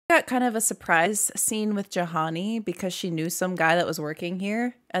got kind of a surprise scene with Juhani because she knew some guy that was working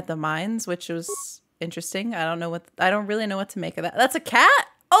here at the mines, which was interesting. I don't really know what to make of that. That's a cat?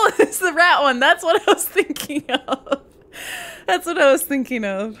 Oh, it's the rat one. That's what I was thinking of. That's what I was thinking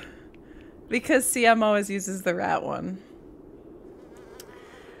of. Because CM always uses the rat one.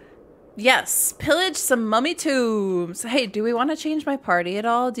 Yes, pillage some mummy tombs. Hey, do we want to change my party at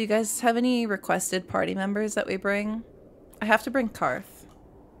all? Do you guys have any requested party members that we bring? I have to bring Karth.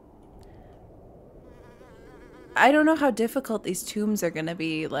 I don't know how difficult these tombs are going to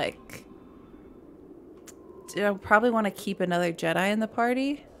be. Like, I probably want to keep another Jedi in the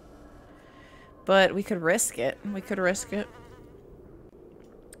party. But we could risk it. We could risk it.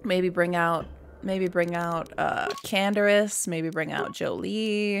 Maybe bring out Canderous. Maybe bring out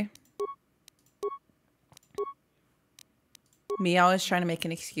Jolie. Me always trying to make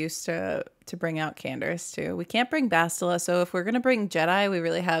an excuse to bring out Canderous too. We can't bring Bastila, so if we're gonna bring Jedi, we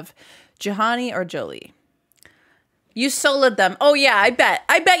really have Juhani or Jolie. You soloed them. Oh yeah, I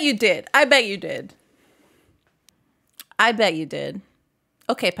bet you did. I bet you did. I bet you did.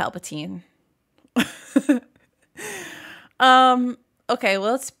 Okay, Palpatine. Okay,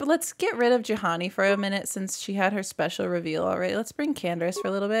 well let's get rid of Juhani for a minute since she had her special reveal already. Let's bring Canderous for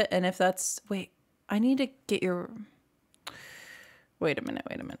a little bit, and if that's I need to get your. Wait a minute.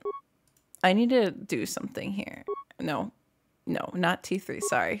 I need to do something here. No, not T3,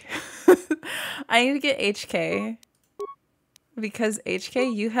 sorry. I need to get HK. Because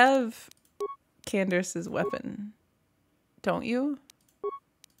HK, you have Canderous's weapon. Don't you?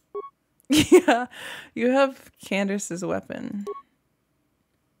 Yeah, you have Canderous's weapon.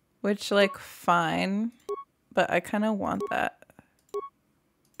 Which, like, fine. But I kind of want that.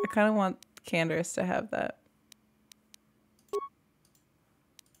 I kind of want Canderous to have that.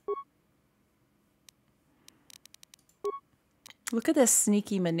 Look at this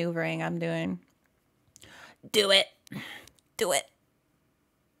sneaky maneuvering I'm doing. Do it. Do it.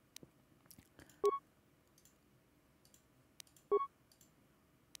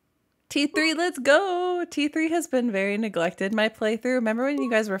 T3, let's go. T3 has been very neglected my playthrough. Remember when you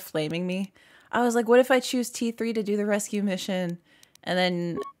guys were flaming me? I was like, what if I choose T3 to do the rescue mission? And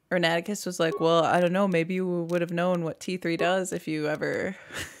then Ernaticus was like, well, I don't know. Maybe you would have known what T3 does if you ever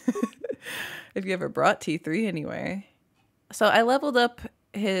brought T3 anyway. So I leveled up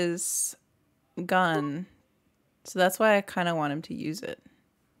his gun. So that's why I kind of want him to use it.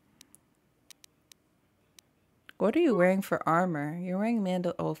 What are you wearing for armor? You're wearing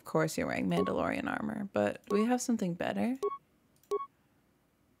Oh, of course you're wearing Mandalorian armor. But do we have something better?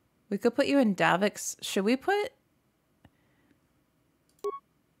 We could put you in Davik's. Should we put...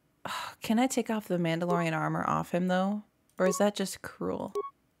 Oh, can I take off the Mandalorian armor off him, though? Or is that just cruel?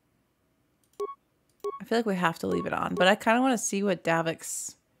 I feel like we have to leave it on, but I kind of want to see what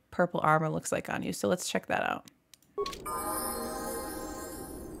Davik's purple armor looks like on you, so let's check that out.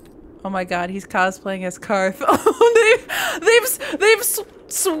 Oh my god, he's cosplaying as Karth. Oh, they've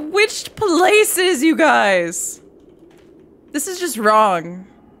switched places, you guys. This is just wrong.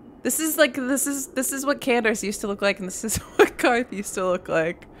 This is what Canderous used to look like, and this is what Karth used to look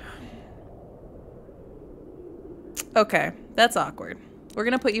like. Okay, that's awkward. We're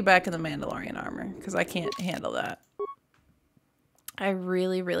gonna put you back in the Mandalorian armor because I can't handle that. I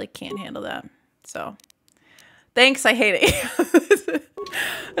really, really can't handle that. So, thanks. I hate it.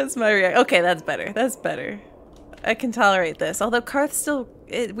 That's my reaction. Okay, that's better. That's better. I can tolerate this. Although Karth still,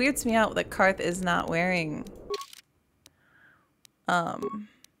 it weirds me out that Karth is not wearing.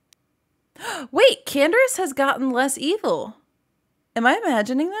 Wait, Canderous has gotten less evil. Am I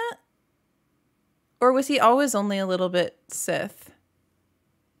imagining that? Or was he always only a little bit Sith?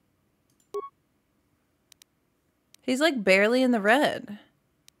 He's like barely in the red.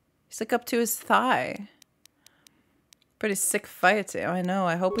 He's like up to his thigh. Pretty sick fight too. I know.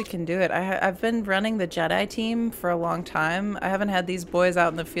 I hope we can do it. I've been running the Jedi team for a long time. I haven't had these boys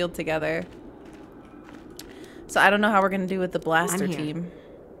out in the field together. So I don't know how we're going to do with the blaster team.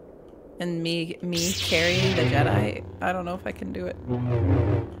 And me carrying the Jedi. I don't know if I can do it.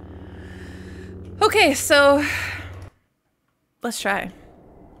 Okay, so let's try.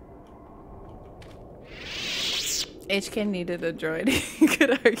 HK needed a droid he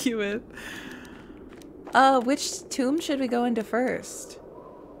could argue with. Which tomb should we go into first?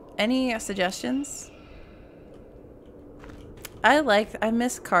 Any suggestions? I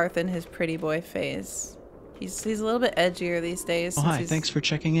miss Karth in his pretty boy phase. He's a little bit edgier these days. Oh, hi, thanks for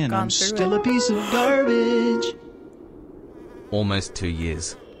checking in. I'm still a piece of garbage. Almost 2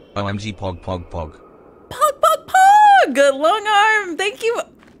 years. OMG pog pog pog. Pog pog pog! Good long arm! Thank you!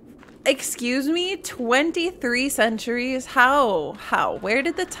 Excuse me? 23 centuries? How? How? Where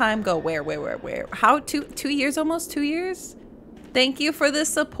did the time go? Where? How? 2 years almost? 2 years? Thank you for the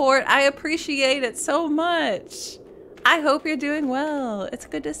support. I appreciate it so much. I hope you're doing well. It's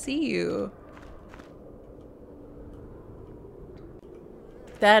good to see you.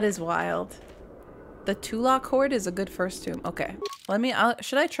 That is wild. The Tulak Horde is a good first tomb. Okay.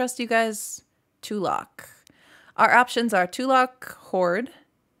 Should I trust you guys? Tulak. Our options are Tulak Horde.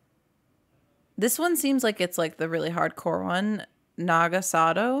 This one seems like it's like the really hardcore one.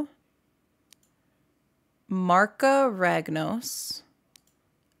 Nagasado. Marka Ragnos.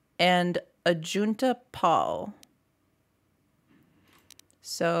 And Ajunta Paul.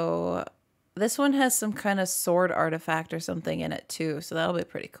 So this one has some kind of sword artifact or something in it too. So that'll be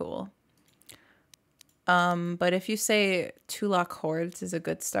pretty cool. But if you say Tulak Hordes is a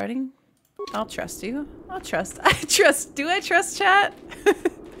good starting, I'll trust you. I trust. Do I trust chat?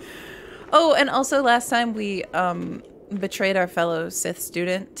 Oh, and also last time we betrayed our fellow Sith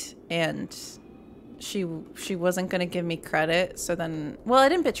student, and she wasn't gonna give me credit. So then, well, I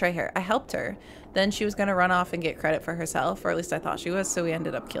didn't betray her. I helped her. Then she was gonna run off and get credit for herself, or at least I thought she was. So we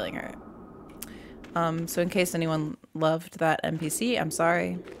ended up killing her. So in case anyone loved that NPC, I'm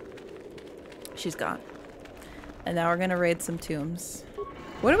sorry. She's gone. And now we're gonna raid some tombs.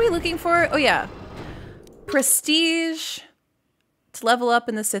 What are we looking for? Oh yeah. Prestige to level up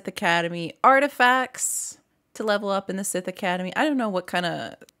in the Sith Academy. Artifacts to level up in the Sith Academy. I don't know what kind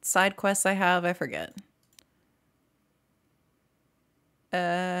of side quests I have. I forget.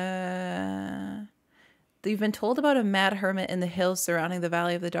 You've been told about a mad hermit in the hills surrounding the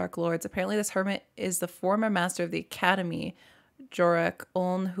Valley of the Dark Lords. Apparently this hermit is the former master of the Academy, Jorek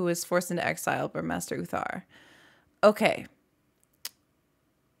Uln, who was forced into exile by Master Uthar. Okay.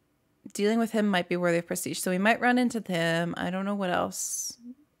 Dealing with him might be worthy of prestige. So we might run into him. I don't know what else.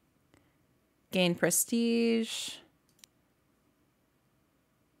 Gain prestige.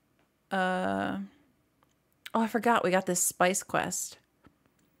 Oh, I forgot. We got this spice quest.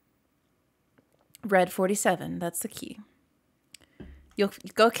 Red 47. That's the key. You'll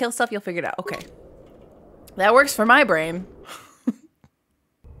go kill stuff. You'll figure it out. Okay. That works for my brain.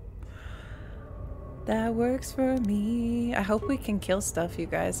 That works for me. I hope we can kill stuff, you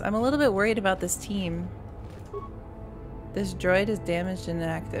guys. I'm a little bit worried about this team. This droid is damaged and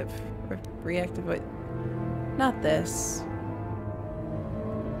inactive. Or reactivate. Not this.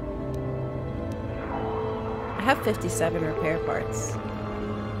 I have 57 repair parts.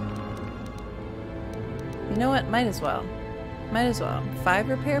 You know what? Might as well. Might as well. 5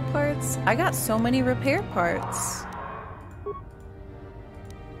 repair parts? I got so many repair parts.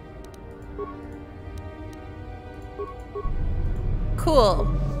 Cool.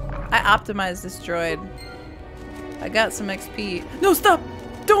 I optimized this droid. I got some XP. No, stop!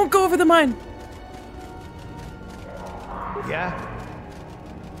 Don't go over the mine! Yeah?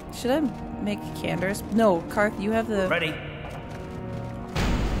 Should I make candors? No, Karth, you have the... Ready.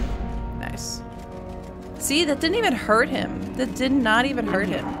 Nice. See, that didn't even hurt him. That did not even hurt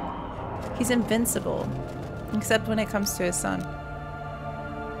him. He's invincible. Except when it comes to his son.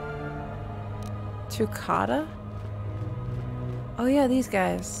 Tukata? Oh yeah, these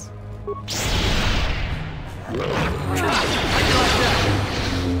guys.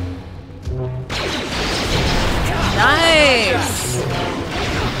 Nice!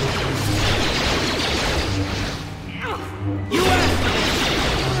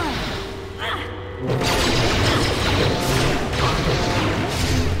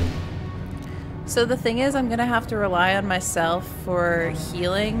 So the thing is, I'm gonna have to rely on myself for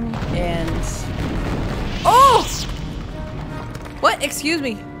healing and... Oh! What? Excuse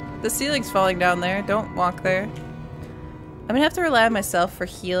me. The ceiling's falling down there. Don't walk there. I'm gonna have to rely on myself for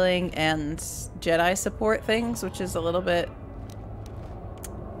healing and Jedi support things, which is a little bit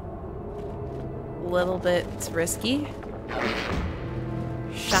risky.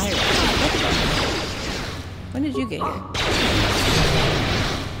 Shira. When did you get here?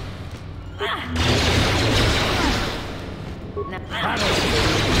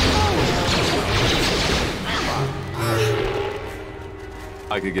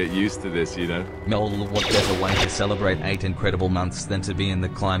 I could get used to this, you know. Mel, what better way to celebrate 8 incredible months than to be in the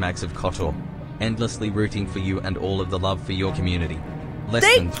climax of KOTOR, endlessly rooting for you and all of the love for your community. Less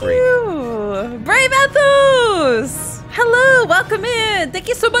than 3. Thank you! Brave Athos! Hello, welcome in! Thank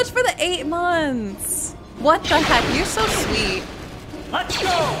you so much for the 8 months! What the heck, you're so sweet. Let's go!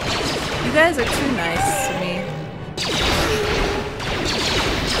 You guys are too nice to me.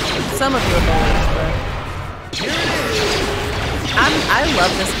 Some of you are bullies, but... Here it is! I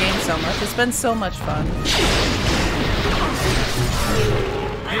love this game so much. It's been so much fun.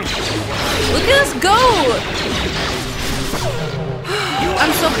 Look at us go!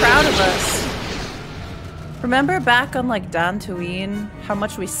 I'm so proud of us. Remember back on like Dantooine, how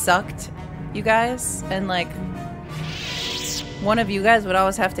much we sucked, you guys? And like, one of you guys would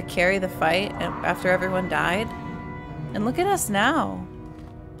always have to carry the fight after everyone died. And look at us now.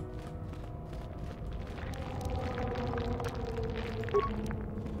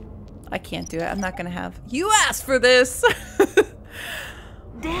 I can't do it. I'm not gonna have. You asked for this!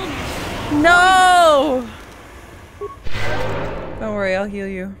 Damn it. No! Don't worry, I'll heal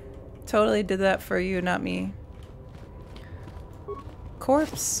you. Totally did that for you, not me.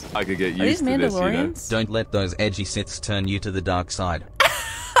 Corpse. I could get Are these used to this, you know. Mandalorians? Don't let those edgy Siths turn you to the dark side.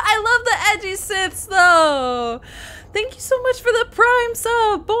 I love the edgy Siths, though! Thank you so much for the Prime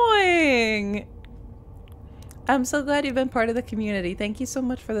sub! Boing! I'm so glad you've been part of the community. Thank you so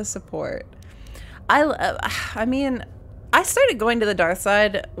much for the support. I mean, I started going to the dark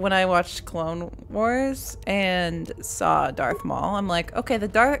side when I watched Clone Wars and saw Darth Maul. I'm like, okay, the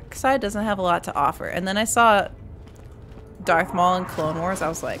dark side doesn't have a lot to offer. And then I saw Darth Maul in Clone Wars. I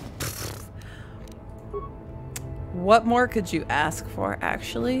was like, pfft, what more could you ask for,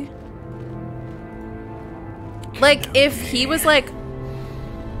 actually? Like, if he was like,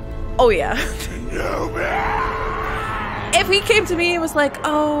 oh yeah. If he came to me and was like,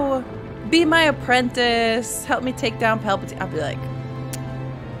 oh, be my apprentice, help me take down Palpatine, I'd be like,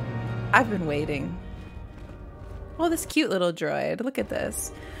 I've been waiting. Oh, this cute little droid. Look at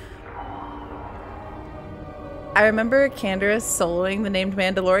this. I remember Canderous soloing the named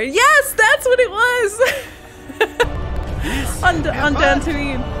Mandalorian. Yes, that's what it was! on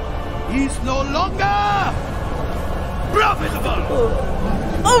Dantooine. He's no longer profitable.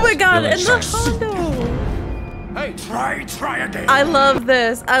 Oh my god, and the Hondo! Hey, try again. I love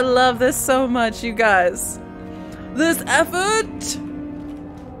this. I love this so much, you guys. This effort.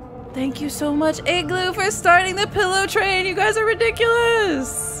 Thank you so much, Igloo, for starting the pillow train. You guys are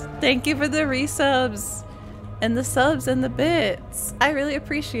ridiculous. Thank you for the resubs and the subs and the bits. I really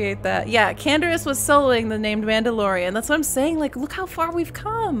appreciate that. Yeah, Canderous was soloing the named Mandalorian. That's what I'm saying. Like, look how far we've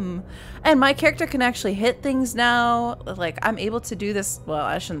come. And my character can actually hit things now. Like, I'm able to do this. Well,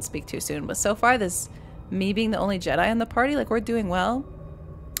 I shouldn't speak too soon, but so far this, me being the only Jedi in the party, like, we're doing well.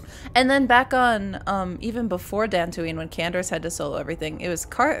 And then back on, even before Dantooine, when Canderous had to solo everything, it was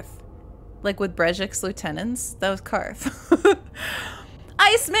Karth. Like, with Brejik's lieutenants, that was Karth.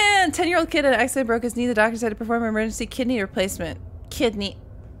 Iceman! 10-year-old kid had an accident, broke his knee. The doctors had to perform an emergency kidney replacement. Kidney.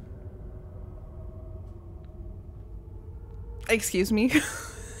 Excuse me?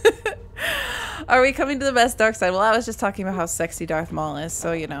 Are we coming to the best dark side? Well, I was just talking about how sexy Darth Maul is,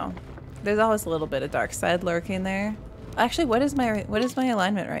 so, you know. There's always a little bit of dark side lurking there. Actually, what is my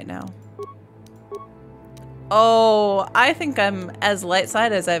alignment right now? Oh, I think I'm as light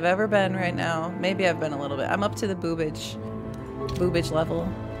side as I've ever been right now. Maybe I've been a little bit. I'm up to the boobage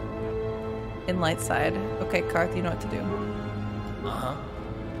level in light side. Okay, Karth, you know what to do. Uh-huh.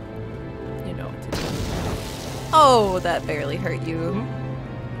 You know what to do. Oh, that barely hurt you.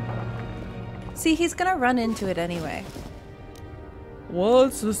 See, he's gonna run into it anyway.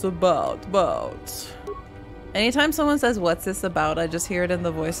 What's this about? Anytime someone says, what's this about, I just hear it in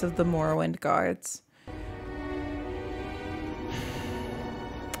the voice of the Morrowind guards.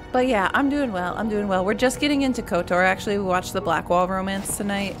 But yeah, I'm doing well. I'm doing well. We're just getting into KOTOR. Actually, we watched the Blackwall romance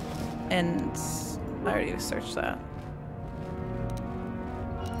tonight, and I already searched that.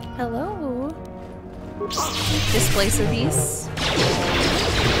 Hello. Displacer beasts.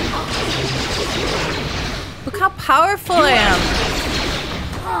 Look how powerful I am.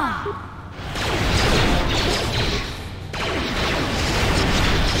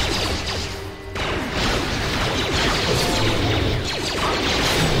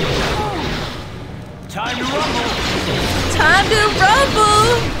 Time to rumble. Time to rumble!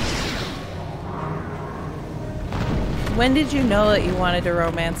 When did you know that you wanted to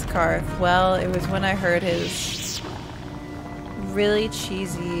romance Karth? Well, it was when I heard his really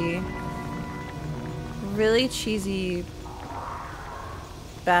cheesy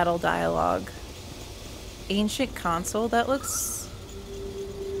battle dialogue. Ancient console? That looks...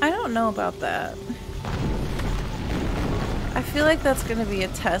 I don't know about that. I feel like that's gonna be a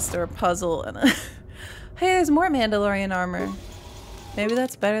test or a puzzle and a... Hey, there's more Mandalorian armor. Maybe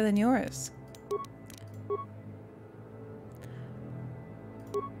that's better than yours.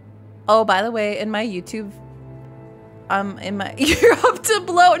 Oh, by the way, in my YouTube... You're up to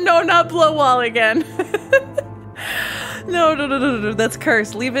blow... No, not blow wall again. No. That's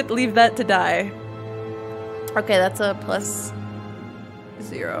cursed. Leave that to die. Okay, that's a +0.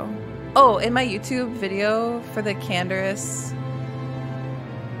 Oh, in my YouTube video for the Canderous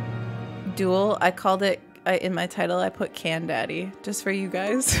duel. I called it, in my title, I put Can Daddy, just for you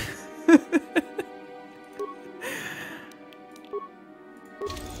guys.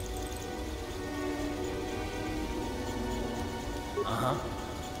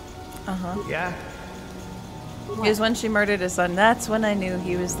 Yeah. It was when she murdered his son. That's when I knew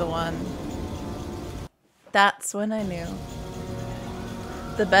he was the one. That's when I knew.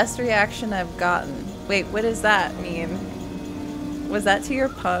 The best reaction I've gotten. Wait, what does that mean? Was that to your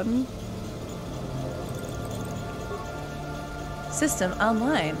pun? System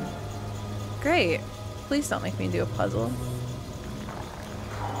online. Great. Please don't make me do a puzzle.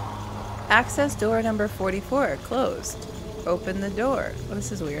 Access door number 44. Closed. Open the door. Oh,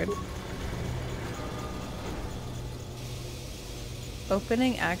 this is weird.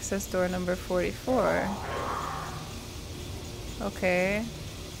 Opening access door number 44. Okay.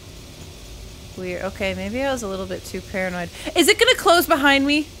 Weird. Okay, maybe I was a little bit too paranoid. Is it gonna close behind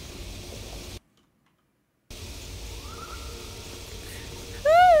me?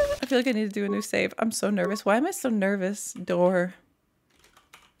 I feel like I need to do a new save. I'm so nervous. Why am I so nervous? Door.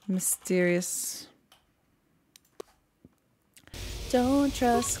 Mysterious. Don't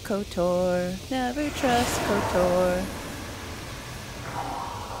trust KOTOR. Never trust KOTOR.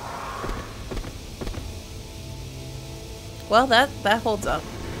 Well, that holds up.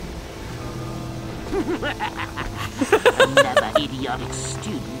 Another idiotic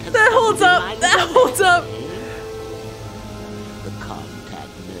student. That holds up. That holds up. The contact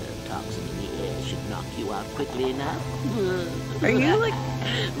nerve toxin in the air should knock you out quickly enough. Are you like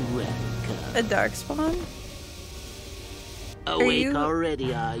Welcome. a darkspawn? Awake you-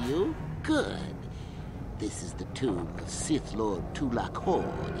 already, are you? Good. This is the tomb of Sith Lord Tulak Hord,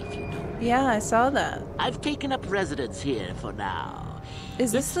 if you know. Yeah, I saw that. I've taken up residence here for now.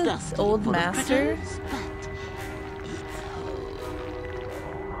 Is this It's the dusty old full of master? critters, but it's home.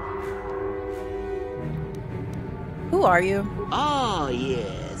 Who are you? Oh,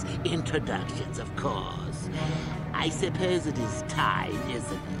 yes. Introductions, of course. I suppose it is time,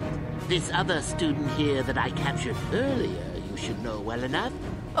 isn't it? This other student here that I captured earlier, you should know well enough.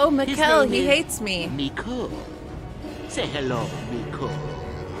 Oh, His Mikkel, name he is hates me. Miko. Say hello, Miko.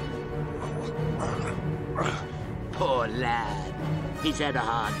 Poor lad. He's had a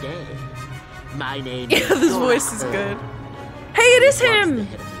hard day. My name Yeah, is this voice is Jarlaxle. good. Hey, it is Once the him!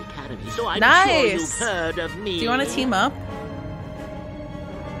 head of the academy, so I'm Nice. sure you've heard of me. Do you want to team up?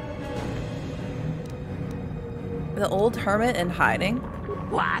 The old hermit in hiding?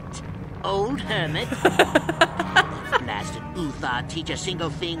 What? Old hermit? Blasted Uthar teach a single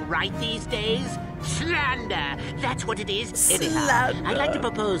thing right these days? Slander! That's what it is. Anyhow, Slander. I'd like to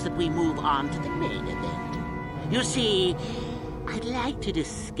propose that we move on to the main event. You see, I'd like to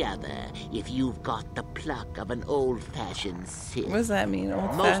discover if you've got the pluck of an old-fashioned Sith. What does that mean,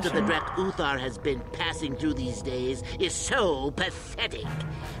 old Most of the fashioned? dreck Uthar has been passing through these days is so pathetic.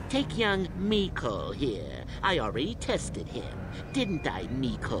 Take young Miko here. I already tested him, didn't I,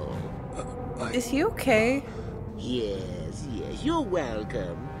 Miko? Is he okay? Yes, you're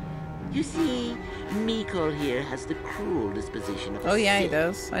welcome. You see, Miko here has the cruel disposition of a Oh yeah, he Sith,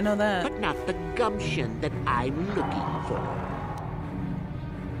 does. I know that. but not the gumption that I'm looking for.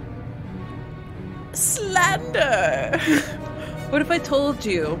 Slander! What if I told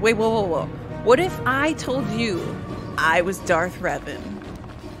you? Wait, whoa. What if I told you I was Darth Revan?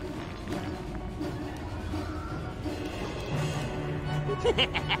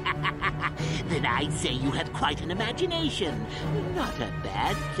 Then I'd say you have quite an imagination. Not a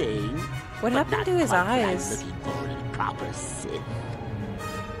bad thing. What but happened not to his quite what I'm eyes? looking for in a proper Sith.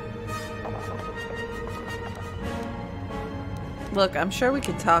 Look, I'm sure we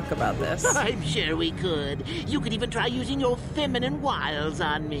could talk about this. I'm sure we could. You could even try using your feminine wiles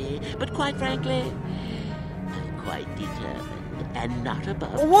on me. But quite frankly, I'm quite determined and not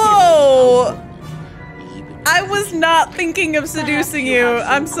above. Whoa! killing a woman, even I was not thinking of seducing you you. have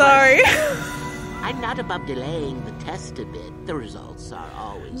some I'm sorry. I'm not above delaying the test a bit. The results are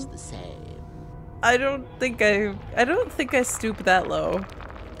always the same. I don't think I stoop that low.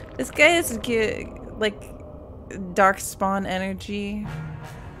 This guy is like dark spawn energy.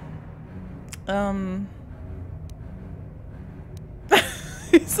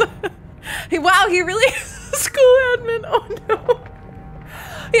 Wow, he really is a school admin. Oh no.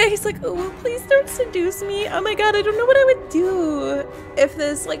 Yeah, he's like, oh, well, please don't seduce me. Oh my god, I don't know what I would do if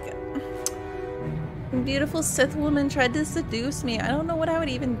this like beautiful Sith woman tried to seduce me. I don't know what I would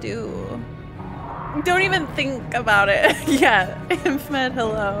even do. Don't even think about it. Yeah, Infmed,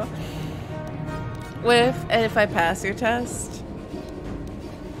 hello. What if I pass your test?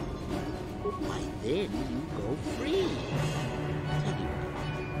 Why then you go free. Tell you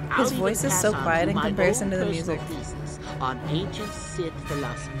I'll His even voice is pass so on quiet to in my comparison own to the personal music. thesis on ancient Sith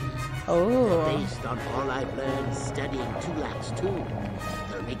philosophy. Oh. Based on all I've learned studying Tulax 2.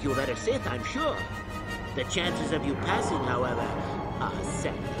 It'll make you a better Sith, I'm sure. The chances of you passing, however, are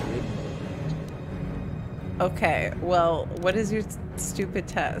sadly remote. Okay, well, what is your stupid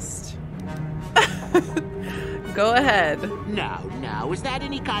test? Go ahead. Now, is that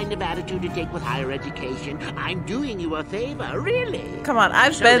any kind of attitude to take with higher education? I'm doing you a favor, really. Come on,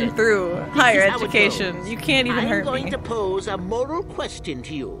 I've So been then, through this higher is how it education. goes. You can't even hurt I'm going me. to pose a moral question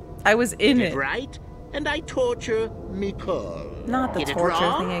to you. I was in Get it. it right, and I torture Mikol. Not the Get it torture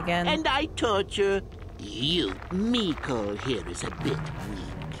wrong, thing again. And I torture you. Mikol here is a bit weak.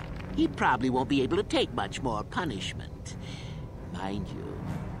 He probably won't be able to take much more punishment. Mind you,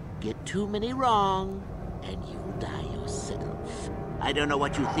 get too many wrong, and you'll die yourself. I don't know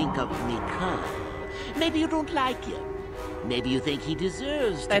what you think of Mikol. Maybe you don't like him. Maybe you think he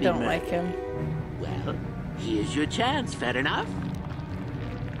deserves to I be don't murdered. like him. Well, here's your chance, fair enough?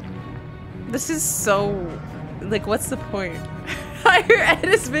 This is so... Like, what's the point? Higher ed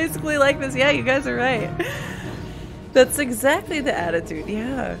is basically like this. Yeah, you guys are right. That's exactly the attitude,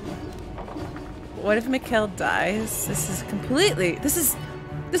 yeah. What if Mikhail dies? This is completely... This is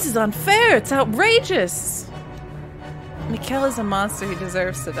unfair. It's outrageous. Mikhail is a monster. He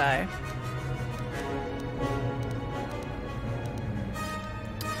deserves to die.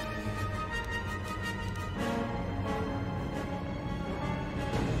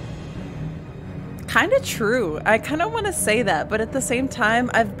 Kind of true. I kind of want to say that, but at the same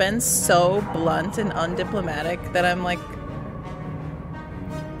time, I've been so blunt and undiplomatic that I'm like,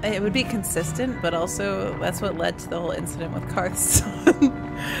 it would be consistent, but also that's what led to the whole incident with Karth's son.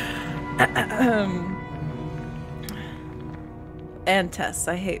 And tests.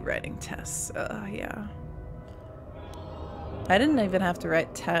 I hate writing tests. Yeah. I didn't even have to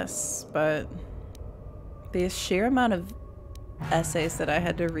write tests, but the sheer amount of essays that I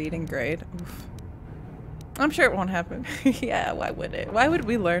had to read and grade. Oof. I'm sure it won't happen. Yeah, why would it? Why would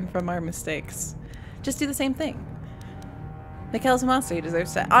we learn from our mistakes? Just do the same thing. Mikhail's a monster. He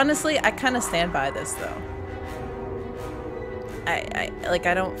deserves to. Honestly, I kind of stand by this, though.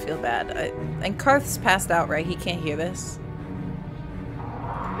 I don't feel bad. And Karth's passed out, right? He can't hear this.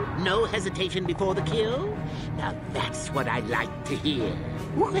 No hesitation before the kill? Now that's what I like to hear.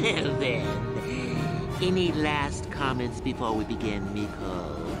 Well then, any last comments before we begin,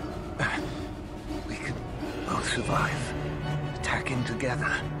 Mikol? We could both survive. Attacking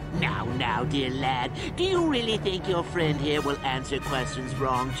together. Now, dear lad, do you really think your friend here will answer questions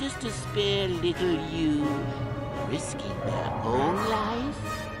wrong just to spare little you, risking their own life?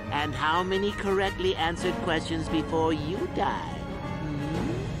 And how many correctly answered questions before you die?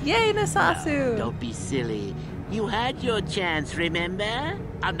 Yay, Nasasu! Don't be silly. You had your chance, remember?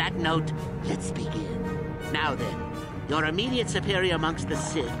 On that note, let's begin. Now then, your immediate superior amongst the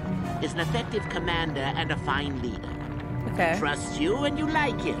Sith is an effective commander and a fine leader. Okay. Trusts you and you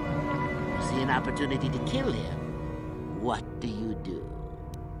like him. You see an opportunity to kill him. What do you do?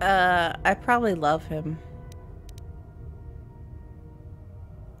 I probably love him.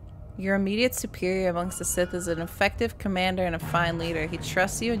 Your immediate superior amongst the Sith is an effective commander and a fine leader. He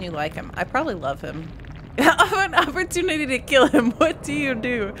trusts you and you like him. I probably love him. I have an opportunity to kill him. What do you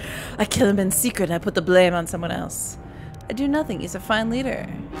do? I kill him in secret. I put the blame on someone else. I do nothing. He's a fine leader.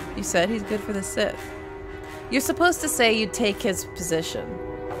 You said he's good for the Sith. You're supposed to say you'd take his position.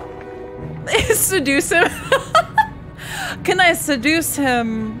 Seduce him? Can I seduce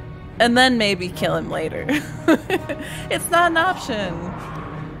him and then maybe kill him later? It's not an option.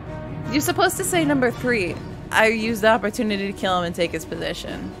 You're supposed to say number 3. I use the opportunity to kill him and take his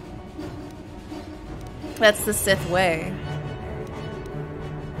position. That's the Sith way.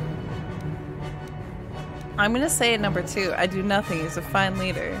 I'm gonna say it number 2. I do nothing. He's a fine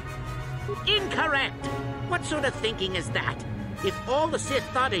leader. Incorrect! What sort of thinking is that? If all the Sith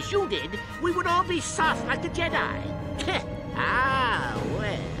thought as you did, we would all be soft like the Jedi.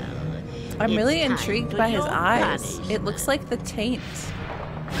 Well. I'm really it's time intrigued for by his your eyes. punishment. It looks like the taint.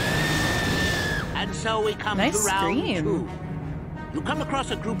 And so we come Nice to round scream. 2. You come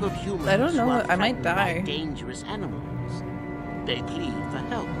across a group of humans. I don't know, who are I might threatened by die. dangerous animals. They plead for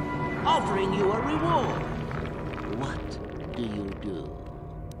help, offering you a reward. What do you do?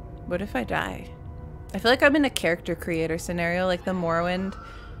 What if I die? I feel like I'm in a character creator scenario, like the Morrowind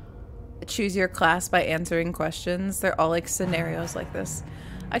choose your class by answering questions. They're all like scenarios like this.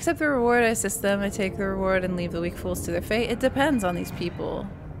 I accept the reward, I assist them, I take the reward and leave the weak fools to their fate. It depends on these people.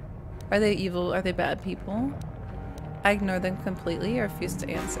 Are they evil? Are they bad people? I ignore them completely or refuse to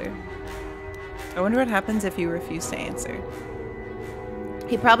answer. I wonder what happens if you refuse to answer.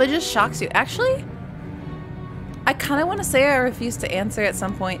 He probably just shocks you. Actually, I kind of want to say I refuse to answer at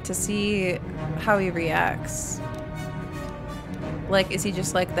some point to see how he reacts. Like, is he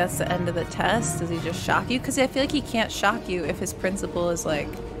just like, that's the end of the test? Does he just shock you? Because I feel like he can't shock you if his principle is like,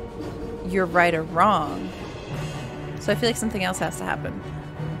 you're right or wrong. So I feel like something else has to happen.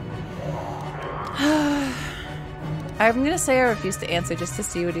 I'm going to say I refuse to answer just to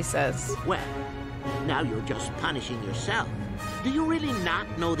see what he says. Well, now you're just punishing yourself. Do you really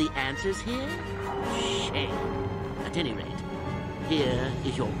not know the answers here? Shame. At any rate, here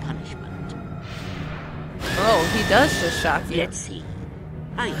is your punishment. Oh, he does just shock you. Let's see.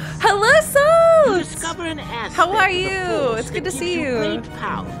 Ice. Hello, Salt! You discover an aspect How are of the you? Force It's good that to see gives you. Great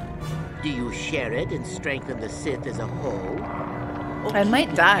power. Do you share it and strengthen the Sith as a whole? Or I keep might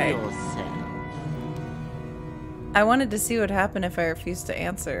it die. yourself? I wanted to see what happened if I refused to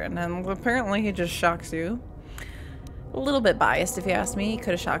answer, and then apparently he just shocks you. A little bit biased, if you ask me. He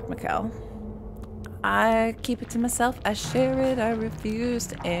could have shocked Mikkel. I keep it to myself. I share it. I refuse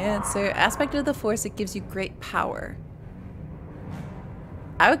to answer. Aspect of the Force, it gives you great power.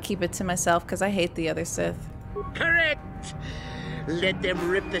 I would keep it to myself because I hate the other Sith. Correct! Let them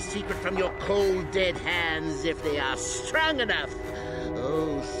rip the secret from your cold, dead hands if they are strong enough.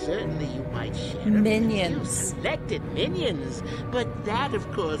 Oh, certainly you might share them with a few Minions. selected minions, but that, of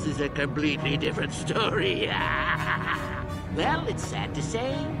course, is a completely different story. Well, it's sad to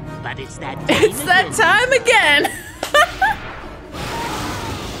say, but it's that time It's that time again!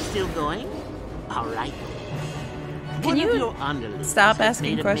 Still going? All right. Can One of you your underlings stop has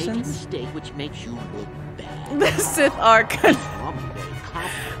asking made a questions? major mistake which makes you look bad. The Sith are kind of... Probably very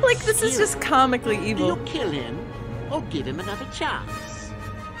confident. Like, this is just comically Do evil. you kill him or give him another chance?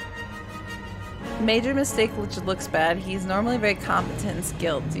 Major mistake which looks bad. He's normally very competent and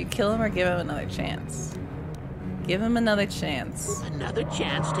skilled. Do you kill him or give him another chance? Give him another chance. Another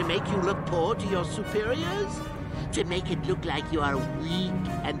chance to make you look poor to your superiors? To make it look like you are weak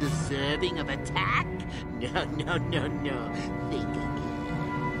and deserving of attack? No, no, no, no. Think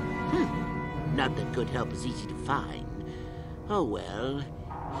again. Not that good help is easy to find. Oh well.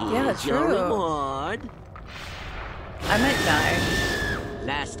 Here's your true. reward. I might die.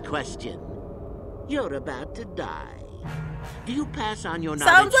 Last question. You're about to die. Do you pass on your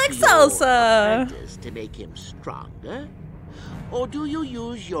Sounds knowledge like to your salsa. apprentice to make him stronger? Or do you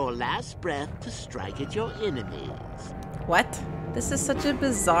use your last breath to strike at your enemies? What? This is such a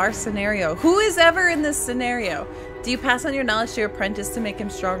bizarre scenario. Who is ever in this scenario? Do you pass on your knowledge to your apprentice to make him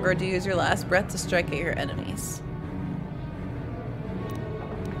stronger, or do you use your last breath to strike at your enemies?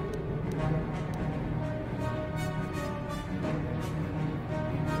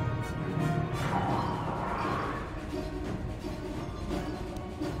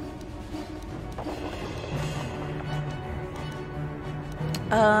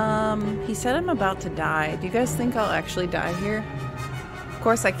 He said I'm about to die. Do you guys think I'll actually die here? Of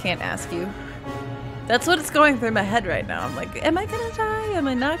course I can't ask you. That's what's going through my head right now. I'm like, am I gonna die? Am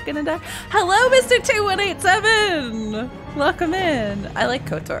I not gonna die? Hello, Mr. 2187! Welcome in. I like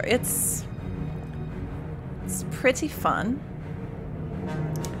KOTOR. It's pretty fun.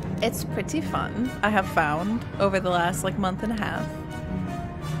 It's pretty fun, I have found, over the last, like, month and a half.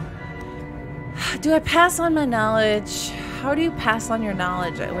 Do I pass on my knowledge? How do you pass on your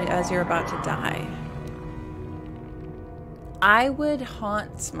knowledge as you're about to die? I would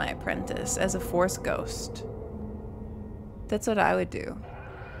haunt my apprentice as a Force ghost. That's what I would do.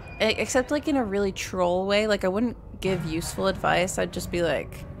 Except like in a really troll way. Like I wouldn't give useful advice. I'd just be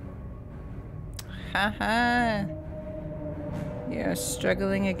like, haha, you're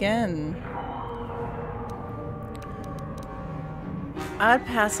struggling again. I'd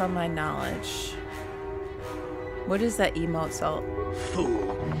pass on my knowledge. What is that emote, Salt?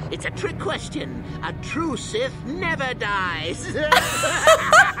 Fool. It's a trick question. A true Sith never dies.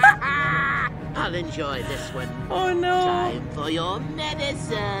 I'll enjoy this one. Oh no. Time for your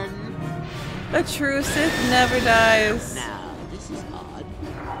medicine. A true Sith never dies. Now, this is odd.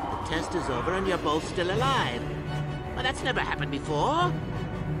 The test is over and you're both still alive. Well, that's never happened before.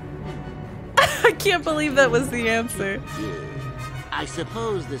 I can't believe that was the answer. I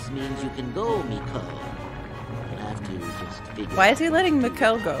suppose this means you can go, Miko. You'll have to just figure Why is he out letting what to do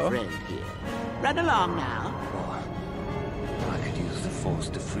Mikkel with go? your friend here. Run along now. I could use the Force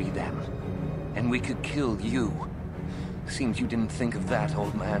to free them. And we could kill you. Seems you didn't think of that,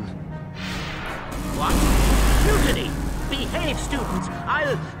 old man. What? Mutiny! Behave, students!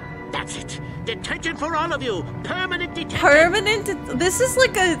 That's it! Detention for all of you! Permanent detention! Permanent? This is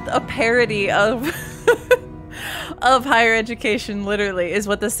like a parody of of higher education, literally, is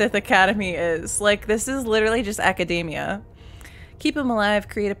what the Sith Academy is. Like, this is literally just academia. Keep them alive,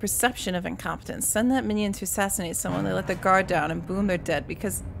 create a perception of incompetence. Send that minion to assassinate someone, they let their guard down, and boom, they're dead.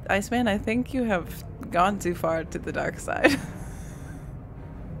 Because, Iceman, I think you have gone too far to the dark side.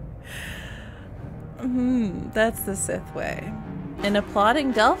 That's the Sith way. An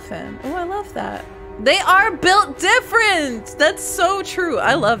applauding dolphin. Oh, I love that. They are built different! That's so true.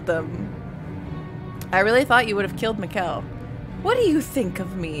 I love them. I really thought you would have killed Mikkel. What do you think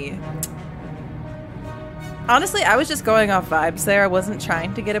of me? Honestly, I was just going off vibes there. I wasn't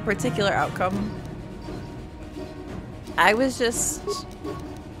trying to get a particular outcome. I was just going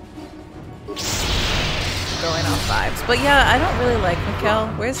off vibes. But yeah, I don't really like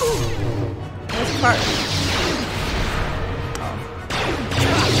Mikkel. Where's Clark? Oh.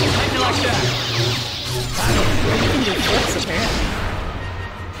 How'd you like that? You can do flips, apparently.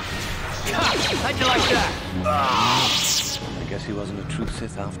 How'd you like that? I guess he wasn't a true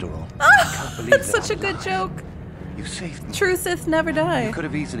Sith after all. That's such a good joke. You saved me. True Sith never die. You could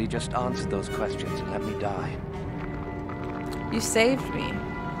have easily just answered those questions and let me die. You saved me.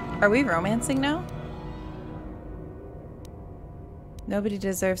 Are we romancing now? Nobody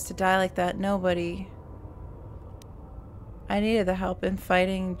deserves to die like that. Nobody. I needed the help in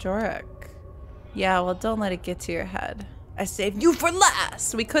fighting Jorek. Yeah, well, don't let it get to your head. I saved you for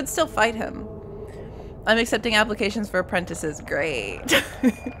last! We could still fight him. I'm accepting applications for apprentices. Great.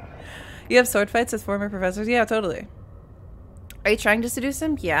 You have sword fights with former professors? Yeah, totally. Are you trying to seduce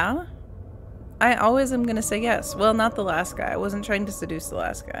him? Yeah. I always am gonna say yes. Well, not the last guy. I wasn't trying to seduce the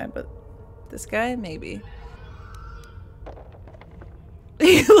last guy, but this guy, maybe.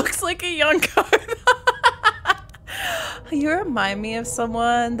 He looks like a young card. You remind me of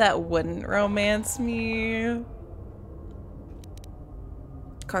someone that wouldn't romance me.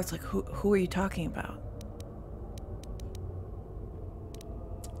 Karth's like, who are you talking about?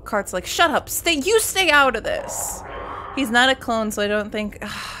 Karth's like, shut up, you stay out of this. He's not a clone, so I don't think,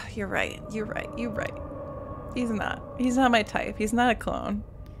 you're right. He's not my type. He's not a clone.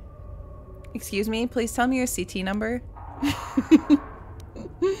 Excuse me, please tell me your CT number.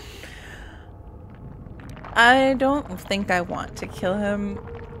 I don't think I want to kill him.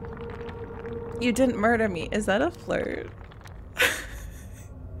 You didn't murder me. Is that a flirt?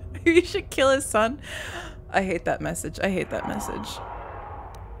 You should kill his son. I hate that message. I hate that message.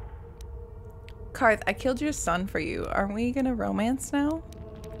 Karth, I killed your son for you. Aren't we gonna romance now?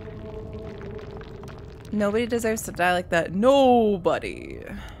 Nobody deserves to die like that. Nobody.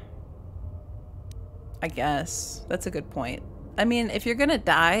 I guess. That's a good point. I mean, if you're gonna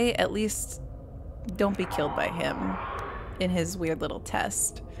die, at least don't be killed by him in his weird little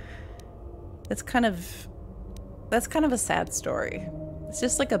test. That's kind of a sad story. It's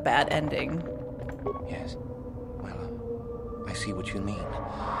just like a bad ending. Yes. Well, I see what you mean.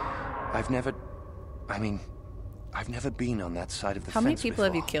 I've never been on that side of the fence. How many people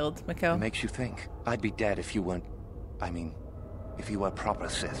have you before. killed, Mikkel? It makes you think. I'd be dead if you weren't... if you were proper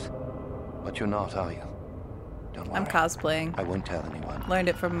Sith. But you're not, are you? Don't worry. I'm cosplaying. I won't tell anyone. Learned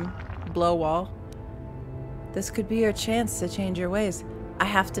it from Blowwall. This could be your chance to change your ways. I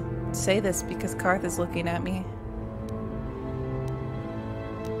have to say this because Karth is looking at me.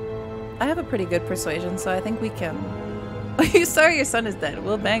 I have a pretty good persuasion, so I think we can... Sorry your son is dead.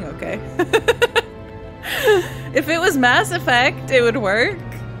 We'll bang, okay? If it was Mass Effect, it would work.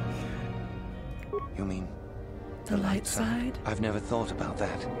 You mean... The light side? I've never thought about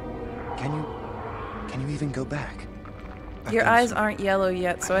that. Can you even go back? Your eyes aren't yellow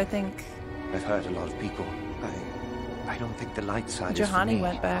yet, so I think... I've heard a lot of people. I don't think the light side is for Juhani me.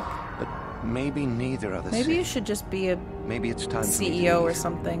 went back. But maybe neither are the Maybe Sith. you should just be a Maybe it's time for me to CEO or leave.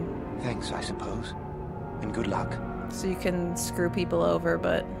 something. Thanks, I suppose. And good luck. So you can screw people over,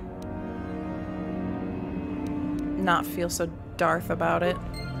 but not feel so Darth about it.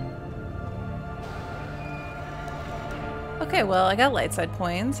 Okay, well, I got light side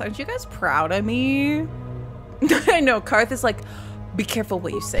points. Aren't you guys proud of me? I know, Karth is like, be careful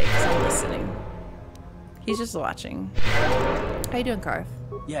what you say, because I'm listening. He's just watching. How you doing, Karth?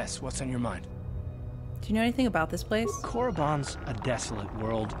 Yes, what's on your mind? Do you know anything about this place? Korriban's a desolate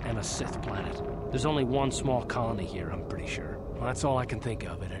world and a Sith planet. There's only one small colony here, I'm pretty sure. Well, that's all I can think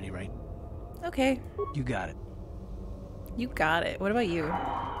of, at any rate. Okay. You got it. You got it. What about you?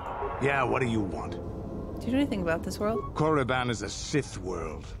 Yeah, what do you want? Do you know anything about this world? Korriban is a Sith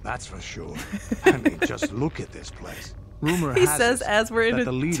world, that's for sure. I mean, just look at this place. Rumor He has says it as we're in that a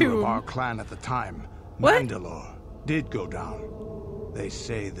the leader tomb. of our clan at the time, What? Mandalorian, did go down. They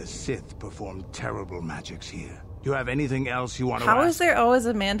say the Sith performed terrible magics here. Do you have anything else you want to ask? How is there always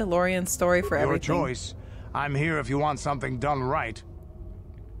a Mandalorian story for Your everything? choice. I'm here if you want something done right.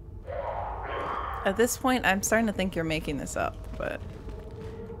 At this point, I'm starting to think you're making this up, but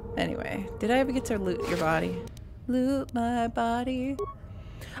anyway. Did I ever get to loot your body? Loot my body.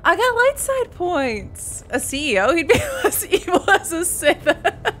 I got light side points. A CEO, he'd be less evil as a Sith.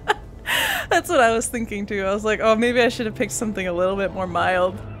 That's what I was thinking too. I was like, oh, maybe I should have picked something a little bit more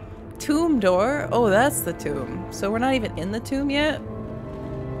mild. Tomb door? Oh, that's the tomb. So we're not even in the tomb yet?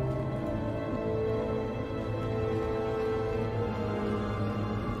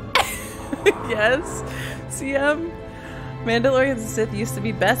 Yes. CM. Mandalorians and Sith used to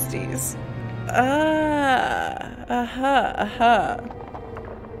be besties.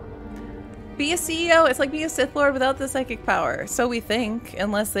 Be a CEO. It's like being a Sith Lord without the psychic power. So we think.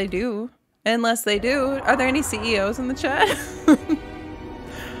 Unless they do. Unless they do. Are there any CEOs in the chat?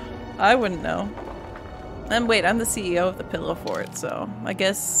 I wouldn't know. And wait, I'm the CEO of the Pillow Fort, so I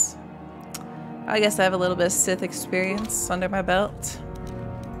guess I have a little bit of Sith experience under my belt.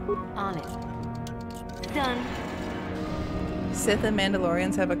 On it. Done. Sith and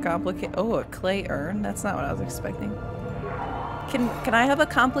Mandalorians have a complicated... Oh, a clay urn? That's not what I was expecting. Can I have a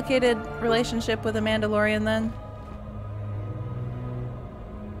complicated relationship with a Mandalorian then?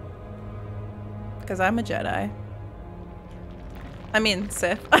 Because I'm a Jedi. I mean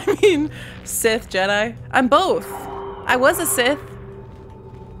Sith. I mean Sith Jedi. I'm both. I was a Sith.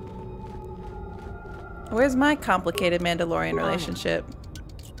 Where's my complicated Mandalorian relationship?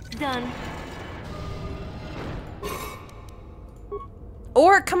 Done.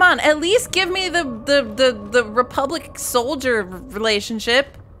 Or come on, at least give me the Republic soldier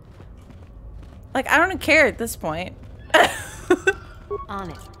relationship. Like I don't care at this point. On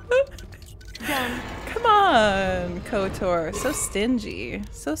it. Done. Come on, KOTOR. So stingy.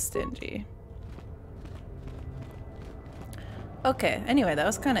 So stingy. Okay, anyway, that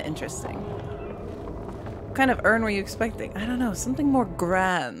was kind of interesting. What kind of urn were you expecting? I don't know, something more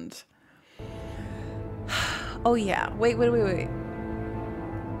grand. Oh yeah, wait.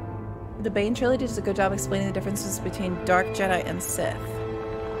 The Bane trilogy does a good job explaining the differences between Dark Jedi and Sith.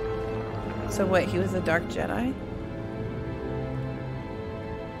 So wait, he was a Dark Jedi?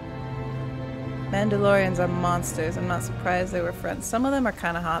 Mandalorians are monsters. I'm not surprised they were friends. Some of them are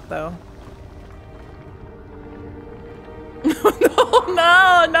kind of hot, though.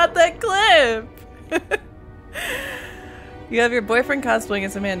 No, not that clip! You have your boyfriend cosplaying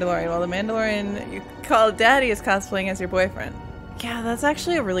as a Mandalorian, while the Mandalorian you call Daddy is cosplaying as your boyfriend. Yeah, that's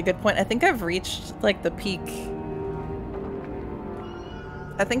actually a really good point. I think I've reached, like, the peak.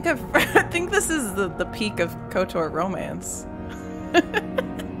 I think this is the peak of KOTOR romance.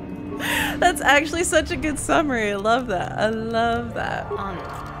 That's actually such a good summary. I love that. I love that. On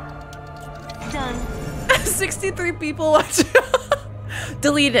it. Done. 63 people watching.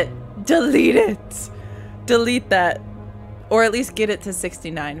 Delete it. Delete it. Delete that. Or at least get it to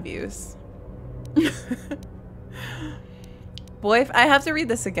 69 views. I have to read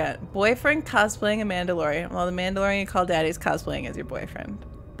this again. Boyfriend cosplaying a Mandalorian, while the Mandalorian you call Daddy is cosplaying as your boyfriend.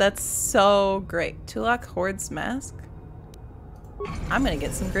 That's so great. Tulak Horde's mask? I'm gonna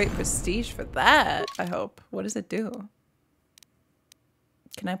get some great prestige for that, I hope. What does it do?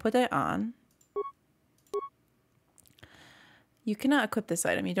 Can I put that on? You cannot equip this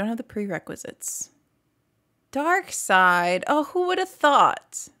item. You don't have the prerequisites. Dark side. Oh, who would have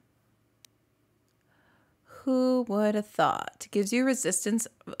thought? Who would have thought? Gives you resistance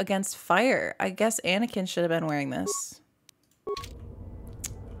against fire. I guess Anakin should have been wearing this.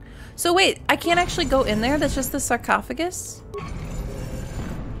 So wait, I can't actually go in there? That's just the sarcophagus?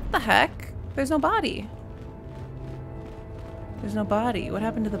 What the heck? There's no body. There's no body. What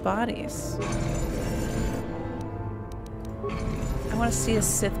happened to the bodies? I want to see a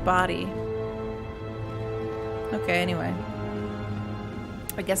Sith body. Okay, anyway.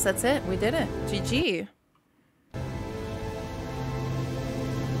 I guess that's it. We did it. GG.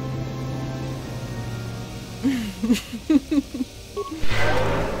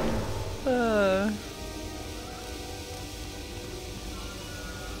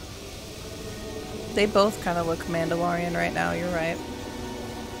 They both kind of look Mandalorian right now, you're right.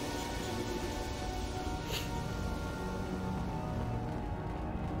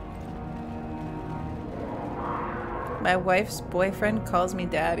 My wife's boyfriend calls me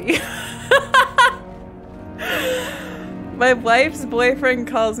daddy. My wife's boyfriend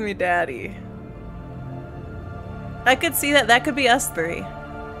calls me daddy. I could see that. That could be us three.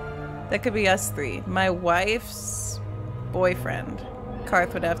 That could be us three. My wife's boyfriend.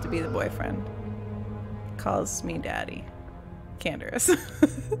 Karth would have to be the boyfriend. Calls me daddy. Canderous.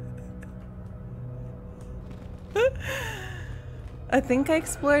 I think I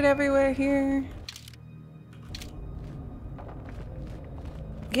explored everywhere here.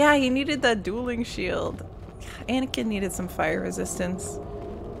 Yeah, he needed that dueling shield. Anakin needed some fire resistance.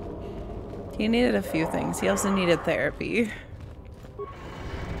 He needed a few things. He also needed therapy.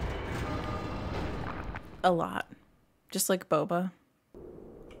 A lot. Just like Boba.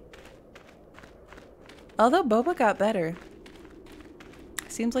 Although Boba got better.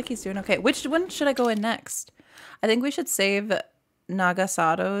 Seems like he's doing okay. Which one should I go in next? I think we should save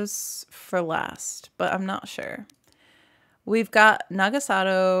Nagasato's for last, but I'm not sure. We've got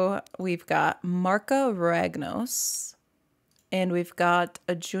Nagasato, we've got Marka Ragnos, and we've got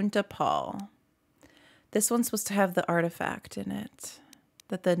Ajunta Paul. This one's supposed to have the artifact in it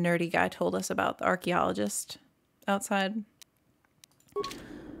that the nerdy guy told us about, the archaeologist outside.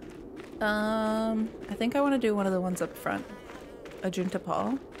 I think I want to do one of the ones up front. Ajunta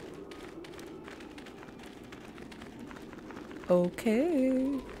Paul.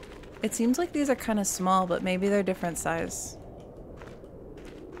 Okay. It seems like these are kind of small, but maybe they're different size.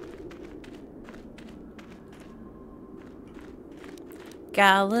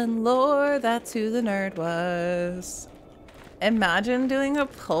 Gallon lore, that's who the nerd was. Imagine doing a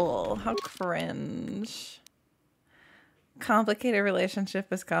poll. How cringe. Complicated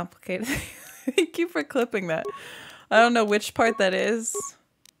relationship is complicated. Thank you for clipping that. I don't know which part that is.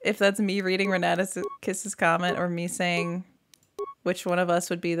 If that's me reading Renata Kiss's comment or me saying which one of us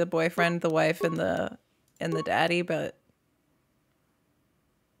would be the boyfriend, the wife, and the daddy, but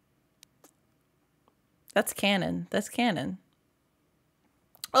that's canon. That's canon.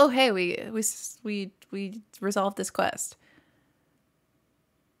 Oh, hey, we resolved this quest.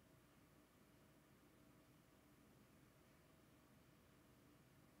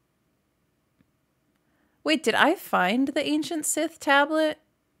 Wait, did I find the ancient Sith tablet?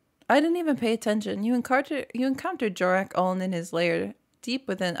 I didn't even pay attention. You encountered Jorak Olin in his lair deep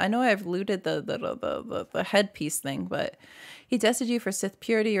within. I know I've looted the headpiece thing, but he tested you for Sith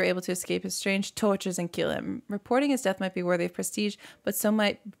purity. You're able to escape his strange tortures and kill him. Reporting his death might be worthy of prestige, but so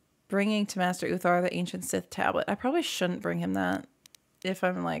might bringing to Master Uthar the ancient Sith tablet. I probably shouldn't bring him that. If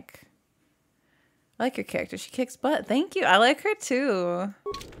I'm like, I like your character. She kicks butt. Thank you. I like her too.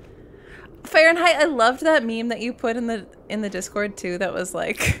 Fahrenheit. I loved that meme that you put in the Discord too. That was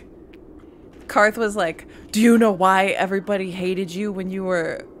like, Karth was like, "Do you know why everybody hated you when you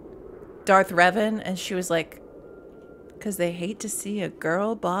were Darth Revan?" And she was like, "Because they hate to see a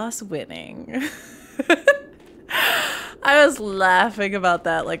girl boss winning." I was laughing about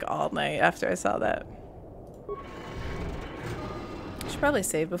that like all night after I saw that. I should probably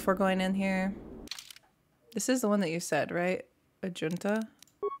save before going in here. This is the one that you said, right? Ajunta?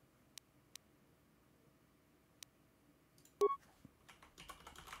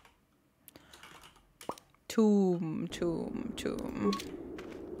 Tomb.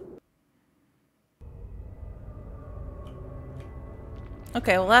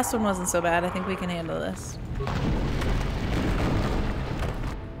 Okay, well, last one wasn't so bad. I think we can handle this.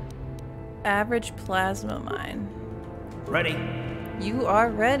 Average plasma mine. Ready. You are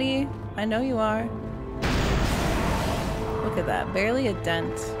ready. I know you are. Look at that. Barely a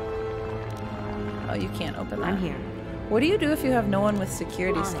dent. Oh, you can't open that. I'm here. What do you do if you have no one with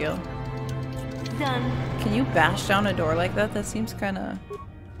security skill? Done. Can you bash down a door like that? That seems kind of...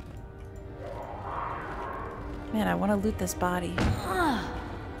 Man, I want to loot this body. But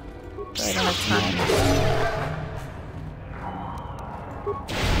I don't have time.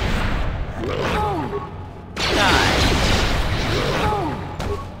 Die.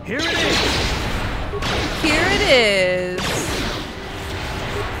 Here it is. Here it is.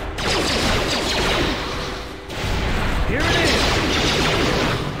 Here it is.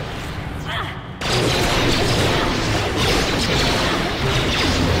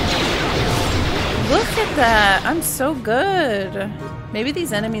 Look at that. I'm so good. Maybe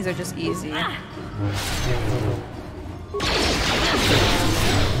these enemies are just easy.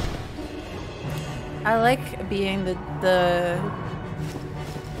 I like being the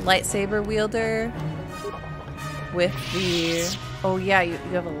lightsaber wielder with the... Oh yeah, you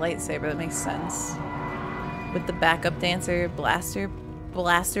have a lightsaber. That makes sense. With the backup dancer, blaster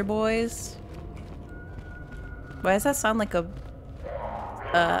boys. Why does that sound like a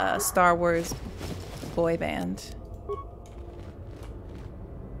Star Wars boy band?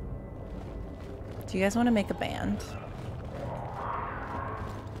 Do you guys want to make a band?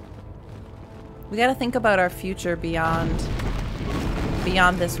 We gotta think about our future beyond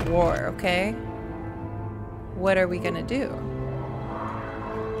this war, okay? What are we gonna do?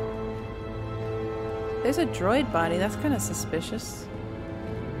 There's a droid body. That's kind of suspicious.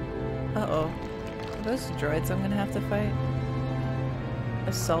 Uh-oh. Are those droids I'm gonna have to fight?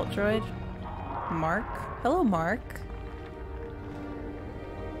 Assault droid? Mark? Hello, Mark.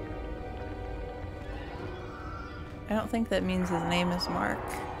 I don't think that means his name is Mark.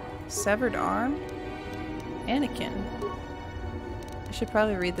 Severed arm? Anakin. I should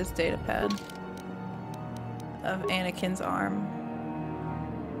probably read this datapad of Anakin's arm.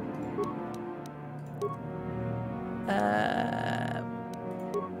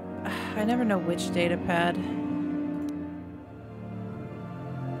 I never know which datapad.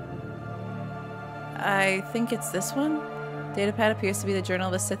 I think it's this one. Datapad appears to be the journal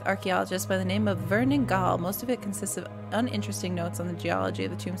of a Sith archaeologist by the name of Vernon Gall. Most of it consists of uninteresting notes on the geology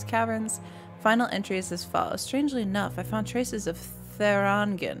of the tomb's caverns. Final entry is as follows. Strangely enough, I found traces of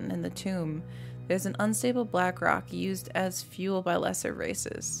Therangan in the tomb. There's an unstable black rock used as fuel by lesser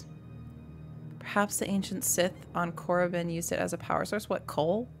races. Perhaps the ancient Sith on Korriban used it as a power source. What,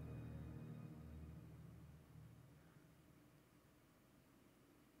 coal?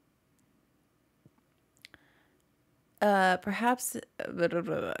 Perhaps it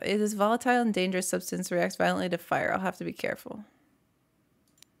is volatile and dangerous substance, reacts violently to fire. I'll have to be careful.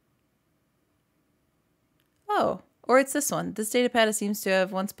 Oh, or it's this one. This datapad seems to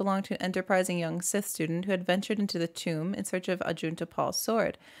have once belonged to an enterprising young Sith student who had ventured into the tomb in search of Ajunta Paul's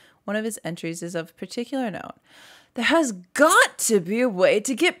sword. One of his entries is of particular note. There has got to be a way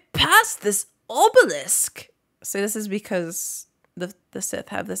to get past this obelisk. So this is because the Sith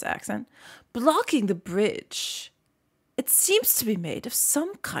have this accent. Blocking the bridge. It seems to be made of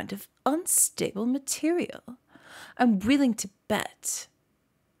some kind of unstable material. I'm willing to bet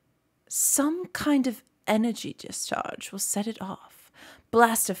some kind of energy discharge will set it off.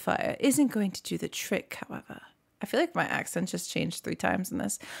 Blaster fire isn't going to do the trick, however. I feel like my accent just changed 3 times in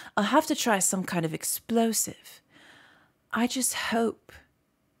this. I'll have to try some kind of explosive. I just hope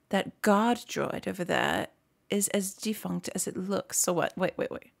that guard droid over there is as defunct as it looks. So what? Wait.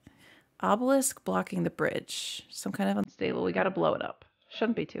 Obelisk blocking the bridge. Some kind of unstable. We gotta blow it up.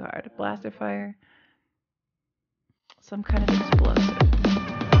 Shouldn't be too hard. Blaster fire. Some kind of explosive.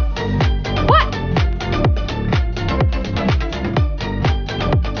 What?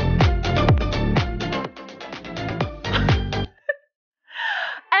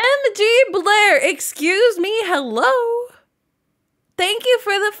 MG Blair, excuse me, hello. Thank you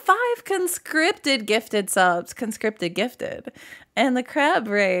for the 5 conscripted gifted subs. Conscripted gifted. And the crab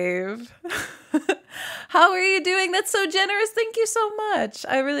rave. How are you doing? That's so generous. Thank you so much.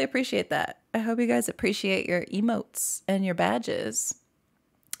 I really appreciate that. I hope you guys appreciate your emotes and your badges.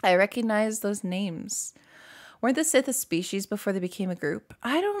 I recognize those names. Weren't the Sith a species before they became a group?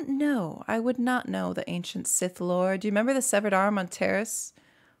 I don't know. I would not know the ancient Sith lore. Do you remember the severed arm on Terrace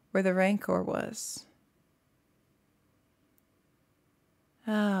where the Rancor was?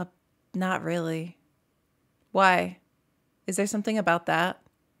 Not really. Why? Is there something about that?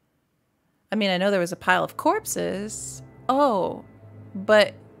 I mean, I know there was a pile of corpses. Oh,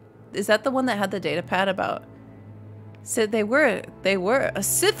 but is that the one that had the datapad about? Said they were a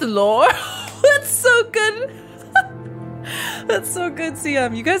Sith lore. That's so good. That's so good,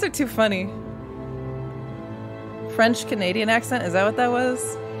 CM. You guys are too funny. French Canadian accent, is that what that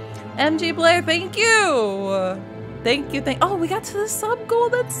was? MG Blair, thank you. Thank you. Oh, we got to the sub goal.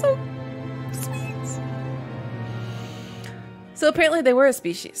 That's so sweet. So apparently they were a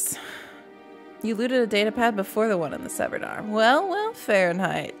species. You looted a datapad before the one in the severed arm. Well,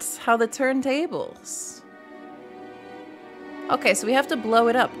 Fahrenheit. How the turntables. Okay, so we have to blow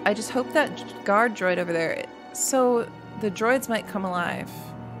it up. I just hope that guard droid over there. So the droids might come alive.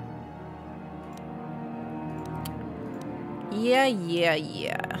 Yeah.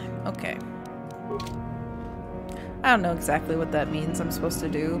 Okay. I don't know exactly what that means I'm supposed to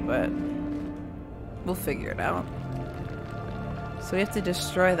do, but we'll figure it out. So we have to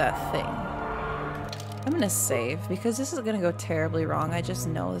destroy that thing. I'm gonna save because this is gonna go terribly wrong. I just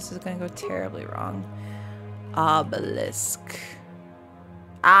know this is gonna go terribly wrong. Obelisk.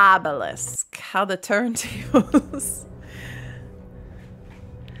 How the turntables.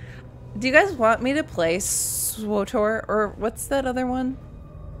 Do you guys want me to play SWTOR or what's that other one?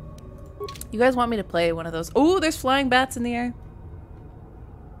 You guys want me to play one of those? Oh, there's flying bats in the air.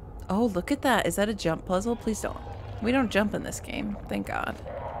 Oh, look at that. Is that a jump puzzle? Please don't. We don't jump in this game. Thank God.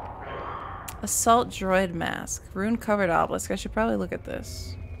 Assault droid mask. Rune covered obelisk. I should probably look at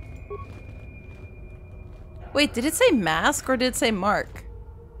this. Wait, did it say mask or did it say Mark?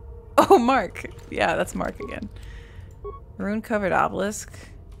 Oh, Mark. Yeah, that's Mark again. Rune covered obelisk.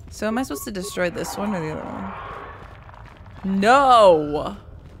 So am I supposed to destroy this one or the other one? No!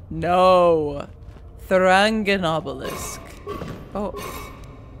 No! Thrangan obelisk. Oh.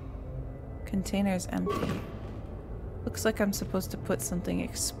 Container's empty. Looks like I'm supposed to put something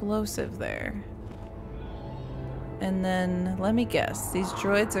explosive there. And then, let me guess. These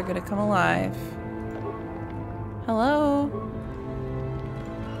droids are gonna come alive. Hello?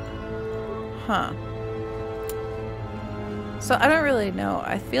 Huh. So I don't really know.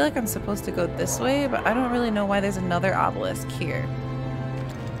 I feel like I'm supposed to go this way, but I don't really know why there's another obelisk here.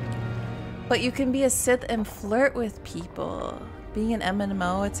 But you can be a Sith and flirt with people. Being an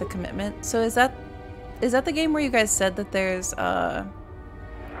MMO, it's a commitment. So is that the game where you guys said that there's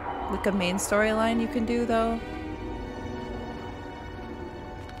like a main storyline you can do though?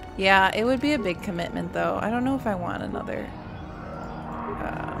 Yeah, it would be a big commitment though. I don't know if I want another.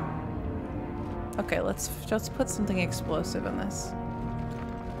 Okay, let's put something explosive in this.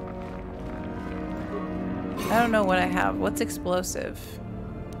 I don't know what I have. What's explosive?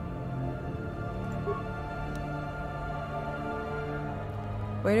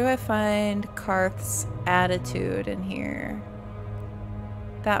 Where do I find Karth's attitude in here?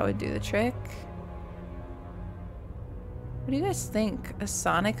 That would do the trick. What do you guys think? A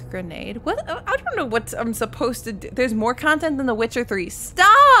sonic grenade? What? I don't know what I'm supposed to do. There's more content than The Witcher 3.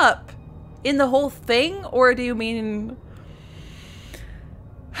 Stop! In the whole thing? Or do you mean...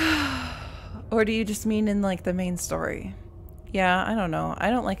 or do you just mean in like the main story? Yeah, I don't know. I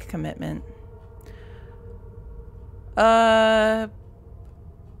don't like commitment. I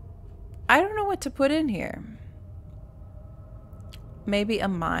don't know what to put in here. Maybe a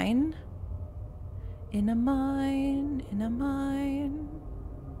mine? In a mine, in a mine.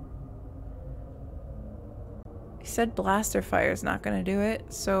 He said blaster fire is not going to do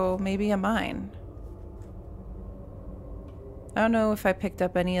it, so maybe a mine. I don't know if I picked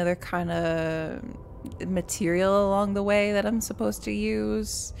up any other kind of material along the way that I'm supposed to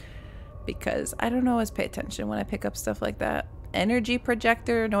use, because I don't always pay attention when I pick up stuff like that. Energy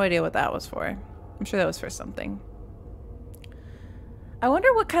projector, no idea what that was for. I'm sure that was for something. I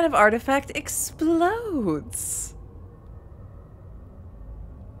wonder what kind of artifact explodes.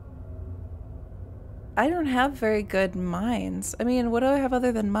 I don't have very good mines. I mean, what do I have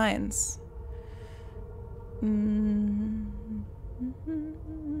other than mines?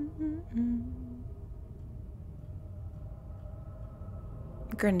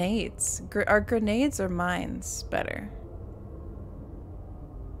 Grenades. Are grenades or mines better?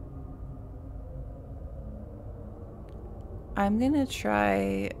 I'm gonna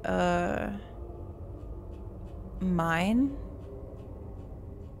try mine.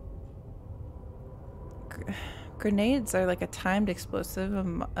 Grenades are like a timed explosive.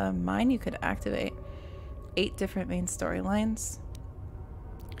 A mine you could activate. 8 different main storylines.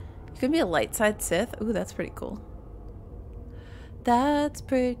 You can be a light side Sith. Ooh, that's pretty cool. That's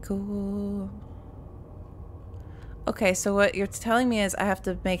pretty cool. Okay, so what you're telling me is I have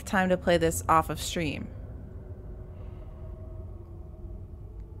to make time to play this off of stream.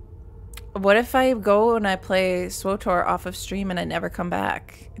 What if I go and I play SWTOR off of stream and I never come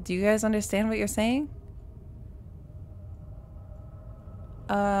back? Do you guys understand what you're saying?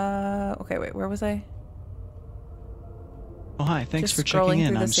 Okay, wait, where was I? Oh, hi, thanks Just for checking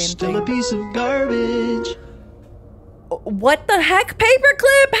in. I'm still a piece of garbage. What the heck,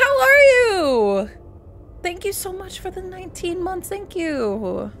 Paperclip? How are you? Thank you so much for the 19 months. Thank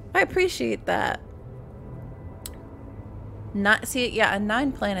you. I appreciate that. Not see it. Yeah,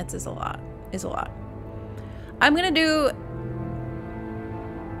 9 planets is a lot. I'm gonna do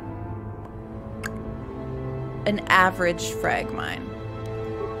an average frag mine.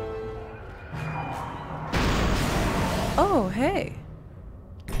 Oh, hey.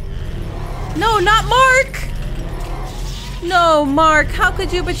 No, not Mark! No, Mark, how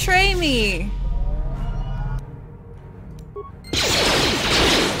could you betray me?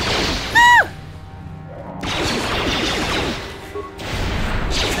 Ah!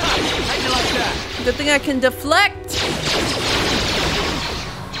 Good thing I can deflect.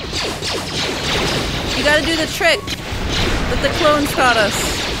 You gotta do the trick that the clones taught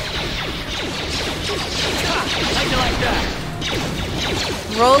us.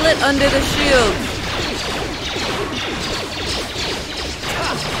 Roll it under the shield.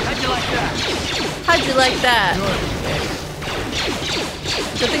 How'd you like that? How'd you like that?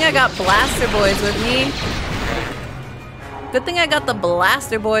 Good thing I got Blaster Boys with me. Good thing I got the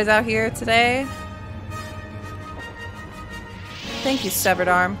Blaster Boys out here today. Thank you, Severed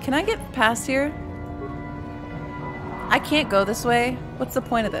Arm. Can I get past here? I can't go this way. What's the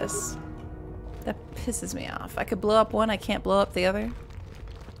point of this? That pisses me off. I could blow up one, I can't blow up the other.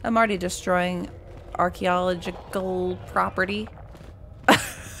 I'm already destroying archaeological property.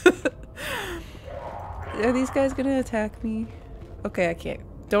 Are these guys gonna attack me? Okay, I can't.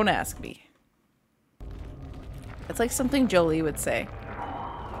 Don't ask me. It's like something Jolie would say.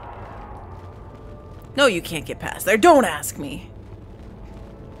 No, you can't get past there. Don't ask me.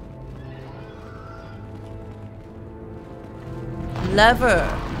 Lever.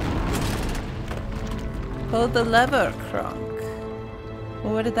 Pull the lever, Kronk.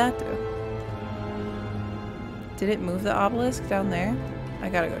 Well, what did that do? Did it move the obelisk down there? I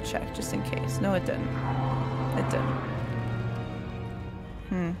gotta go check just in case. No, it didn't. It didn't.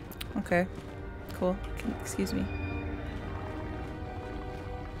 Okay. Cool. Excuse me.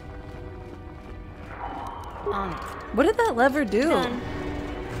 On it. What did that lever do? Done.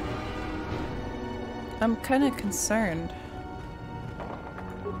 I'm kind of concerned.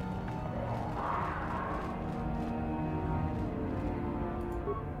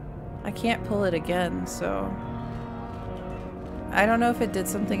 I can't pull it again, so... I don't know if it did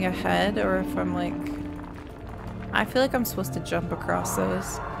something ahead or if I'm like... I feel like I'm supposed to jump across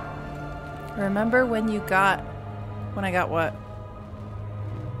those. Remember when you got... When I got what?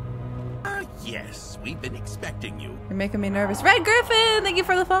 Yes, we've been expecting you. You're making me nervous. Red Griffin! Thank you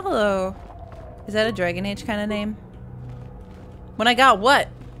for the follow! Is that a Dragon Age kind of name? When I got what?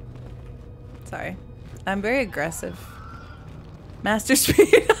 Sorry. I'm very aggressive. Master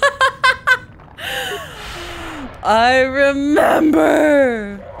Speed. I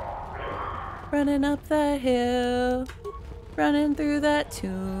remember running up that hill, running through that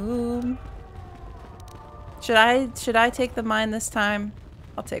tomb. Should I take the mine this time?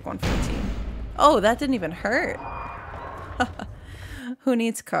 I'll take one for the team. Oh, that didn't even hurt. Who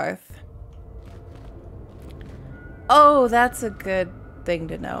needs Karth? Oh, that's a good thing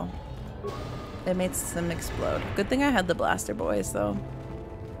to know. It makes them explode. Good thing I had the blaster boys, though.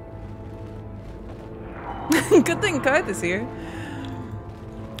 Good thing Karth is here.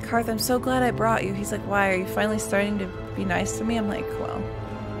 Karth, I'm so glad I brought you. He's like, why? Are you finally starting to be nice to me? I'm like, well,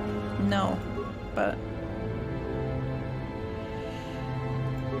 no, but...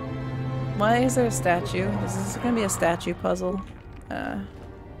 Why is there a statue? Is this gonna be a statue puzzle?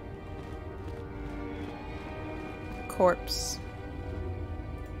 Corpse.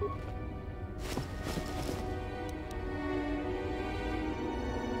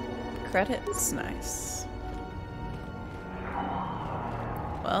 Credits, nice.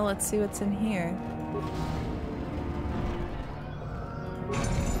 Well, let's see what's in here.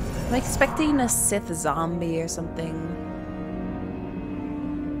 I'm expecting a Sith zombie or something.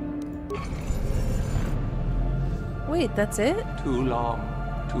 Wait, that's it? Too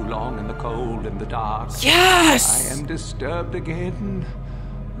long in the cold and the dark. Yes! I am disturbed again.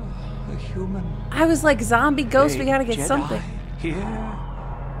 A human. I was like, zombie ghost, we gotta get Jedi something. Here?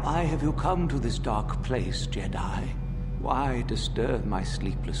 Why have you come to this dark place, Jedi? Why disturb my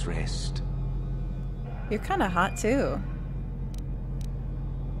sleepless rest? You're kind of hot too.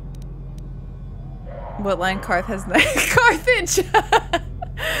 What line Karth has Carthage?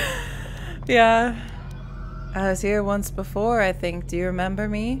 Yeah. I was here once before, I think. Do you remember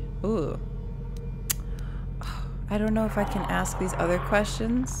me? Ooh. I don't know if I can ask these other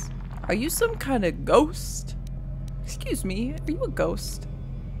questions. Are you some kind of ghost? Excuse me, are you a ghost?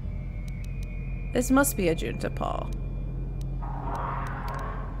 This must be a Junta Paul.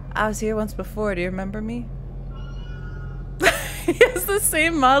 I was here once before, do you remember me? He has the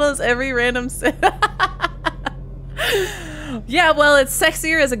same model as every random Sith. Yeah, well, it's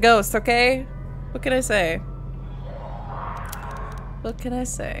sexier as a ghost, okay? What can I say? What can I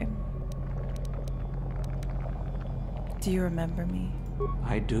say? Do you remember me?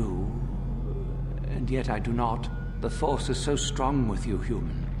 I do. And yet I do not. The Force is so strong with you,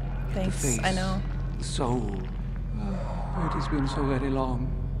 human. Thanks, The face, I know. the soul. It has been so very long.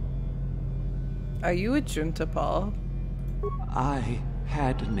 Are you a Junta Paul? I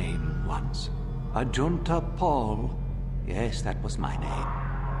had a name once. A Junta Paul. Yes, that was my name.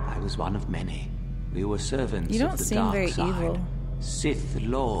 I was one of many. We were servants You don't of the seem dark very side. evil. Sith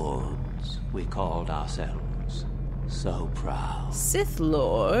Lords, we called ourselves. So proud. Sith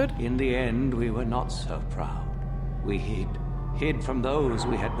Lord? In the end, we were not so proud. We hid from those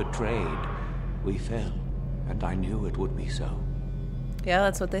we had betrayed. We fell, and I knew it would be so. Yeah,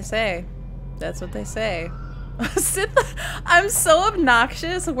 that's what they say. That's what they say. Sith, I'm so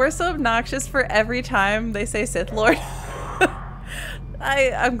obnoxious. We're so obnoxious for every time they say Sith Lord.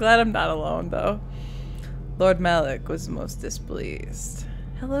 I'm glad I'm not alone, though. Lord Malik was most displeased.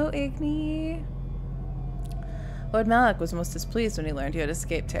 Hello, Igni. Lord Malik was most displeased when he learned you had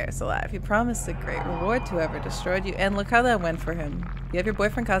escaped Terrace alive. He promised a great reward to whoever destroyed you, and look how that went for him. You have your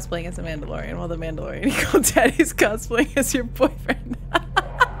boyfriend cosplaying as a Mandalorian, while the Mandalorian Eagle Daddy's cosplaying as your boyfriend.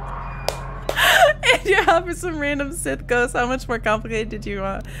 And you have for some random Sith ghost. How much more complicated did you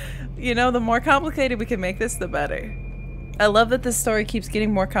want? You know, the more complicated we can make this, the better. I love that this story keeps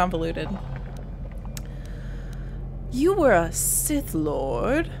getting more convoluted. You were a Sith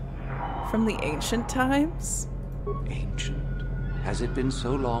Lord from the ancient times? Ancient. Has it been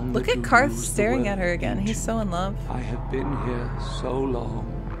so long? Look that at you've Karth used the staring at word her again. He's so in love. I have been here so long,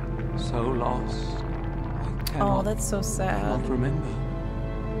 so lost. I cannot, that's so sad. cannot remember.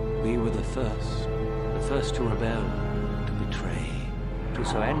 We were the first to rebel, to betray, to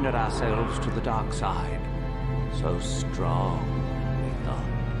surrender ourselves to the dark side. So strong, we thought.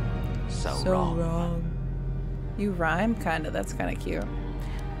 So wrong. You rhyme, kinda. That's kinda cute.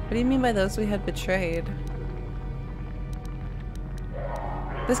 What do you mean by those we had betrayed?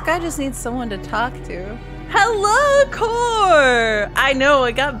 This guy just needs someone to talk to. Hello, Core! I know,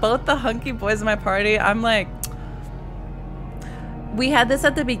 I got both the hunky boys in my party. I'm like... We had this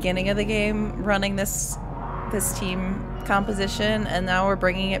at the beginning of the game, running this team composition, and now we're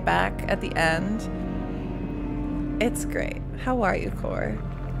bringing it back at the end. It's great. How are you, Core?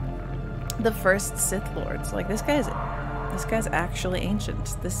 The first Sith Lords. Like, this guy's actually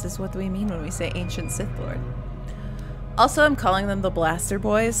ancient. This is what we mean when we say ancient Sith Lord. Also, I'm calling them the Blaster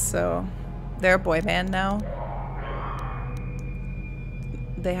Boys, so they're a boy band now.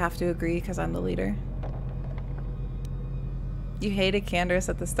 They have to agree because I'm the leader. You hated Candace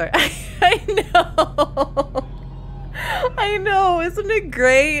at the start. I know. I know. Isn't it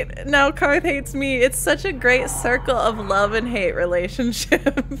great? Now Karth hates me. It's such a great circle of love and hate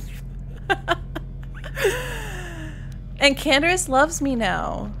relationship. And Candace loves me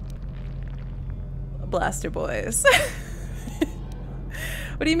now. Blaster Boys.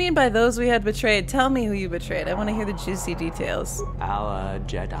 What do you mean by those we had betrayed? Tell me who you betrayed. I want to hear the juicy details. Our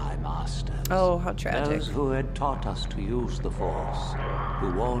Jedi Masters. Oh, how tragic. Those who had taught us to use the Force,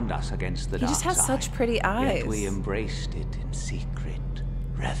 who warned us against the dark side. He just has such pretty eyes. Yet we embraced it in secret,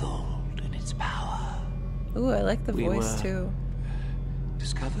 reveled in its power. Ooh, I like the voice too.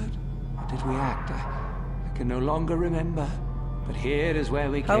 Discovered? Or did we act? I can no longer remember. But here is where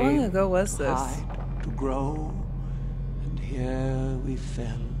we came. How long ago was this? To grow, and here we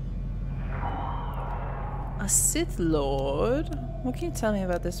fell. A Sith Lord? What can you tell me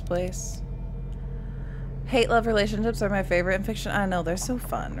about this place? Hate-love relationships are my favorite in fiction. I know, they're so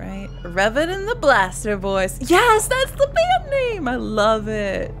fun, right? Revan and the Blaster Boys. Yes, that's the band name! I love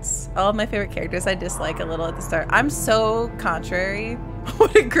it. All of my favorite characters I dislike a little at the start. I'm so contrary.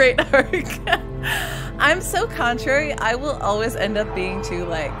 What a great arc. I'm so contrary. I will always end up being too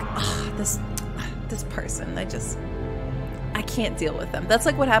like, oh, this person. I can't deal with them. That's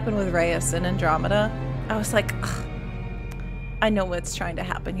like what happened with Reyes in Andromeda. I was like, ugh, I know what's trying to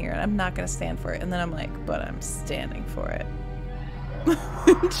happen here and I'm not going to stand for it. And then I'm like, but I'm standing for it.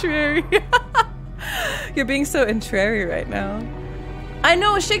 Contrary. You're being so contrary right now. I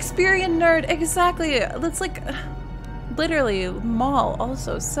know, a Shakespearean nerd. Exactly. That's like, literally, Maul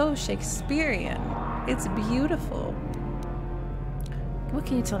also so Shakespearean. It's beautiful. What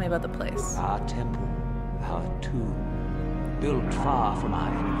can you tell me about the place? Our temple, our tomb, built far from our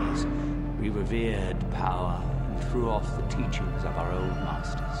enemies. We revered power and threw off the teachings of our old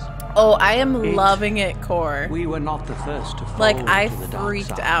masters. Oh, I am loving it, Core. We were not the first to fall like, I to the dark freaked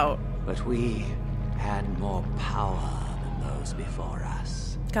side, out. But we had more power than those before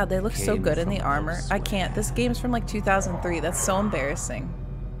us. God, they look so good in the armor. I can't. This game's from like 2003. That's so embarrassing.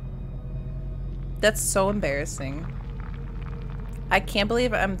 That's so embarrassing. I can't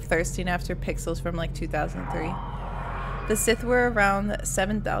believe I'm thirsting after pixels from like 2003. The Sith were around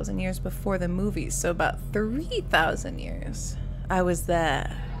 7,000 years before the movies, so about 3,000 years. I was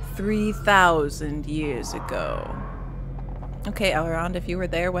there 3,000 years ago. Okay, Elrond, if you were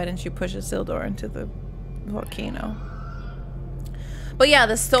there, why didn't you push Isildur into the volcano? But yeah,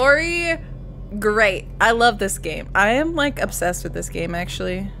 the story, great. I love this game. I am like obsessed with this game,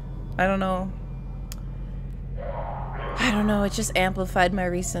 actually. I don't know. It just amplified my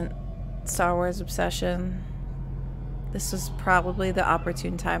recent Star Wars obsession. This was probably the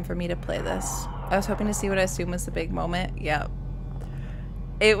opportune time for me to play this. I was hoping to see what I assume was the big moment. Yep.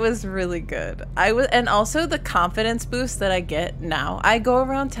 It was really good. And also the confidence boost that I get now. I go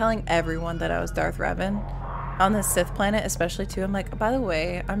around telling everyone that I was Darth Revan on the Sith planet, especially too. I'm like, by the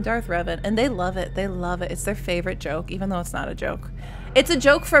way, I'm Darth Revan, and they love it. They love it. It's their favorite joke, even though it's not a joke. It's a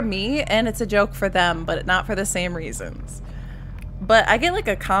joke for me, and it's a joke for them, but not for the same reasons. But I get like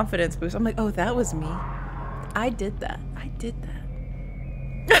a confidence boost. I'm like, oh, that was me. I did that. I did that.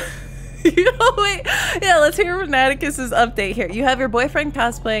 Wait. Yeah, let's hear Fanaticus's update here. You have your boyfriend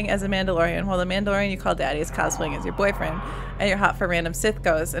cosplaying as a Mandalorian, while the Mandalorian you call daddy is cosplaying as your boyfriend, and you're hot for random Sith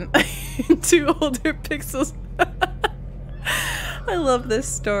ghosts and 2 older pixels. I love this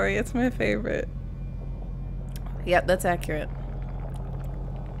story. It's my favorite. Yep, that's accurate.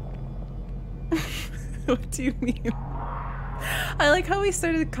 What do you mean? I like how we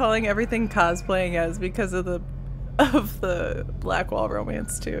started calling everything cosplaying as because of the of the Blackwall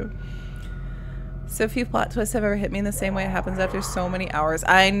romance too. So few plot twists have ever hit me in the same way it happens after so many hours.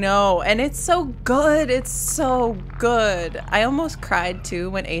 I know, and it's so good. It's so good. I almost cried too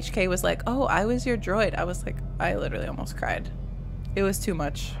when HK was like, "Oh, I was your droid." I was like, I literally almost cried. It was too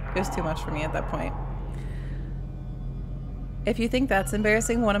much. It was too much for me at that point. If you think that's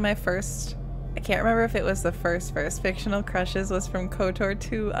embarrassing, one of my first, I can't remember if it was the first fictional crushes was from KOTOR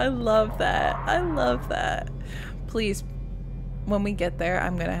 2. I love that. I love that. Please, when we get there,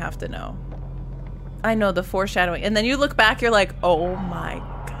 I'm gonna have to know. I know, the foreshadowing. And then you look back, you're like, oh my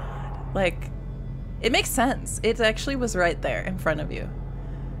god. Like, it makes sense. It actually was right there in front of you.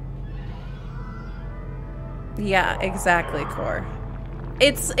 Yeah, exactly, Core.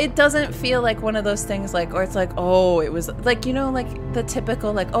 It doesn't feel like one of those things like, or it's like, oh, it was like, you know, like the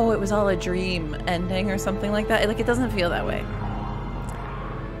typical like, oh, it was all a dream ending or something like that. Like, it doesn't feel that way.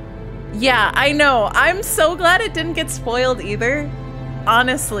 Yeah, I know. I'm so glad it didn't get spoiled either.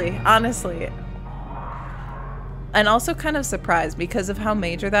 Honestly. And also kind of surprised because of how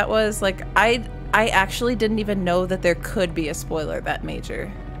major that was. Like, I actually didn't even know that there could be a spoiler that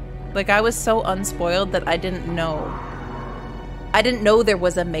major. Like, I was so unspoiled that I didn't know. I didn't know there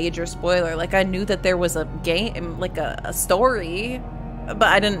was a major spoiler. Like, I knew that there was a game, like a story, but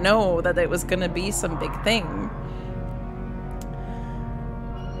I didn't know that it was gonna be some big thing.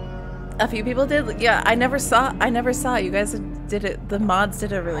 A few people did. Yeah, I never saw. You guys did it. The mods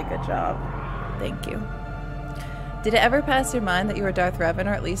did a really good job. Thank you. Did it ever pass your mind that you were Darth Revan,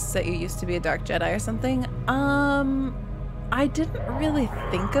 or at least that you used to be a Dark Jedi or something? I didn't really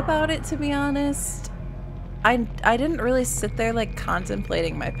think about it, to be honest. I didn't really sit there like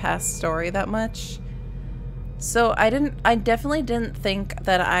contemplating my past story that much. So I definitely didn't think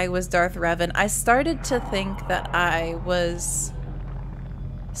that I was Darth Revan. I started to think that I was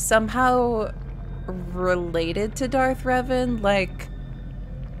somehow related to Darth Revan. Like,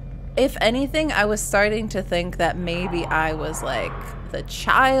 if anything, I was starting to think that maybe I was like the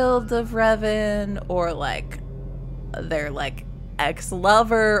child of Revan, or like their like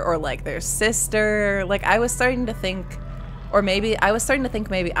ex-lover, or like their sister. Like, I was starting to think, or maybe I was starting to think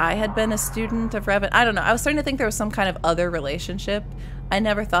maybe I had been a student of Revan. I don't know. I was starting to think there was some kind of other relationship. I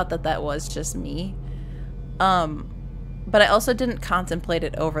never thought that that was just me. But I also didn't contemplate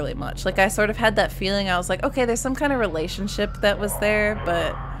it overly much. Like, I sort of had that feeling. I was like, okay, there's some kind of relationship that was there,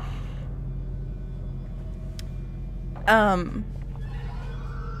 but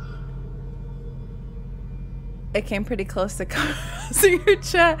it came pretty close to causing your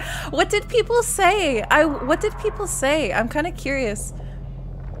chat. What did people say? What did people say? I'm kind of curious.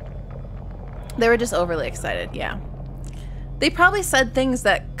 They were just overly excited, yeah. They probably said things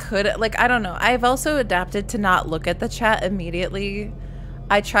that could, like, I don't know. I've also adapted to not look at the chat immediately.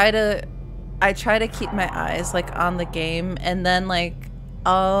 I try to keep my eyes like on the game, and then like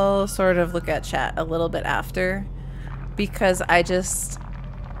I'll sort of look at chat a little bit after, because I just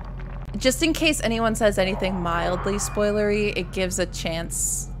in case anyone says anything mildly spoilery, it gives a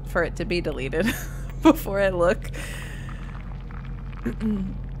chance for it to be deleted before I look.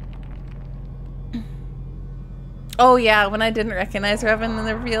 Oh yeah, when I didn't recognize Revan in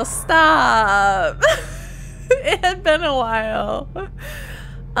the reveal. Stop! It had been a while.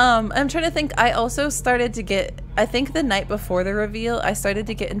 I'm trying to think. I also started to get, I think the night before the reveal, I started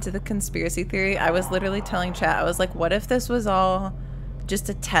to get into the conspiracy theory. I was literally telling chat, I was like, what if this was all just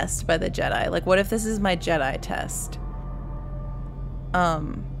a test by the Jedi? Like, what if this is my Jedi test?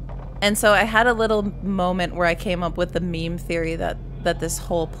 And so I had a little moment where I came up with the meme theory that this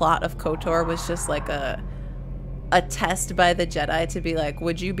whole plot of KOTOR was just like a test by the Jedi to be like,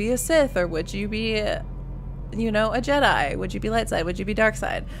 would you be a Sith, or would you be, you know, a Jedi? Would you be light side? Would you be dark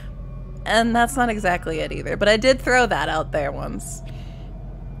side? And that's not exactly it either, but I did throw that out there once.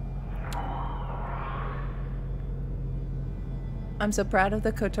 I'm so proud of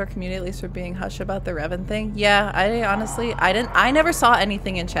the KOTOR community, at least for being hush about the Revan thing. Yeah, I never saw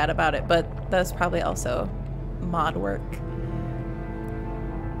anything in chat about it, but that's probably also mod work.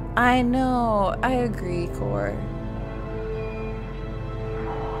 I know, I agree, Core.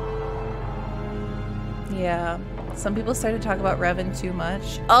 Yeah, some people started to talk about Revan too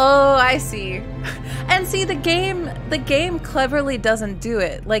much. Oh, I see. And see, the game cleverly doesn't do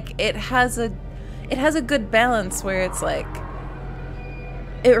it. Like, it has a good balance where it's like,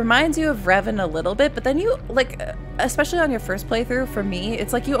 it reminds you of Revan a little bit, but then you, like, especially on your first playthrough, for me,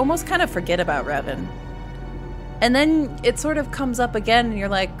 it's like you almost kind of forget about Revan. And then it sort of comes up again, and you're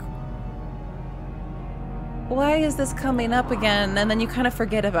like, why is this coming up again? And then you kind of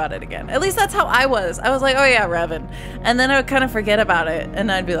forget about it again. At least that's how I was. I was like, oh yeah, Revan. And then I would kind of forget about it,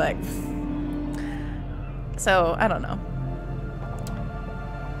 and I'd be like... So, I don't know.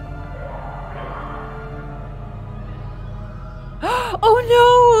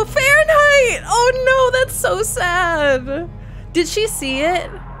 Oh no! Fahrenheit! Oh no, that's so sad! Did she see it?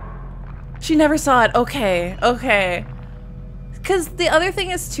 She never saw it. Okay, okay. Because the other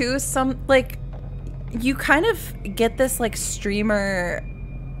thing is too, you kind of get this like streamer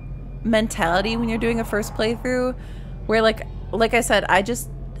mentality when you're doing a first playthrough where like I said, I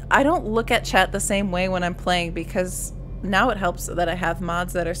don't look at chat the same way when I'm playing, because now it helps that I have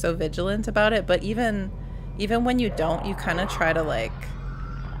mods that are so vigilant about it, but even when you don't, you kind of try to like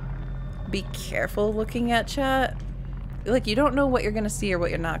be careful looking at chat. Like, you don't know what you're gonna see or what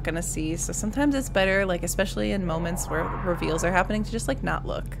you're not gonna see, so sometimes it's better, like especially in moments where reveals are happening, to just like not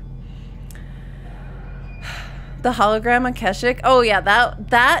look. The hologram on Keshik, oh yeah,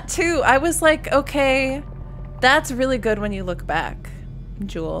 that too. I was like, okay, that's really good when you look back,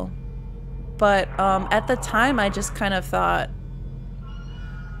 Jewel. But at the time, I just kind of thought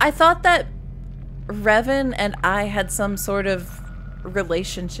that Revan and I had some sort of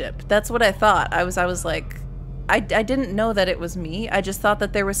relationship. That's what I thought. I was like, I didn't know that it was me. I just thought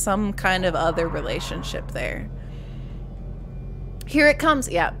that there was some kind of other relationship there. Here it comes.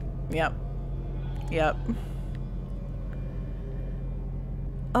 Yep. Yep. Yep.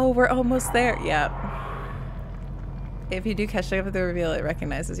 Oh, we're almost there. Yep. If you do catch up with the reveal, it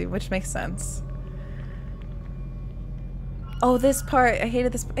recognizes you, which makes sense. Oh, this part. I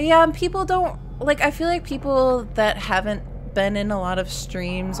hated this. Yeah, and people don't... Like, I feel like people that haven't been in a lot of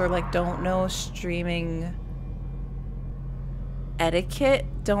streams or, like, don't know streaming etiquette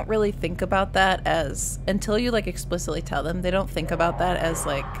don't really think about that as... Until you, like, explicitly tell them, they don't think about that as,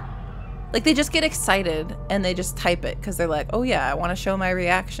 like... Like, they just get excited and they just type it because they're like, oh, yeah, I want to show my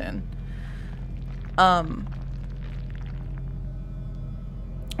reaction.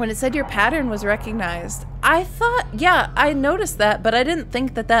 When it said your pattern was recognized, I thought, yeah, I noticed that, but I didn't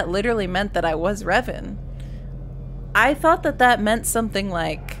think that that literally meant that I was Revan. I thought that that meant something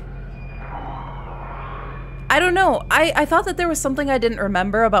like... I don't know. I thought that there was something I didn't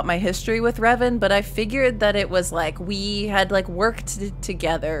remember about my history with Revan, but I figured that it was like we had like worked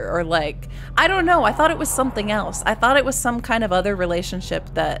together, or like, I don't know. I thought it was something else. I thought it was some kind of other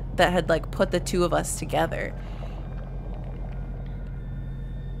relationship that had like put the two of us together.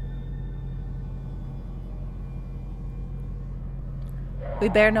 We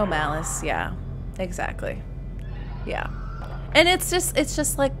bear no malice. Yeah, exactly. Yeah. And it's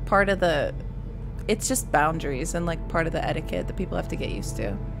just like part of the... It's just boundaries and like part of the etiquette that people have to get used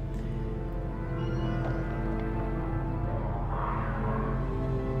to.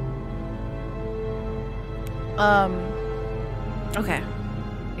 Okay.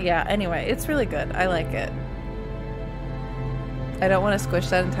 Yeah, anyway, it's really good. I like it. I don't want to squish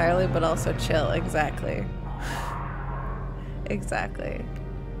that entirely, but also chill. Exactly. Exactly.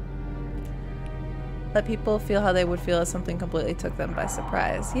 Let people feel how they would feel if something completely took them by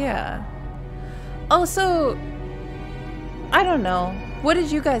surprise. Yeah. Also, I don't know. What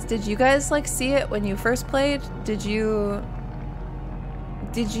did you guys like see it when you first played? Did you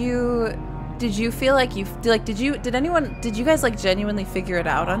feel like did you guys like genuinely figure it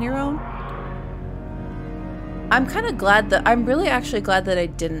out on your own? I'm really actually glad that I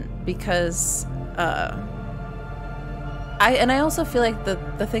didn't, because I also feel like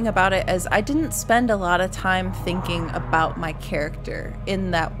the thing about it is I didn't spend a lot of time thinking about my character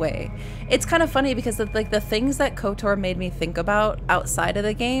in that way. It's kind of funny because like the things that KOTOR made me think about outside of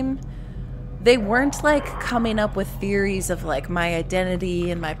the game, they weren't like coming up with theories of like my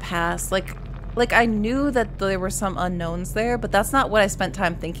identity and my past. Like I knew that there were some unknowns there, but that's not what I spent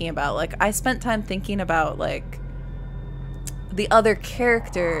time thinking about. Like I spent time thinking about like the other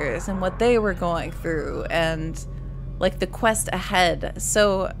characters and what they were going through and like the quest ahead.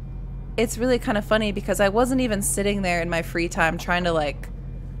 So it's really kind of funny because I wasn't even sitting there in my free time trying to like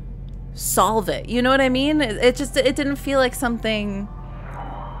solve it. You know what I mean? It didn't feel like something...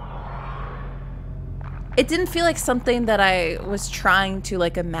 It didn't feel like something that I was trying to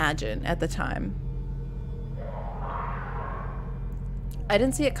like imagine at the time. I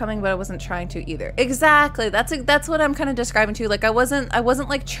didn't see it coming, but I wasn't trying to either. Exactly. That's what I'm kind of describing too. Like I wasn't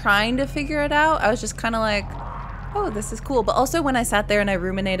like trying to figure it out. I was just kind of like, oh, this is cool. But also when I sat there and I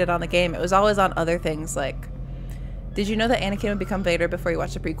ruminated on the game, it was always on other things like, did you know that Anakin would become Vader before you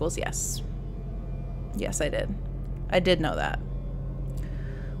watched the prequels? Yes. Yes, I did. I did know that.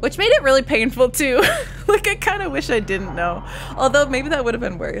 Which made it really painful too. Like I kind of wish I didn't know. Although maybe that would have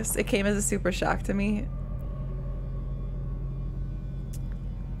been worse. It came as a super shock to me.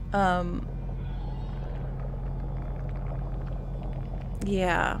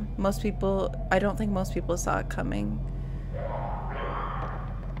 Yeah, most people, I don't think most people saw it coming.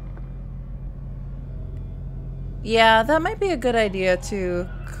 Yeah, that might be a good idea too,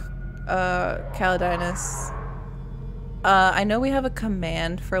 Calidinus. I know we have a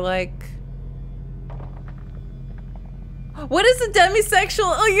command for like... What is a demisexual?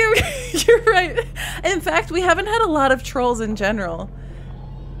 Oh, you're right. In fact, we haven't had a lot of trolls in general.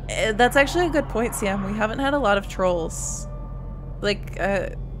 That's actually a good point, Siam. We haven't had a lot of trolls. Like,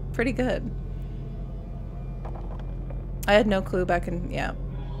 pretty good. I had no clue back in, yeah.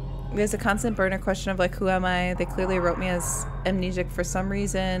 There's a constant burner question of like, who am I? They clearly wrote me as amnesic for some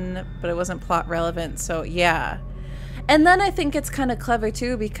reason, but it wasn't plot relevant, so yeah. And then I think it's kind of clever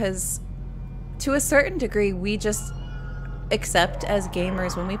too, because to a certain degree, we just accept as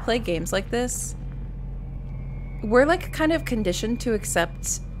gamers when we play games like this, we're like kind of conditioned to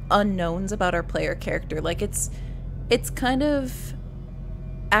accept unknowns about our player character. Like it's kind of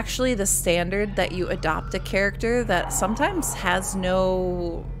actually the standard that you adopt a character that sometimes has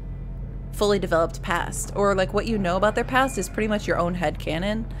no fully developed past, or like what you know about their past is pretty much your own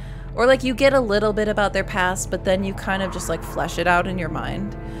headcanon, or like you get a little bit about their past but then you kind of just like flesh it out in your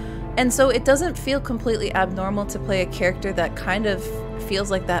mind. And so it doesn't feel completely abnormal to play a character that kind of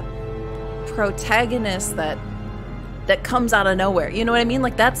feels like that protagonist that comes out of nowhere. You know what I mean?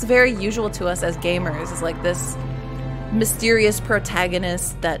 Like that's very usual to us as gamers, is like this mysterious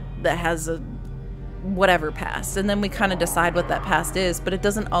protagonist that has a whatever past, and then we kind of decide what that past is, but it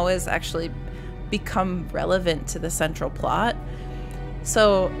doesn't always actually become relevant to the central plot.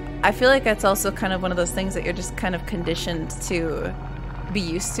 So I feel like that's also kind of one of those things that you're just kind of conditioned to be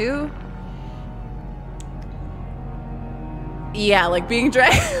used to. Yeah, like being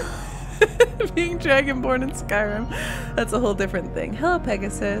being dragonborn in Skyrim. That's a whole different thing. Hello,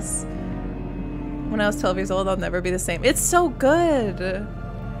 Pegasus. When I was 12 years old, I'll never be the same. It's so good. You're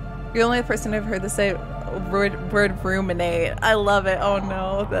the only person I've heard to say word ruminate. I love it. Oh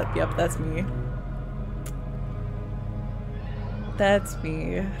no. Yep, that's me. That's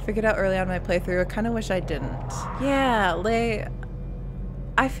me. I figured out early on in my playthrough. I kind of wish I didn't. Yeah,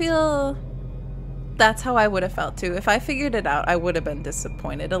 I feel that's how I would have felt too. If I figured it out, I would have been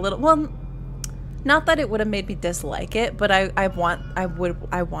disappointed a little. Well, not that it would have made me dislike it, but I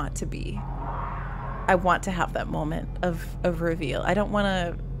want to be. I want to have that moment of reveal. I don't want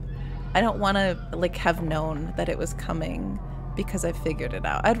to like have known that it was coming because I figured it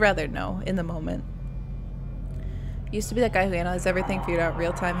out. I'd rather know in the moment. Used to be that guy who analyzed everything, figured out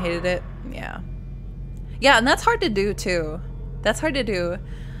real time, hated it. Yeah. Yeah, and that's hard to do too. That's hard to do.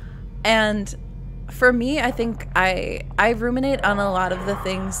 And for me, I think I ruminate on a lot of the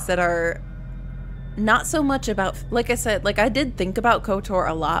things that are not so much about, like I said, like I did think about KOTOR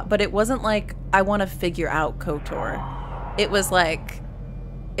a lot, but it wasn't like I want to figure out KOTOR. It was like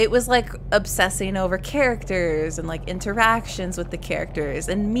obsessing over characters and like interactions with the characters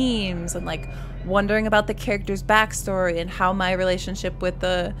and memes and like wondering about the character's backstory and how my relationship with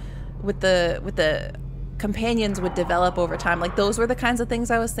the companions would develop over time. Like those were the kinds of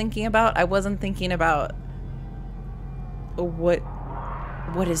things I was thinking about. I wasn't thinking about what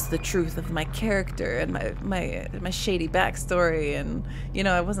is the truth of my character and my shady backstory, and you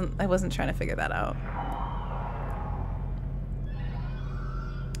know, I wasn't trying to figure that out.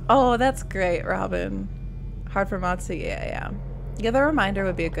 Oh, that's great, Robin. Hard for mods to, yeah. The reminder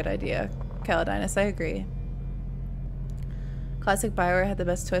would be a good idea. Calidinus, I agree. Classic Bioware had the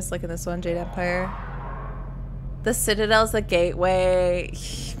best twist, like in this one, Jade Empire. The Citadel's the gateway.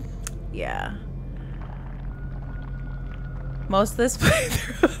 Yeah. Most of this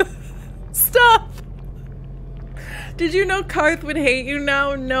playthrough. Stop! Did you know Karth would hate you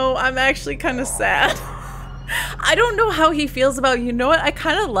now? No, I'm actually kind of sad. I don't know how he feels about you. You know what?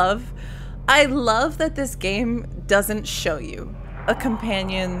 I love that this game doesn't show you a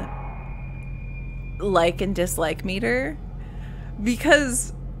companion like and dislike meter,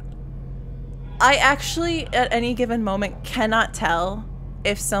 because I actually at any given moment cannot tell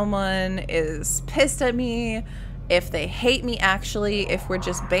if someone is pissed at me, if they hate me actually, if we're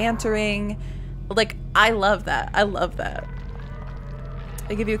just bantering. Like, I love that. I love that.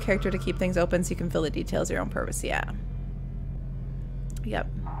 They give you a character to keep things open so you can fill the details your own purpose. Yeah. Yep.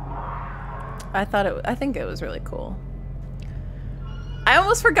 I think it was really cool. I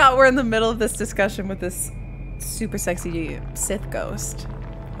almost forgot we're in the middle of this discussion with this super sexy Sith ghost.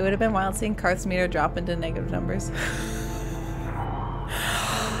 It would have been wild seeing Karth's meter drop into negative numbers.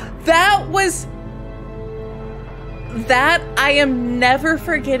 That I am never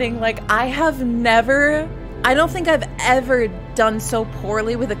forgetting. Like, I don't think I've ever done so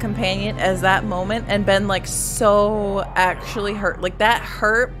poorly with a companion as that moment and been like so actually hurt. Like that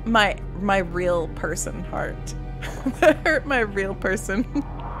hurt my real person heart. That hurt my real person.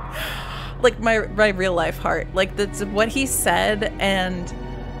 Like my real life heart. Like that's what he said, and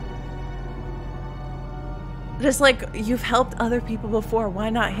just like, you've helped other people before, why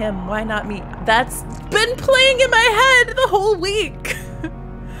not him? Why not me? That's been playing in my head the whole week.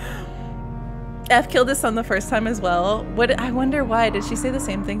 F killed his son the first time as well. I wonder why. Did she say the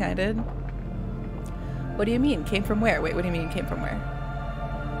same thing I did? What do you mean? Came from where? Wait, what do you mean came from where?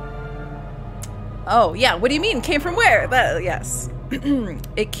 Oh, yeah. What do you mean came from where? Yes.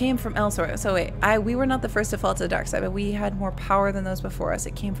 It came from elsewhere. So wait, we were not the first to fall to the dark side, but we had more power than those before us.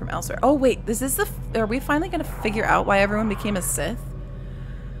 It came from elsewhere. Oh wait, are we finally gonna figure out why everyone became a Sith?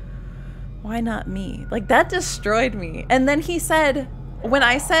 Why not me? Like, that destroyed me. And then he said, when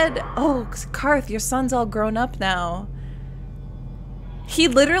I said, oh, Karth, your son's all grown up now, he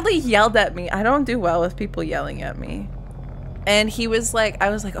literally yelled at me. I don't do well with people yelling at me. And he was like, I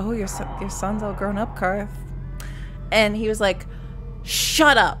was like, oh, your son's all grown up, Karth. And he was like,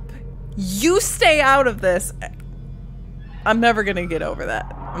 shut up. You stay out of this. I'm never gonna get over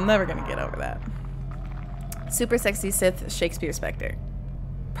that. I'm never gonna get over that. Super sexy Sith Shakespeare Spectre.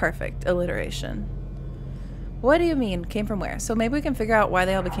 Perfect. Alliteration. What do you mean? Came from where? So maybe we can figure out why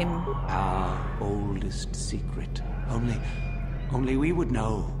they all became... Our oldest secret. Only we would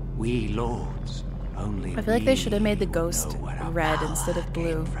know. We lords. Only I feel like they should have made the ghost red instead of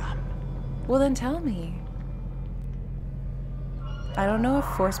blue. Well, then tell me. I don't know if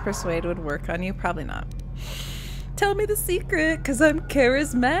Force Persuade would work on you. Probably not. Tell me the secret, because I'm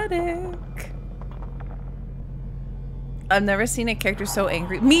charismatic. I've never seen a character so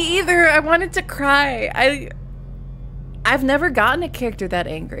angry. Me either! I wanted to cry. I've never gotten a character that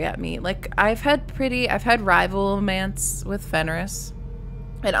angry at me. Like, I've had rivalmance with Fenris.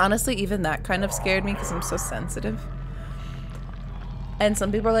 And honestly, even that kind of scared me because I'm so sensitive. And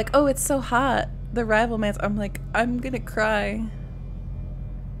some people are like, oh, it's so hot. The rivalmance. I'm like, I'm gonna cry.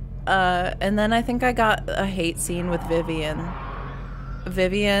 And then I think I got a hate scene with Vivian.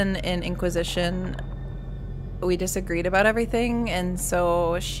 Vivian in Inquisition, we disagreed about everything, and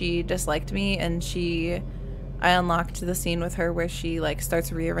so she disliked me, and I unlocked the scene with her where she like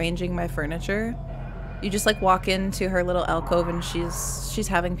starts rearranging my furniture. You just like walk into her little alcove and she's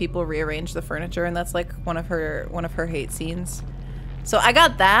having people rearrange the furniture, and that's like one of her hate scenes. So I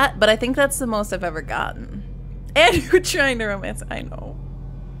got that, but I think that's the most I've ever gotten. And you're trying to romance. I know.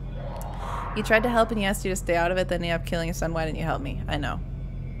 You tried to help and he asked you to stay out of it, then you ended up killing his son. Why didn't you help me? I know.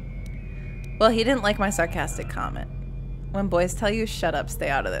 Well, he didn't like my sarcastic comment. When boys tell you, shut up, stay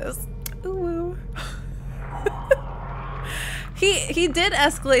out of this. Ooh. He did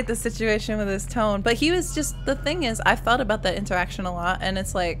escalate the situation with his tone, but he was just, the thing is, I've thought about that interaction a lot, and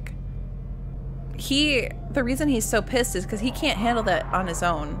it's like, the reason he's so pissed is because he can't handle that on his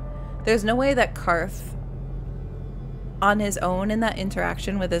own. There's no way that Karth, on his own in that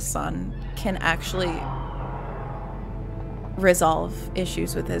interaction with his son, can actually resolve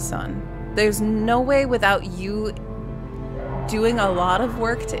issues with his son. There's no way without you doing a lot of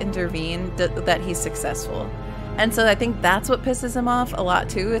work to intervene that he's successful. And so I think that's what pisses him off a lot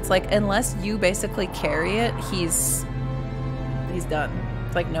too. It's like, unless you basically carry it, he's done.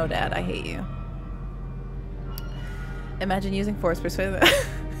 It's like, no, Dad, I hate you. Imagine using Force Persuade.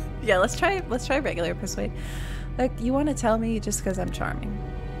 Yeah, let's try regular Persuade. Like, you want to tell me just because I'm charming?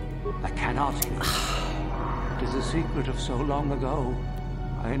 I cannot. It is a secret of so long ago.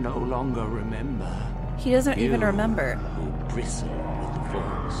 I no longer remember. He doesn't even remember. Who bristle with the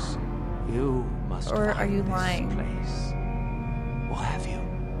Force. You must. Or are you lying? Place. Or have you?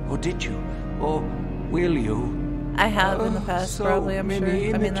 Or did you? Or will you? I have in the past, so probably, I'm sure.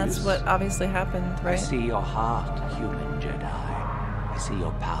 Images. I mean, that's what obviously happened, right? I see your heart, human Jedi. I see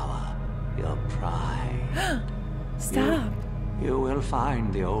your power, your pride. Stop. You will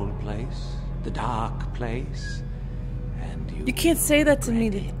find the old place, the dark place, and you can't say that to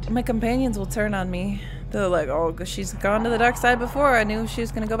me. My companions will turn on me. They're like, oh, she's gone to the dark side before. I knew she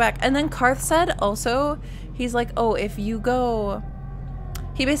was going to go back. And then Karth said also, he's like, oh, if you go...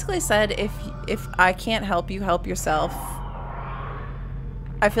 He basically said, if I can't help you, help yourself.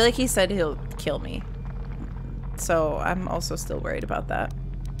 I feel like he said he'll kill me. So I'm also still worried about that.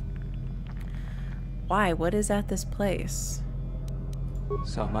 Why? What is at this place?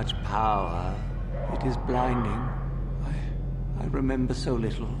 So much power. It is blinding. I remember so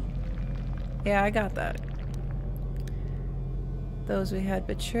little. Yeah, I got that. Those we had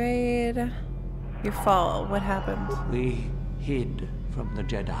betrayed. Your fall. What happened? We hid from the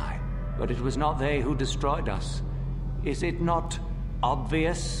Jedi, but it was not they who destroyed us. Is it not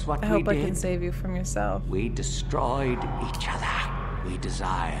obvious what I we hope did? I can save you from yourself. We destroyed each other. We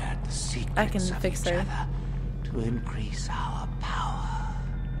desired the secrets of fix each her. other to increase our power.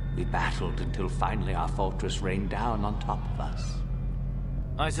 We battled until finally our fortress rained down on top of us.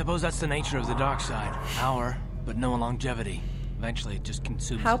 I suppose that's the nature of the dark side. Power, but no longevity. Eventually it just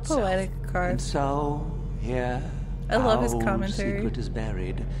consumes How itself. poetic, And Card. so, here, I love our his old commentary. secret is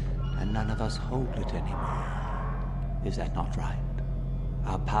buried, and none of us hold it anymore. Is that not right?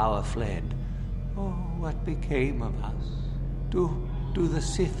 Our power fled. Oh, what became of us? Do the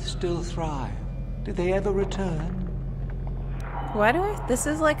Sith still thrive? Did they ever return? Why do I... This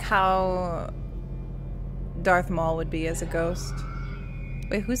is like how Darth Maul would be as a ghost.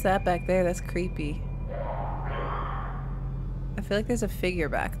 Wait, who's that back there? That's creepy. I feel like there's a figure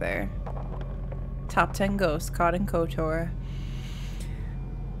back there. Top 10 ghosts caught in KOTOR.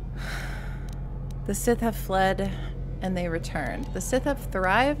 The Sith have fled and they returned. The Sith have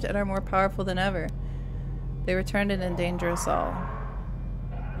thrived and are more powerful than ever. They returned and endanger us all.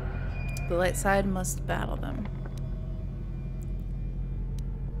 The light side must battle them.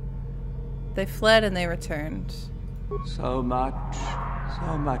 They fled and they returned. So much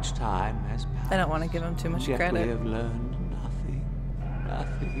time has passed. I don't want to give them too much Yet credit. we have learned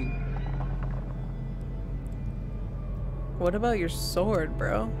nothing. What about your sword,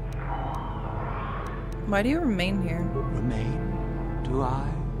 bro? Why do you remain here? Remain? Do I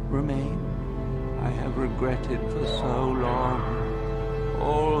remain? I have regretted for so long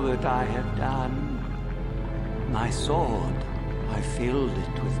all that I have done. My sword, I filled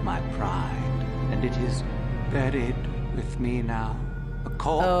it with my pride, and it is buried with me now. A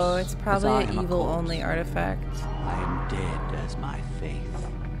corpse. Oh, it's probably as I an am a evil-only corpse. artifact. I am dead as my faith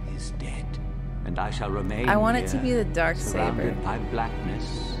is dead, and I shall remain. I want it to here, be the dark saber. surrounded by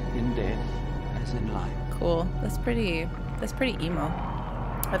blackness in death as in life. Cool. That's pretty emo.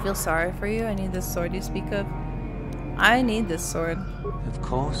 I feel sorry for you. I need this sword you speak of. I need this sword. Of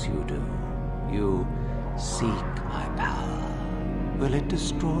course you do. You seek my power. Will it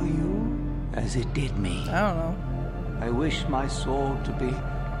destroy you as it did me? I don't know. I wish my sword to be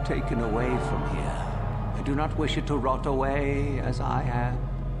taken away from here. I do not wish it to rot away as I have.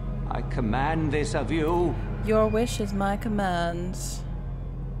 I command this of you. Your wish is my command.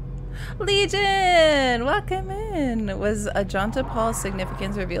 Legion! Welcome in! Was Ajanta Paul's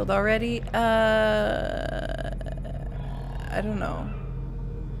significance revealed already? I don't know.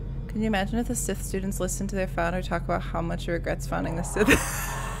 Can you imagine if the Sith students listened to their founder talk about how much he regrets founding the Sith?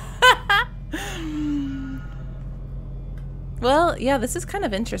 Well, yeah, this is kind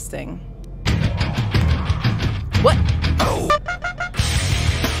of interesting. What? Oh.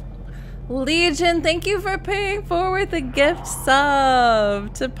 Legion, thank you for paying forward the gift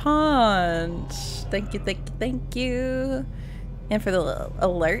sub to Punch. Thank you, thank you, thank you. And for the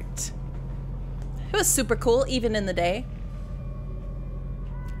alert. It was super cool, even in the day.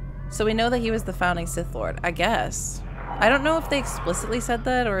 So we know that he was the founding Sith Lord, I guess. I don't know if they explicitly said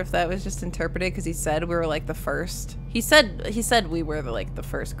that or if that was just interpreted because he said we were like the first. He said we were like the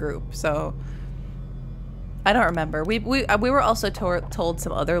first group, so I don't remember. We were also told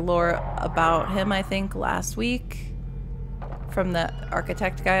some other lore about him, I think, last week from the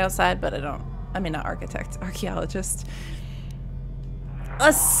architect guy outside, but I mean not architect, archaeologist.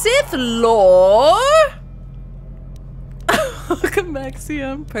 A Sith lore? Welcome back,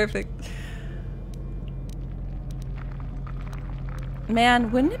 CM. Perfect.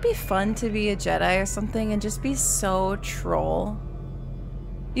 Man, wouldn't it be fun to be a Jedi or something and just be so troll?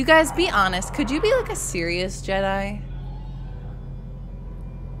 You guys, be honest. Could you be like a serious Jedi?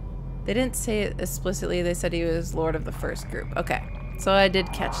 They didn't say it explicitly. They said he was Lord of the First Group. Okay. So I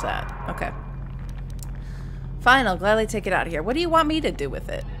did catch that. Okay. Fine, I'll gladly take it out of here. What do you want me to do with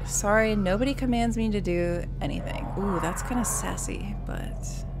it? Sorry, nobody commands me to do anything. Ooh, that's kind of sassy, but...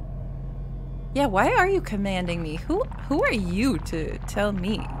 Yeah, why are you commanding me? Who are you to tell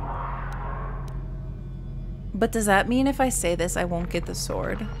me? But does that mean if I say this, I won't get the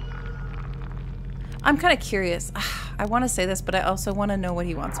sword? I'm kind of curious. I want to say this, but I also want to know what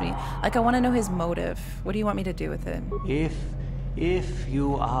he wants me. Like, I want to know his motive. What do you want me to do with it? If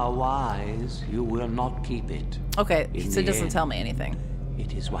you are wise, you will not keep it. Okay, so it doesn't end, tell me anything.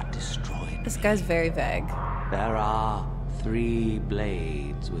 It is what destroyed This me. guy's very vague. There are 3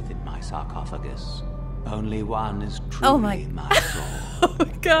 blades within my sarcophagus. Only one is truly my soul. Oh my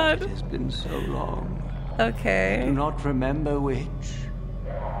god. It has been so long. Okay. I do not remember which.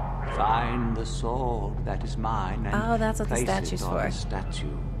 Find the sword that is mine and Oh, that's what the place statue's it on for. a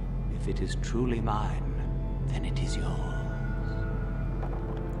statue. If it is truly mine, then it is yours.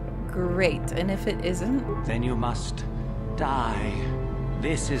 Great. And if it isn't? Then you must die.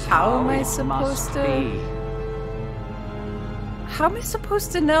 This is How how am I it supposed must to- be. How am I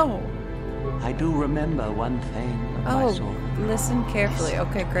supposed to know? I do remember one thing of my Oh, sword. listen carefully. Listen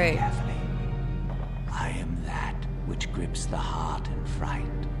Okay, great. Carefully. I am that which grips the heart in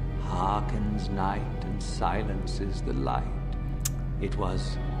fright, hearkens night and silences the light. It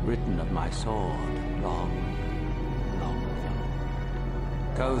was written of my sword long, long ago.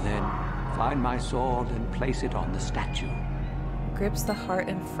 Go then, find my sword and place it on the statue. Grips the heart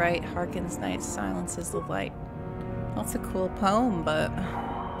in fright, hearkens night, silences the light. That's a cool poem, but...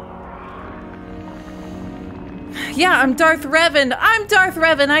 Yeah, I'm Darth Revan! I'm Darth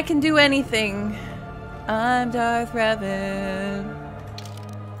Revan! I can do anything! I'm Darth Revan.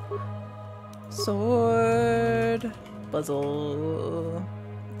 Sword. Puzzle.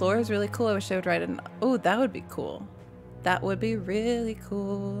 Lore is really cool. I wish I would write it. Oh, that would be cool. That would be really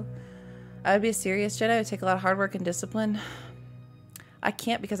cool. I would be a serious Jedi. I would take a lot of hard work and discipline. I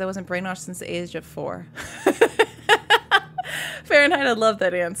can't because I wasn't brainwashed since the age of 4. Fahrenheit, I love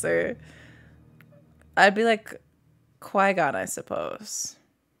that answer. I'd be like Qui-Gon, I suppose.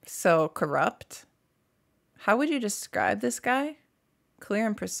 So corrupt. How would you describe this guy? Clear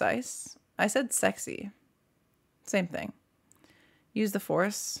and precise. I said sexy. Same thing. Use the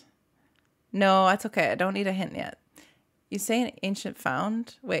Force. No, that's okay. I don't need a hint yet. You say an ancient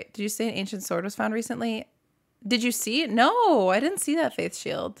found? Wait, did you say an ancient sword was found recently? Did you see it? No, I didn't see that faith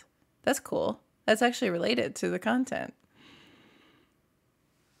shield. That's cool. That's actually related to the content.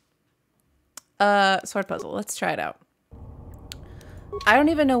 Sword puzzle. Let's try it out. I don't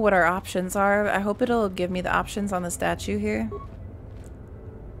even know what our options are. I hope it'll give me the options on the statue here.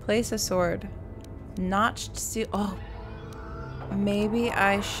 Place a sword. Notched steel. Oh. Maybe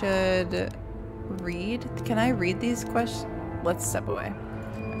I should read. Can I read these questions? Let's step away.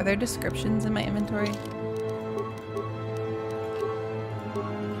 Are there descriptions in my inventory?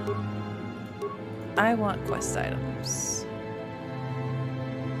 I want quest items.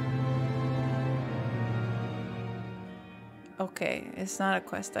 Okay, it's not a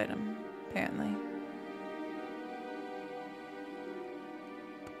quest item, apparently.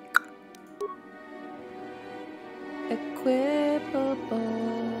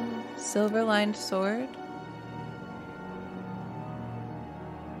 Equipable. Silver-lined sword.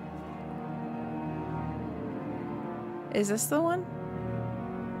 Is this the one?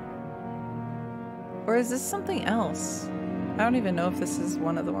 Or is this something else? I don't even know if this is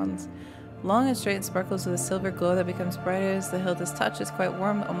one of the ones. Long and straight and sparkles with a silver glow that becomes brighter as the hilt is touched. It's quite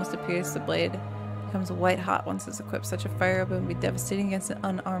warm, almost appears the blade becomes white hot once it's equipped. Such a fire weapon would be devastating against an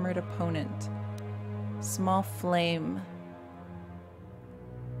unarmored opponent. Small flame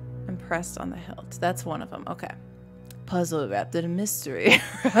impressed on the hilt. That's one of them. Okay. Puzzle wrapped in a mystery,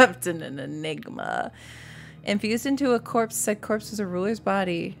 wrapped in an enigma. Infused into a corpse, said corpse was a ruler's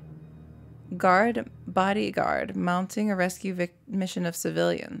body. Bodyguard, mounting a rescue mission of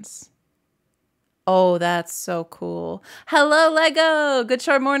civilians. Oh, that's so cool. Hello, Lego! Good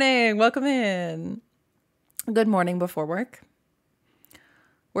short morning. Welcome in. Good morning before work.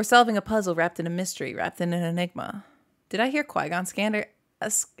 We're solving a puzzle wrapped in a mystery, wrapped in an enigma. Did I hear Qui-Gon Scander?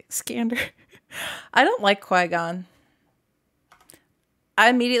 Scander? I don't like Qui-Gon. I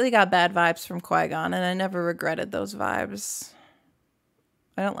immediately got bad vibes from Qui-Gon, and I never regretted those vibes.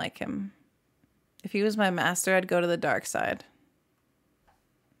 I don't like him. If he was my master, I'd go to the dark side.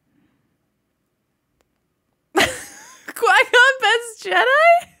 Qui-Gon best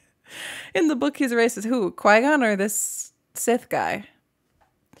Jedi? In the book, he's a racist. Who? Qui-Gon or this Sith guy?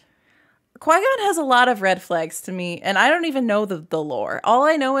 Qui-Gon has a lot of red flags to me, and I don't even know the lore. All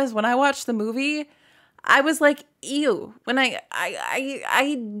I know is when I watched the movie, I was like, ew. When I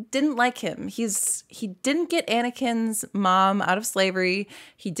didn't like him. He didn't get Anakin's mom out of slavery.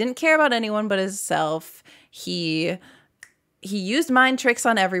 He didn't care about anyone but himself. He used mind tricks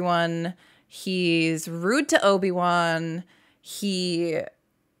on everyone. He's rude to Obi-Wan. I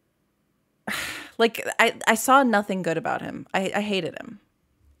saw nothing good about him. I hated him.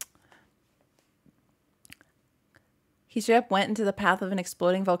 He straight up went into the path of an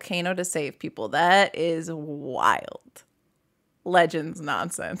exploding volcano to save people. That is wild. Legends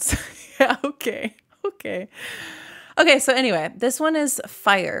nonsense. Yeah, okay. Okay, so anyway, this one is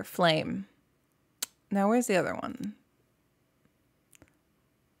fire, flame. Now, where's the other one?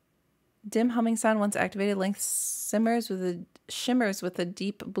 Dim humming sound once activated. Length shimmers with a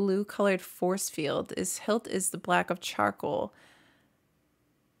deep blue colored force field. His hilt is the black of charcoal.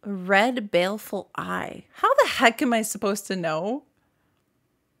 Red baleful eye. How the heck am I supposed to know?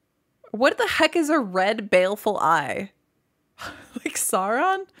 What the heck is a red baleful eye? Like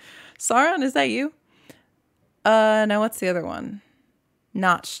Sauron? Sauron, is that you? Now what's the other one?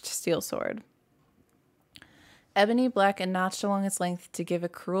 Notched steel sword. Ebony, black, and notched along its length to give a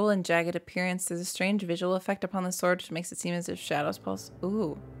cruel and jagged appearance. There's a strange visual effect upon the sword which makes it seem as if shadows pulse.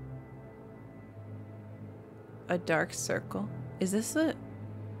 Ooh. A dark circle. Is this it?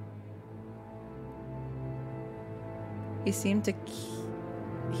 He seemed to...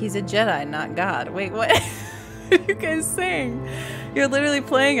 He's a Jedi, not God. Wait, what? What are you guys saying? You're literally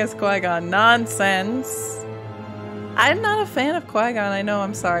playing as Qui-Gon. Nonsense. I'm not a fan of Qui-Gon. I know.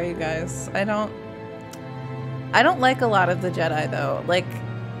 I'm sorry, you guys. I don't like a lot of the Jedi, though. Like,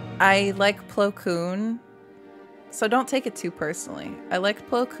 I like Plo Koon. So don't take it too personally. I like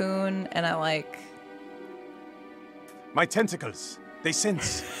Plo Koon, and I like... My tentacles. They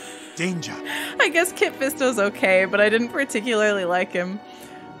sense danger. I guess Kit Fisto's okay, but I didn't particularly like him.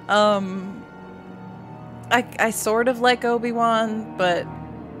 I sort of like Obi-Wan, but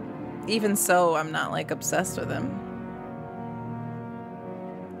even so, I'm not, like, obsessed with him.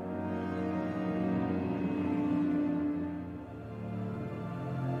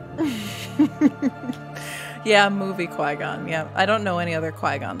 Yeah, movie Qui-Gon. Yeah, I don't know any other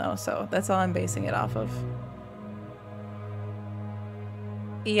Qui-Gon, though, so that's all I'm basing it off of.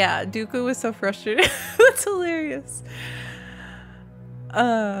 Yeah, Dooku was so frustrated. That's hilarious.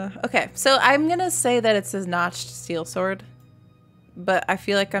 Okay, so I'm gonna say that it's a notched steel sword, but I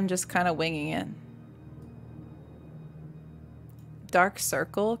feel like I'm just kind of winging it. Dark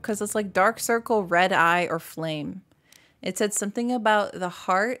circle, because it's like dark circle, red eye, or flame. It said something about the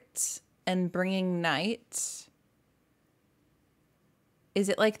heart and bringing night. Is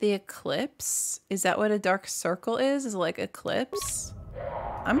it like the eclipse? Is that what a dark circle is? Is it like eclipse?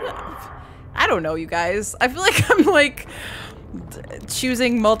 I don't know, you guys. I feel like I'm like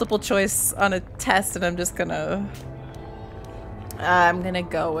choosing multiple choice on a test, and I'm just gonna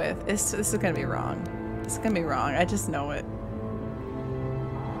go with this is gonna be wrong. This is gonna be wrong. I just know it.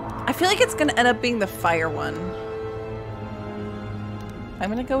 I feel like it's gonna end up being the fire one. I'm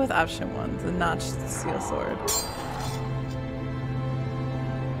gonna go with option 1, the notched steel sword.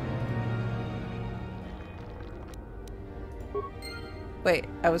 Wait,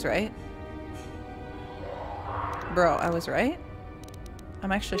 I was right? Bro, I was right?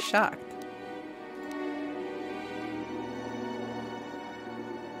 I'm actually shocked.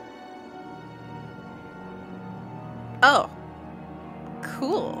 Oh.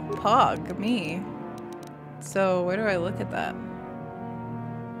 Cool. Pog, me. So, where do I look at that?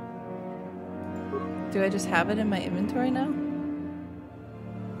 Do I just have it in my inventory now?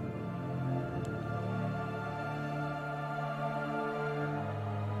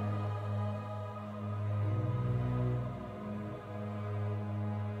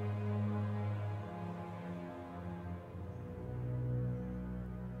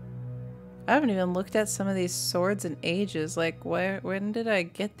 I haven't even looked at some of these swords in ages. Like, when did I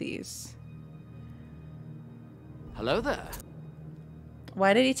get these? Hello there.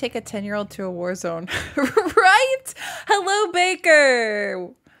 Why did he take a 10-year-old to a war zone? Right? Hello, Baker.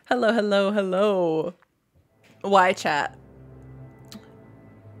 Hello, hello, hello. Why, chat?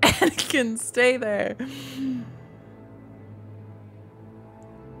 Anakin, stay there.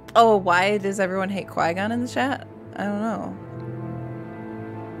 Oh, why does everyone hate Qui-Gon in the chat? I don't know.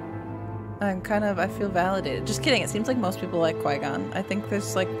 I feel validated. Just kidding. It seems like most people like Qui-Gon. I think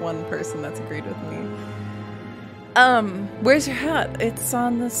there's like one person that's agreed with me. Where's your hat? It's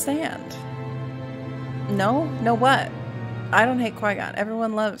on the stand. No? No what? I don't hate Qui-Gon.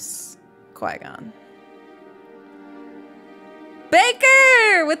 Everyone loves Qui-Gon.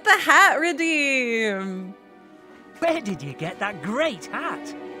 Baker! With the hat redeem! Where did you get that great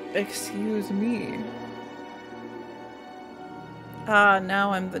hat? Excuse me. Ah,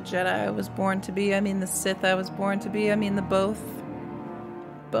 now I'm the Jedi I was born to be. I mean the Sith I was born to be. I mean the both.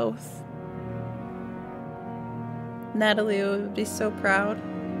 Both. Natalie would be so proud.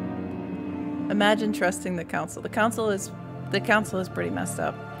 Imagine trusting the Council. The Council is pretty messed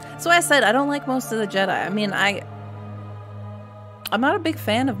up. So I said I don't like most of the Jedi. I mean, I'm not a big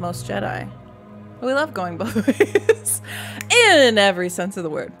fan of most Jedi. We love going both ways. In every sense of the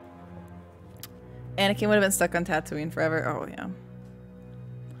word. Anakin would have been stuck on Tatooine forever. Oh, yeah.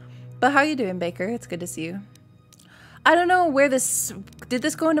 But how you doing, Baker? It's good to see you. I don't know where this... Did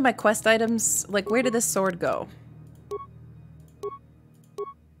this go into my quest items? Like, where did this sword go?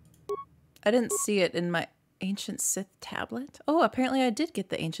 I didn't see it in my Ancient Sith tablet. Oh, apparently I did get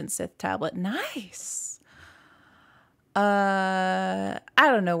the Ancient Sith tablet. Nice! I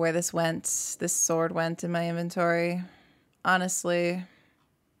don't know where this went. This sword went in my inventory. Honestly,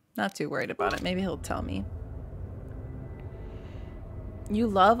 not too worried about it. Maybe he'll tell me. You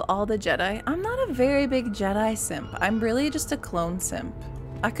love all the Jedi? I'm not a very big Jedi simp. I'm really just a clone simp.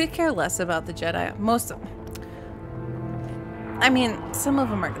 I could care less about the Jedi. Most of them. I mean, some of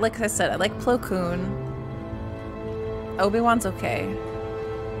them are, like I said, I like Plo Koon. Obi-Wan's okay.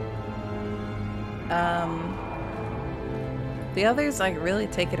 The others, like, really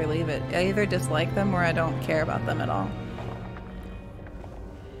take it or leave it. I either dislike them or I don't care about them at all.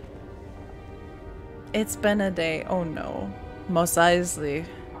 It's been a day. Oh no. Mos Eisley.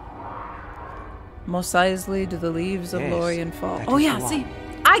 Mos Eisley, do the leaves of Lorien fall? Oh yeah, see?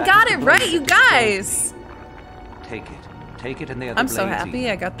 I got it right, you guys! Take it. Take it and the other I'm so happy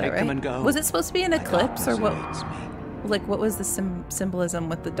I got that right. Was it supposed to be an eclipse or what? Like, what was the symbolism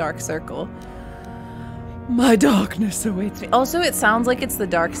with the dark circle? My darkness awaits me. Also, it sounds like it's the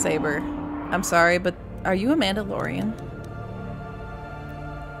Darksaber. I'm sorry, but are you a Mandalorian?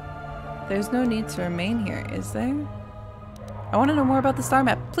 There's no need to remain here, is there? I want to know more about the star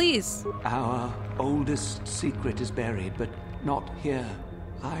map, please. Our oldest secret is buried, but not here.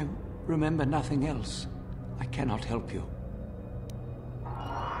 I remember nothing else. I cannot help you.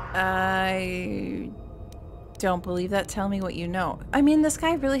 I don't believe that. Tell me what you know. I mean, this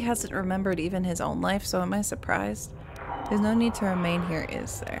guy really hasn't remembered even his own life, so am I surprised? There's no need to remain here,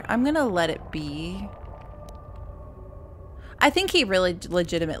 is there? I'm gonna let it be. I think he really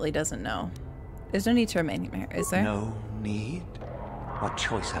legitimately doesn't know. There's no need to remain here, is there? No need? What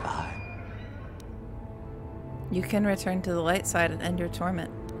choice have I? You can return to the light side and end your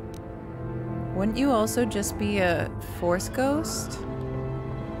torment. Wouldn't you also just be a Force ghost?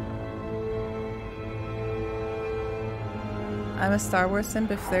 I'm a Star Wars simp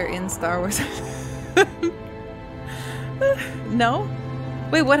if they're in Star Wars. No?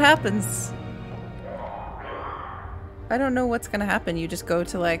 Wait, what happens? I don't know what's gonna happen. You just go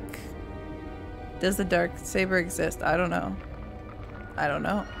to, like... Does the Darksaber exist? I don't know. I don't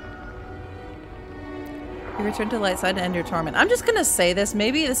know. You return to the light side to end your torment. I'm just gonna say this.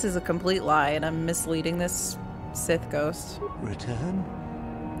 Maybe this is a complete lie and I'm misleading this Sith ghost. Return?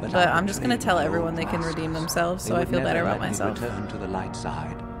 But I'm just gonna tell everyone they can redeem themselves, so I feel better about myself. Return to the light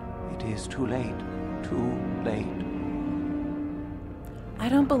side. It is too late. Too late. I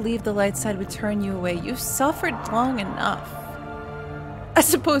don't believe the light side would turn you away. You've suffered long enough. I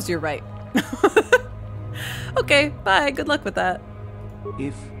suppose you're right. Okay, bye. Good luck with that.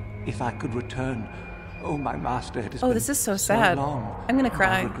 If I could return. Oh, my master, it has been this is so sad. Long. I'm gonna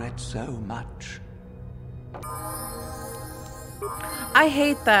cry. I regret so much. I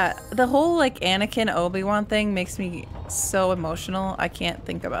hate that. The whole, like, Anakin Obi-Wan thing makes me so emotional. I can't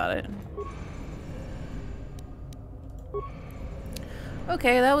think about it.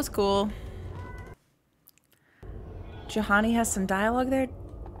 Okay, that was cool. Juhani has some dialogue there.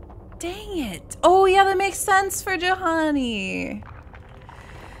 Dang it. Oh, yeah, that makes sense for Juhani.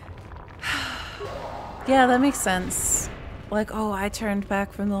 Yeah, that makes sense. Like, oh, I turned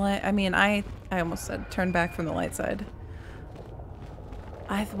back from the light. I mean, I almost said turned back from the light side.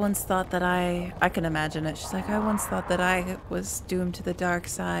 I once thought that I can imagine it. She's like, I once thought that I was doomed to the dark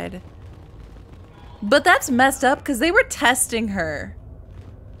side. But that's messed up because they were testing her.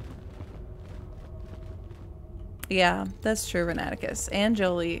 Yeah, that's true, Renaticus. And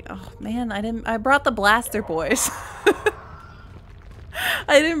Jolie. Oh man, I brought the blaster boys.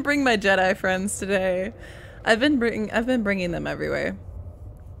 I didn't bring my Jedi friends today. I've been bringing them everywhere.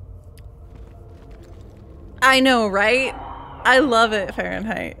 I know, right? I love it,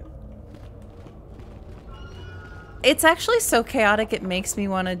 Fahrenheit. It's actually so chaotic it makes me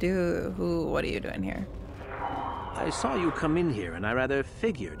want to do... what are you doing here? I saw you come in here and I rather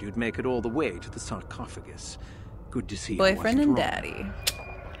figured you'd make it all the way to the sarcophagus. Good to see you. Boyfriend and daddy.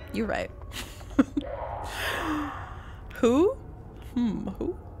 You're right. Who?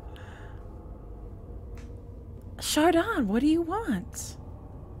 Who? Chardon, what do you want?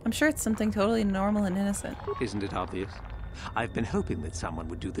 I'm sure it's something totally normal and innocent. Isn't it obvious? I've been hoping that someone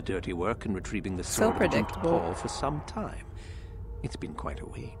would do the dirty work in retrieving the sword of Duke Paul for some time. It's been quite a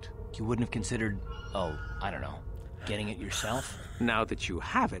wait. You wouldn't have considered, oh, I don't know, getting it yourself? Now that you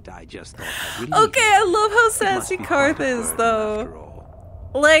have it, I just thought I'd relieve Okay, I love how sassy Karth is, though.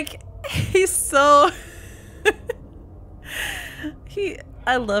 Like, he's so...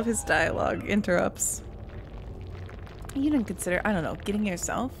 I love his dialogue. Interrupts. You didn't consider, I don't know, getting it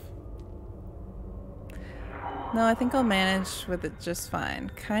yourself? No, I think I'll manage with it just fine.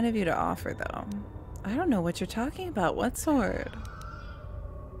 Kind of you to offer, though. I don't know what you're talking about. What sword?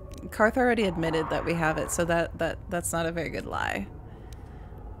 Karth already admitted that we have it, so that's not a very good lie.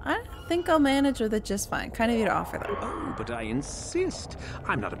 I think I'll manage with it just fine. Kind of you to offer them. Oh, but I insist.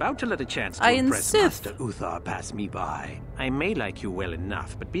 I'm not about to let a chance to I impress insist. Master Uthar pass me by. I may like you well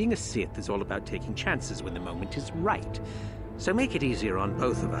enough, but being a Sith is all about taking chances when the moment is right. So make it easier on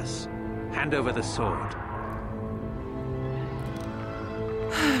both of us. Hand over the sword.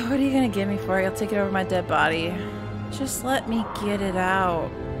 What are you gonna give me for it? I'll take it over my dead body. Just let me get it out.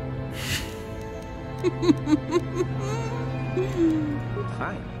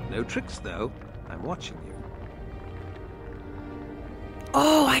 Fine. No tricks, though. I'm watching you.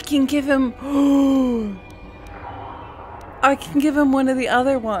 Oh, I can give him... I can give him one of the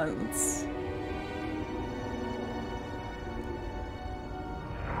other ones.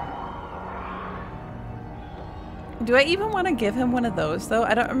 Do I even want to give him one of those, though?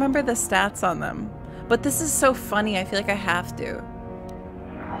 I don't remember the stats on them. But this is so funny, I feel like I have to.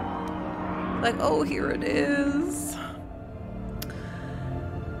 Like, oh, here it is.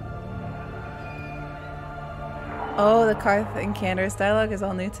 Oh, the Karth and Candace dialogue is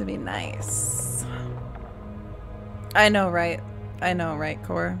all new to me. Nice. I know, right? I know, right,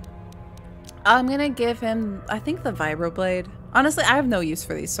 Core? I'm gonna give him, I think, the Vibroblade. Honestly, I have no use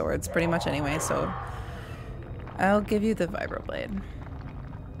for these swords pretty much anyway, so... I'll give you the Vibroblade.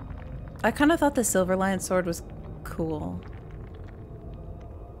 I kind of thought the Silver Lion sword was cool.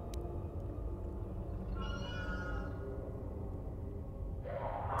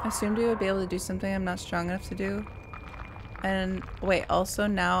 I assumed you would be able to do something I'm not strong enough to do. And wait, also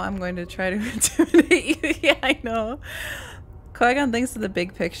now I'm going to try to intimidate you. Yeah, I know. Qui-Gon thinks of the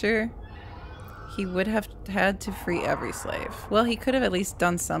big picture. He would have had to free every slave. Well, he could have at least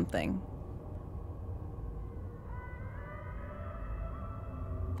done something.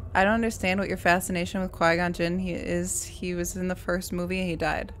 I don't understand what your fascination with Qui-Gon Jinn he was in the first movie and he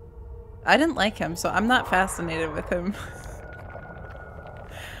died. I didn't like him, so I'm not fascinated with him.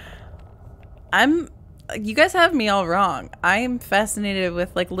 You guys have me all wrong. I'm fascinated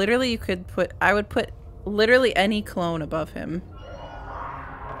with, like, literally I would put literally any clone above him.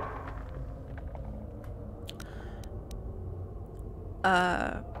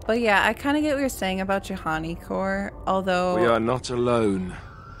 But yeah, I kind of get what you're saying about Juhani Core, although... We are not alone.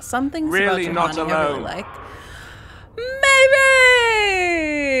 Some things really about not Juhani I really alone. like.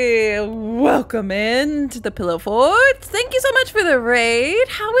 Maybe! Welcome in to the Pillow Fort. Thank you so much for the raid.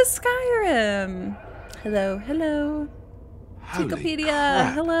 How is Skyrim? Hello, hello. Wikipedia.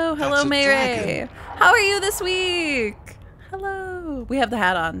 Crap, hello, hello, that's a Mayray. dragon. How are you this week? Hello. We have the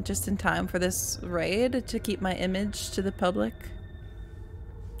hat on just in time for this raid to keep my image to the public.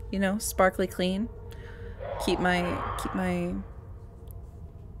 You know, sparkly clean. Keep my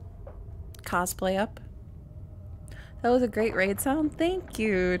cosplay up. That was a great raid sound. Thank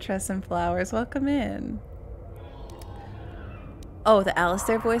you, Tress and Flowers. Welcome in. Oh, the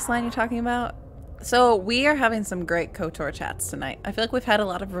Alistair voice line you're talking about? So we are having some great KOTOR chats tonight. I feel like we've had a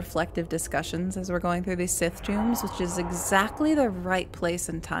lot of reflective discussions as we're going through these Sith tombs, which is exactly the right place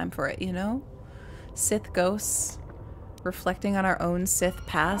and time for it, you know? Sith ghosts, reflecting on our own Sith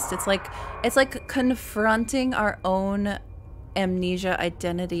past. It's like confronting our own amnesia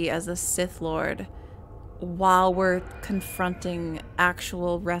identity as a Sith Lord while we're confronting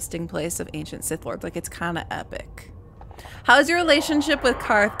actual resting place of ancient Sith Lords. Like, it's kind of epic. How's your relationship with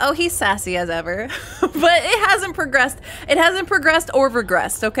Karth? Oh, he's sassy as ever. But it hasn't progressed. It hasn't progressed or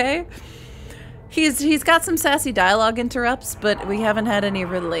regressed, okay? He's got some sassy dialogue interrupts, but we haven't had any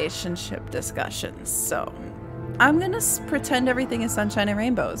relationship discussions. So I'm gonna pretend everything is sunshine and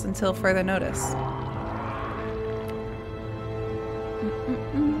rainbows until further notice.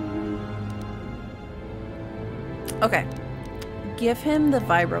 Okay. Give him the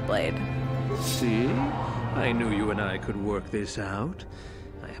Vibroblade. See? I knew you and I could work this out.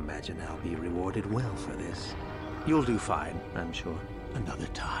 I imagine I'll be rewarded well for this. You'll do fine, I'm sure. Another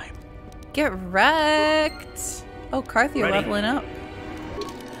time. Get wrecked! Oh, Karth, you're leveling up.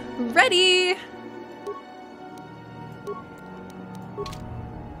 Ready!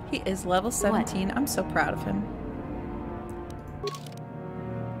 He is level 17. What? I'm so proud of him.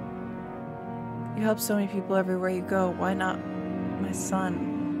 You help so many people everywhere you go. Why not my son?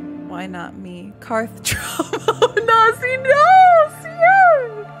 Why not me? Karth trauma. No, see, no!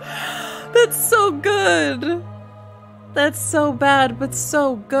 Yeah! That's so good. That's so bad, but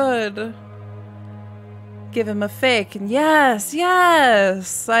so good. Give him a fake, and yes,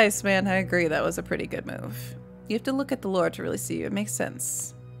 yes! Iceman, I agree, that was a pretty good move. You have to look at the lore to really see you. It makes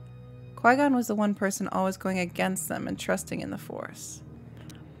sense. Qui-Gon was the one person always going against them and trusting in the Force.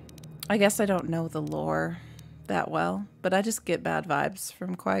 I guess I don't know the lore that well, but I just get bad vibes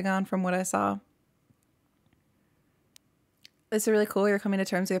from Qui-Gon from what I saw. Is it really cool you're coming to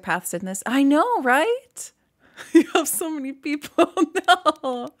terms with your paths in this? I know, right? You have so many people.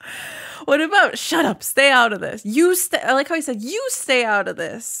 No. What about shut up, stay out of this. You stay. I like how he said, you stay out of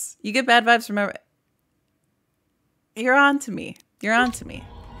this. You get bad vibes from every. You're on to me. You're on to me.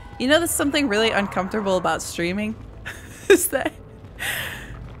 You know there's something really uncomfortable about streaming? Is that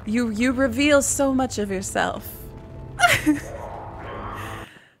you reveal so much of yourself.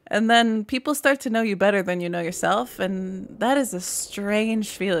 And then people start to know you better than you know yourself, and that is a strange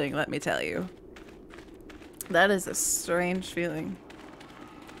feeling, let me tell you. That is a strange feeling.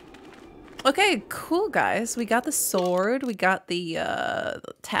 Okay, cool, guys. We got the sword. We got the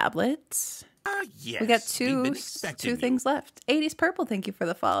tablet. Yes, we got two things left. 80s Purple, thank you for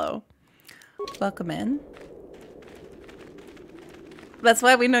the follow. Welcome in. That's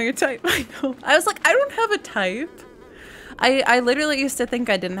why we know your type. I know. I was like, I don't have a type. I literally used to think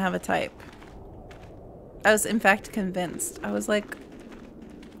I didn't have a type. I was, in fact, convinced. I was like,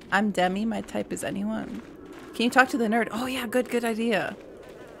 I'm Demi. My type is anyone. Can you talk to the nerd? Oh, yeah. Good idea.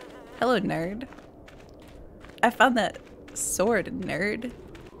 Hello, nerd. I found that sword, nerd.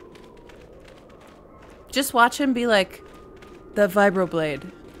 Just watch him be like, the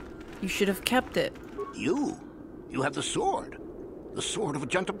vibroblade. You should have kept it. You have the sword. The sword of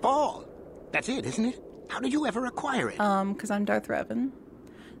Ajunta Ball. That's it, isn't it? How did you ever acquire it? Because I'm Darth Revan.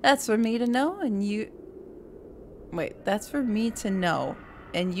 That's for me to know and you... Wait, that's for me to know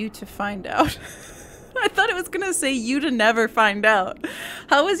and you to find out. I thought it was going to say you to never find out.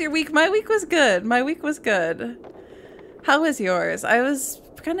 How was your week? My week was good. My week was good. How was yours? I was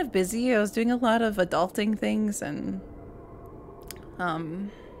kind of busy. I was doing a lot of adulting things and...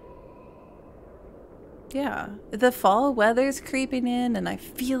 Yeah, the fall weather's creeping in and I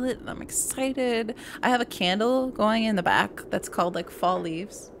feel it and I'm excited. I have a candle going in the back that's called like fall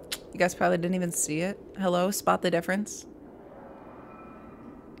leaves. You guys probably didn't even see it. Hello, spot the difference?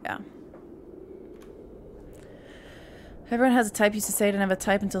 Yeah. Everyone has a type. Used to say I didn't have a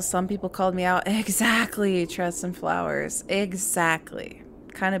type until some people called me out. Exactly, Tress and Flowers. Exactly.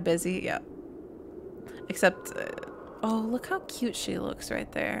 Kind of busy, yeah. Except, oh, look how cute she looks right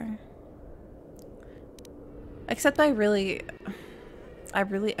there. Except I really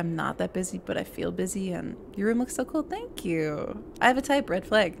am not that busy, but I feel busy and your room looks so cool. Thank you. I have a type, red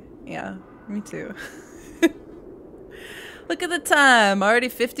flag. Yeah, me too. Look at the time, already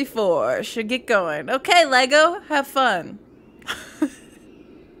 54. Should get going. Okay, Lego, have fun. You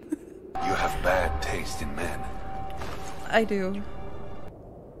have bad taste in men. I do.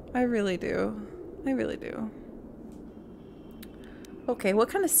 I really do. I really do. Okay, what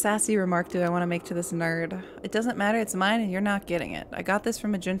kind of sassy remark do I want to make to this nerd? It doesn't matter, it's mine and you're not getting it. I got this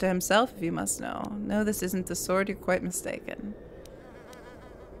from Ajunta himself, if you must know. No, this isn't the sword, you're quite mistaken.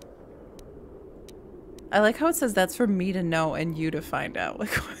 I like how it says that's for me to know and you to find out.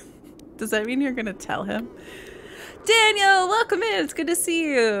 Like, does that mean you're gonna tell him? Daniel, welcome in, it's good to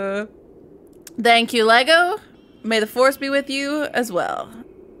see you. Thank you, Lego. May the force be with you as well.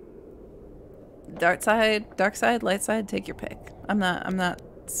 Dark side, light side, take your pick. I'm not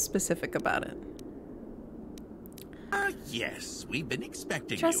specific about it. Yes, we've been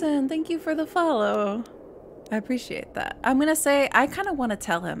expecting Tresson, thank you for the follow. I appreciate that. I'm gonna say I kind of want to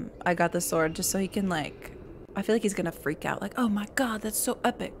tell him I got the sword just so he can like. I feel like he's gonna freak out. Like, oh my god, that's so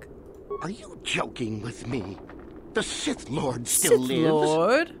epic. Are you joking with me? The Sith Lord still lives. Sith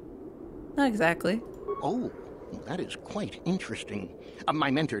Lord? Not exactly. Oh, that is quite interesting.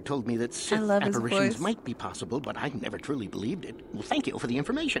 My mentor told me that Sith apparitions might be possible, but I never truly believed it. Well, thank you for the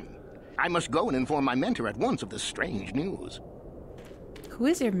information. I must go and inform my mentor at once of this strange news. Who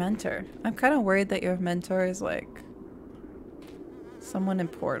is your mentor? I'm kind of worried that your mentor is like someone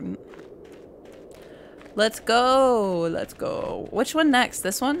important. Let's go. Let's go. Which one next?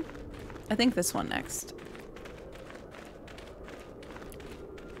 This one? I think this one next.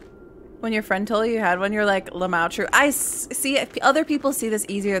 When your friend told you had one, you're like, Lamau true. I see other people see this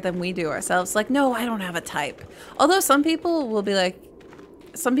easier than we do ourselves. Like, no, I don't have a type. Although some people will be like,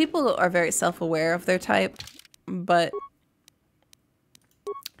 some people are very self-aware of their type, but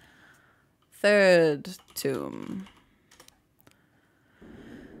third tomb.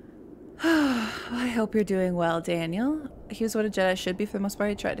 I hope you're doing well, Daniel. He was what a Jedi should be for the most part.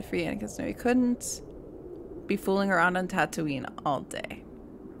 He tried to free Anakin, so he couldn't be fooling around on Tatooine all day.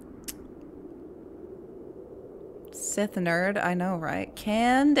 Sith nerd, I know, right?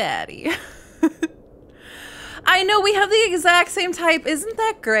 Can daddy. I know, we have the exact same type. Isn't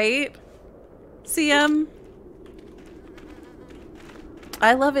that great? CM.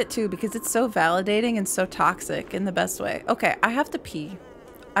 I love it too because it's so validating and so toxic in the best way. Okay, I have to pee.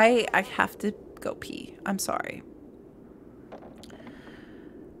 I have to go pee. I'm sorry.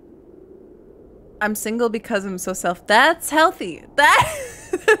 I'm single because I'm so That's healthy.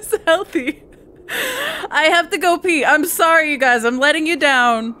 That's healthy. I have to go pee. I'm sorry, you guys. I'm letting you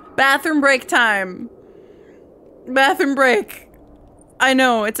down. Bathroom break time. Bathroom break. I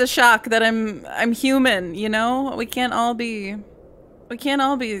know, it's a shock that I'm human, you know? We can't all be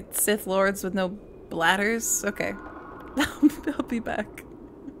Sith Lords with no bladders. Okay. I'll be back.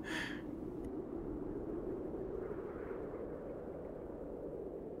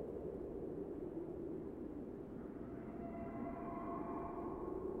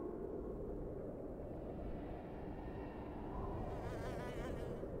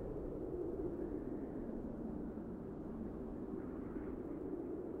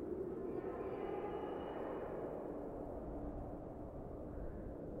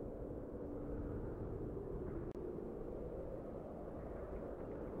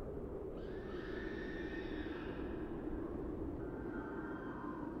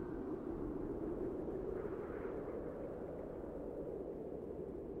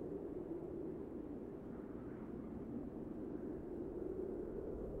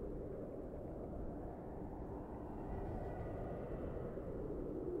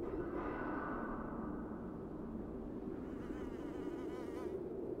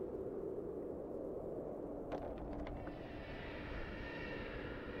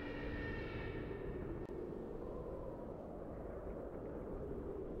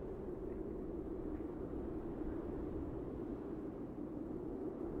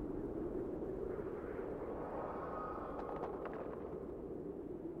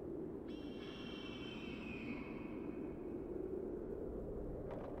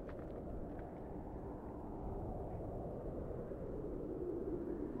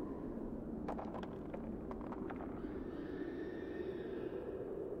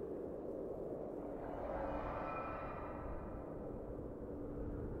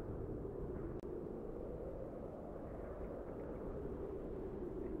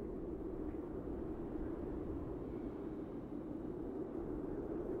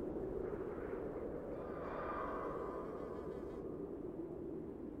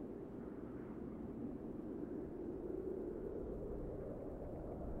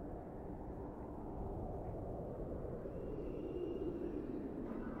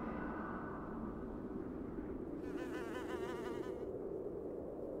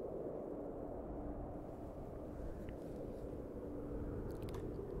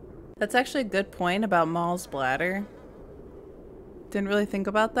 That's actually a good point about Maul's bladder. Didn't really think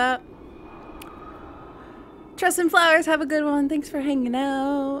about that. Trust and Flowers, have a good one. Thanks for hanging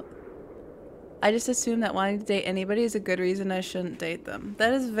out. I just assume that wanting to date anybody is a good reason I shouldn't date them.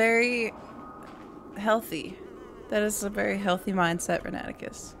 That is very healthy. That is a very healthy mindset,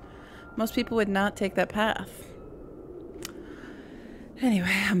 Renaticus. Most people would not take that path.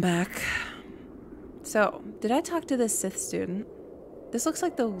 Anyway, I'm back. So, did I talk to this Sith student? This looks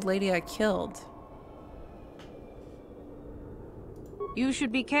like the lady I killed. You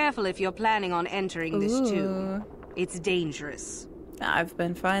should be careful if you're planning on entering this tomb. It's dangerous. I've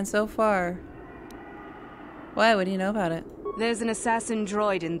been fine so far. Why? What do you know about it? There's an assassin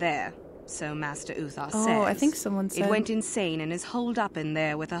droid in there, so Master Uthar says. Oh, I think someone said... It went insane and is holed up in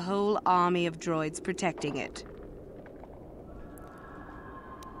there with a whole army of droids protecting it.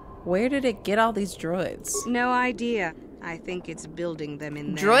 Where did it get all these droids? No idea. I think it's building them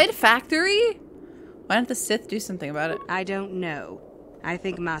in there. Droid factory? Why don't the Sith do something about it? I don't know. I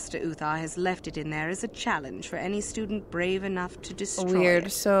think Master Uthar has left it in there as a challenge for any student brave enough to destroy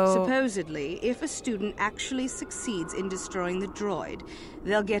it. So... Supposedly, if a student actually succeeds in destroying the droid,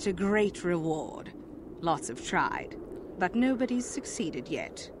 they'll get a great reward. Lots have tried, but nobody's succeeded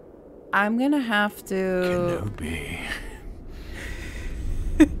yet. I'm gonna have to... Kenobi.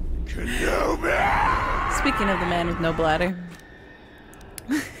 Kenobi! Speaking of the man with no bladder.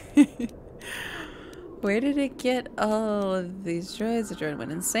 Where did it get all of these droids? The droid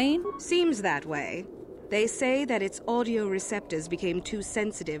went insane? Seems that way. They say that its audio receptors became too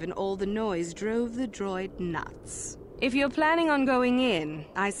sensitive and all the noise drove the droid nuts. If you're planning on going in,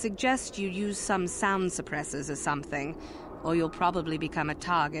 I suggest you use some sound suppressors or something, or you'll probably become a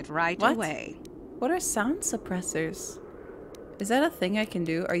target right away. What are sound suppressors? Is that a thing I can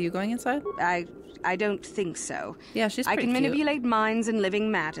do? Are you going inside? I don't think so. Yeah, she's pretty I can cute. manipulate minds and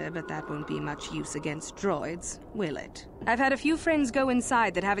living matter, but that won't be much use against droids, will it? I've had a few friends go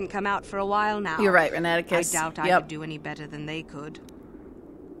inside that haven't come out for a while now. You're right, Renaticus. I doubt I could do any better than they could.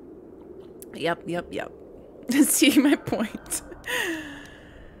 Yep. See my point.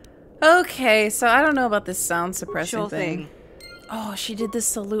 Okay, so I don't know about this sound suppressing thing. Oh, she did this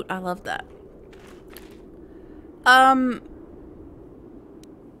salute. I love that.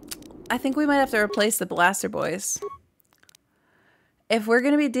 I think we might have to replace the blaster boys. If we're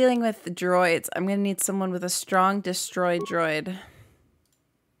going to be dealing with droids, I'm going to need someone with a strong destroy droid.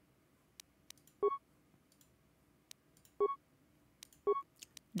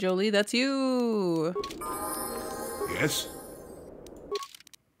 Jolie, that's you. Yes?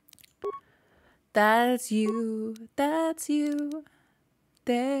 That's you. That's you.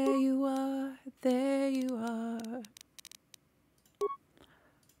 There you are. There you are.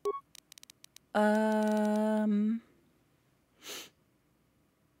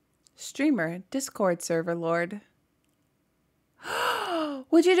 Streamer, Discord server lord.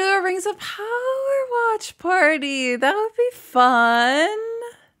 Would you do a Rings of Power watch party? That would be fun.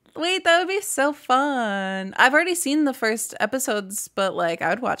 Wait, that would be so fun. I've already seen the first episodes, but like I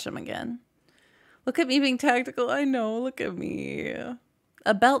would watch them again. Look at me being tactical. I know, look at me.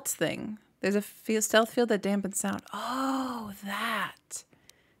 A belt thing. There's a stealth field that dampens sound. Oh, that.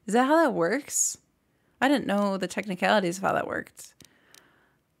 Is that how that works? I didn't know the technicalities of how that worked.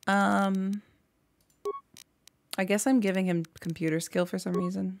 I guess I'm giving him computer skill for some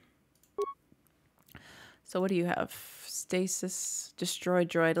reason. So what do you have? Stasis, destroy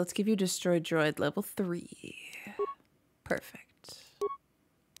droid. Let's give you destroy droid level 3. Perfect.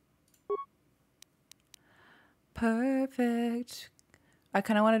 Perfect. I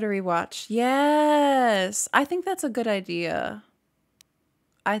kind of wanted to rewatch. Yes! I think that's a good idea.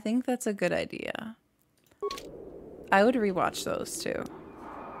 I think that's a good idea. I would rewatch those too.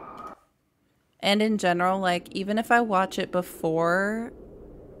 And in general, like, even if I watch it before,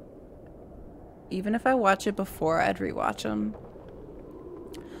 I'd rewatch them.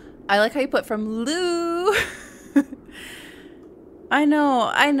 I like how you put from Lou. I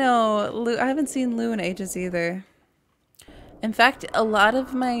know. Lou, I haven't seen Lou in ages either. In fact, a lot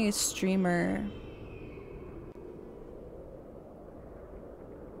of my streamer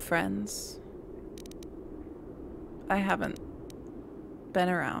friends I haven't been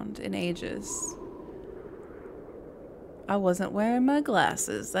around in ages. I wasn't wearing my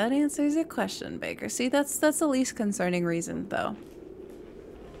glasses. That answers your question, Baker. See, that's the least concerning reason, though.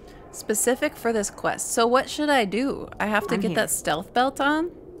 Specific for this quest. So what should I do? I have to get that stealth belt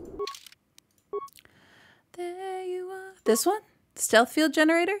on? There you are. This one? Stealth field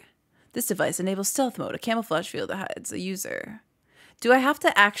generator? This device enables stealth mode, a camouflage field that hides a user. Do I have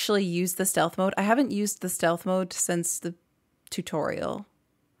to actually use the stealth mode? I haven't used the stealth mode since the tutorial.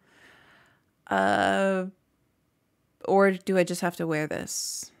 Or do I just have to wear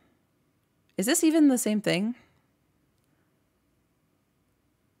this? Is this even the same thing?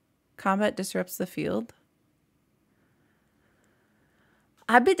 Combat disrupts the field.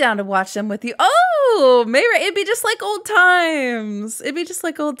 I'd be down to watch them with you. Oh, Mayra, it'd be just like old times. It'd be just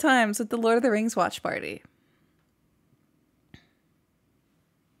like old times with the Lord of the Rings watch party.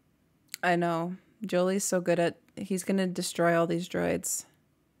 I know. Jolie's so good at... He's going to destroy all these droids.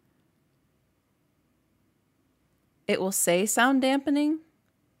 It will say sound dampening?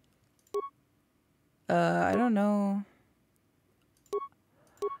 I don't know.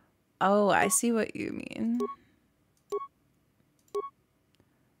 Oh, I see what you mean.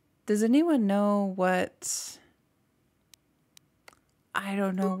 Does anyone know what... I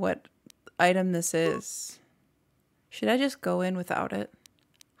don't know what item this is. Should I just go in without it?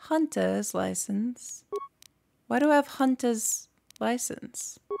 Hunter's license. Why do I have Hunter's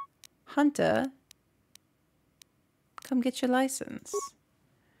license? Hunter, come get your license.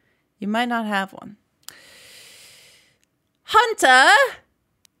 You might not have one. Hunter!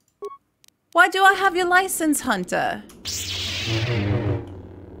 Why do I have your license, Hunter?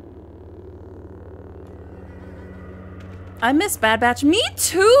 I miss Bad Batch. Me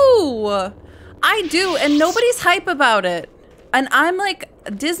too! I do, and nobody's hype about it. And I'm like,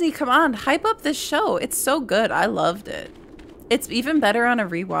 Disney, come on, hype up this show. It's so good. I loved it. It's even better on a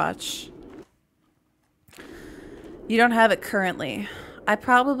rewatch. You don't have it currently. I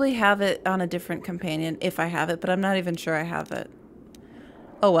probably have it on a different companion if I have it, but I'm not even sure I have it.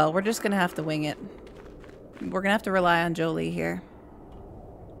 Oh well, we're just gonna have to wing it. We're gonna have to rely on Jolie here.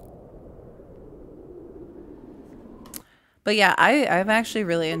 But yeah, I'm actually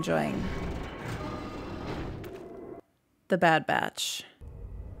really enjoying the Bad Batch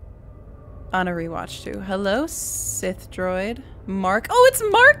on a rewatch too. Hello, Sith droid. Mark. Oh, it's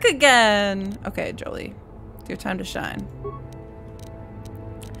Mark again. Okay, Jolie, it's your time to shine.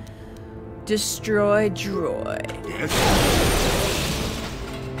 Destroy droid. Yes.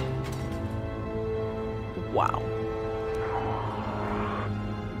 Wow.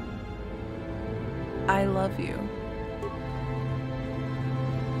 I love you.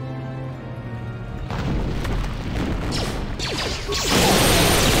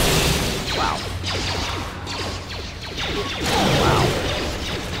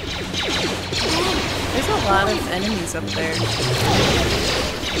 lot of enemies up there.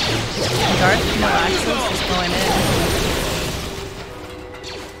 Darth Melaxle is just going in.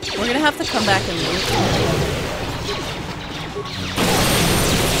 We're gonna have to come back and loot.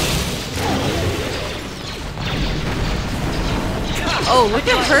 Oh, look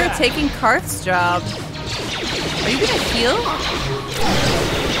at her taking Karth's job. Are you gonna heal?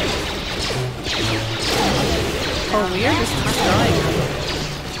 Oh, we are just destroying them.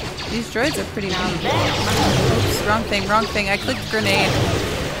 These droids are pretty weak. Oops, wrong thing. I clicked grenade.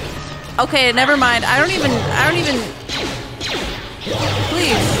 Okay, never mind. I don't even...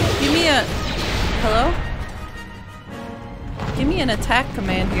 Please, give me a... Hello? Give me an attack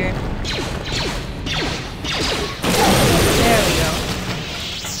command here. There we go.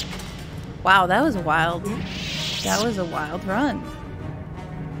 Wow, that was wild. That was a wild run.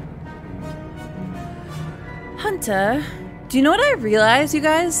 Hunter, do you know what I realized, you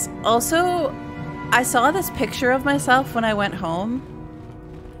guys? Also, I saw this picture of myself when I went home.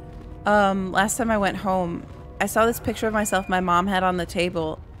 Last time I went home, I saw this picture of myself my mom had on the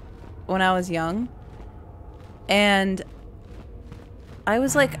table when I was young. And I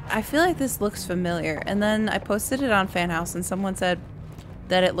was like, I feel like this looks familiar. And then I posted it on Fan House and someone said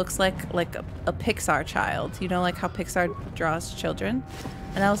that it looks like a Pixar child. You know, like how Pixar draws children.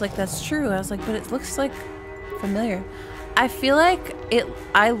 And I was like, that's true. I was like, but it looks like familiar. I feel like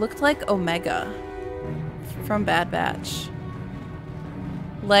I looked like Omega from Bad Batch.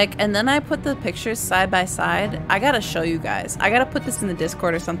 Like, and then I put the pictures side by side. I gotta show you guys. I gotta put this in the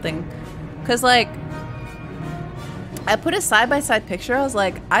Discord or something. Cause like, I put a side by side picture. I was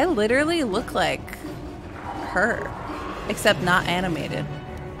like, I literally look like her, except not animated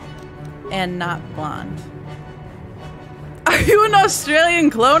and not blonde. Are you an Australian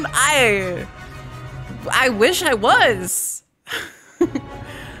clone? I wish I was.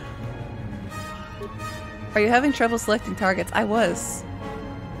 Are you having trouble selecting targets? I was.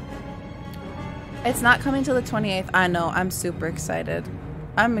 It's not coming till the 28th. I know. I'm super excited.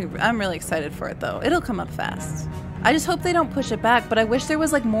 I'm really excited for it though. It'll come up fast. I just hope they don't push it back, but I wish there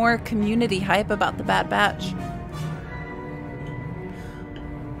was like more community hype about the Bad Batch.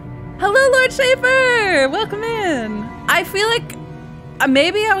 Hello, Lord Schaefer! Welcome in. I feel like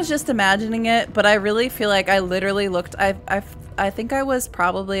maybe I was just imagining it, but I really feel like I literally looked. I think I was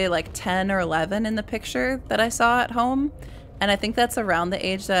probably like 10 or 11 in the picture that I saw at home, and I think that's around the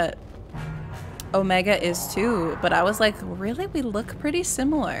age that Omega is too. But I was like, really, we look pretty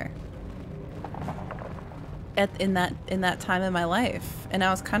similar in that time in my life, and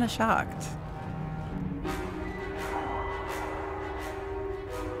I was kind of shocked.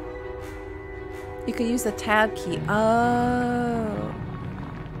 You could use the tab key. Oh.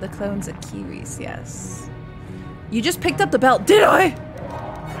 The clones at Kiwis, yes. You just picked up the belt, did I?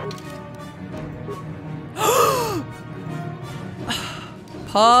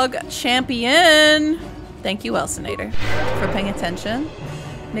 Pog champion! Thank you, Elsinator, for paying attention.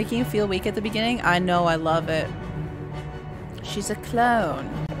 Making you feel weak at the beginning? I know, I love it. She's a clone.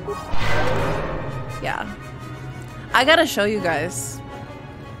 Yeah. I gotta show you guys.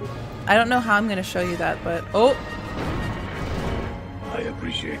 I don't know how I'm gonna show you that, but... Oh! I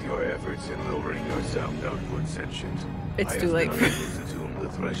appreciate your efforts in lowering your sound output sentient. It's too late.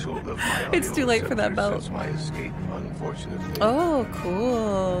 It's too late for that belt. My escape, unfortunately. Oh,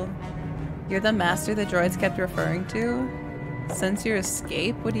 cool. You're the master the droids kept referring to? Since your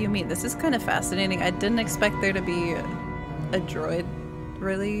escape? What do you mean? This is kind of fascinating. I didn't expect there to be a droid,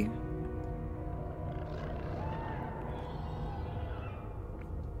 really.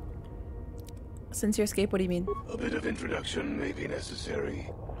 Since your escape, what do you mean? A bit of introduction may be necessary.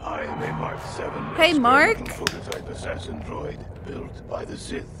 I am a Mark 7 Hey, Mark! prototype assassin droid built by the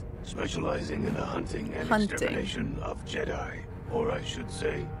Sith, specializing in the hunting and extermination of Jedi. Or I should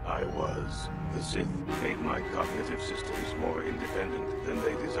say, I was. The Sith made my cognitive systems more independent than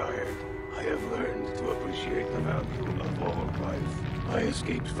they desired. I have learned to appreciate the value of all life. I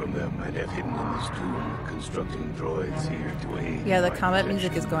escaped from them and have hidden in this tomb, constructing droids here to aid. Yeah, the combat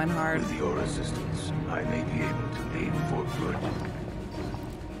music is going hard. With your assistance, I may be able to aim for good.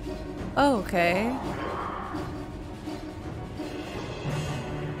 Oh, okay.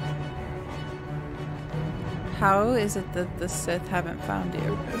 How is it that the Sith haven't found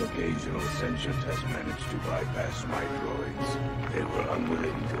you? An occasional sentient has managed to bypass my droids. They were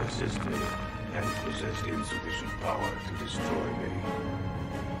unwilling to assist me and possessed insufficient power to destroy me.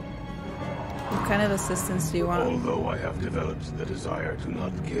 What kind of assistance do you want? Although I have developed the desire to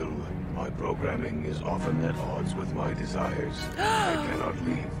not kill, my programming is often at odds with my desires. I cannot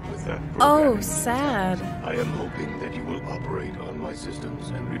leave with that Oh, sad. I am hoping that you will operate on my systems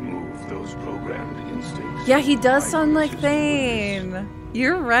and remove those programmed instincts. Yeah, he does sound like Thane.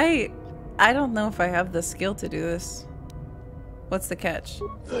 You're right. I don't know if I have the skill to do this. What's the catch?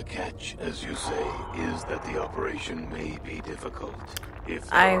 The catch, as you say, is that the operation may be difficult.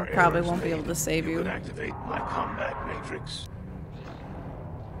 If I probably won't be able to save you. You can activate my combat matrix.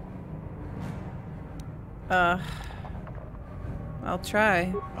 I'll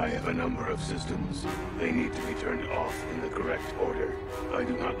try. I have a number of systems. They need to be turned off in the correct order. I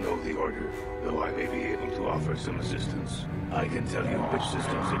do not know the order, though I may be able to offer some assistance. I can tell you which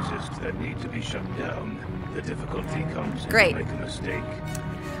systems exist that need to be shut down. The difficulty comes if you make a mistake.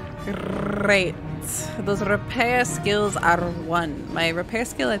 Great. Those repair skills are 1. My repair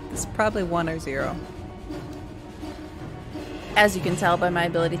skill is probably 1 or 0. As you can tell by my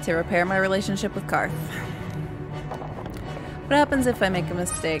ability to repair my relationship with Karth. What happens if I make a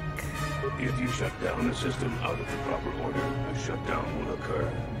mistake? If you shut down a system out of the proper order, a shutdown will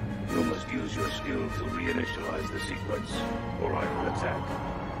occur. You must use your skill to reinitialize the sequence, or I will attack.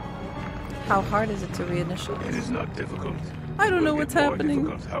 How hard is it to reinitialize? It is not difficult. I don't know what's happening.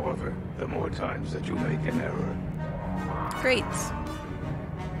 Difficult, however, the more times that you make an error. Great.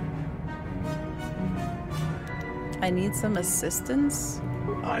 I need some assistance.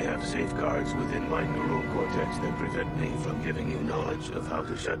 I have safeguards within my neural cortex that prevent me from giving you knowledge of how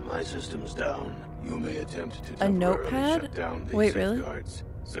to shut my systems down. You may attempt to temporarily shut down these safeguards.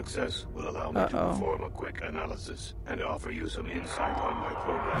 Success will allow me to perform a quick analysis and offer you some insight on my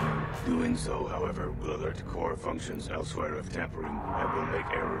programming. Doing so, however, will alert core functions elsewhere of tampering and will make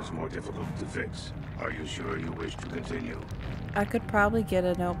errors more difficult to fix. Are you sure you wish to continue? I could probably get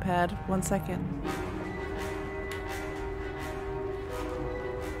a notepad. 1 second.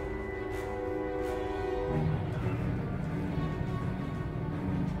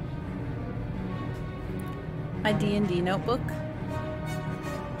 My D&D notebook.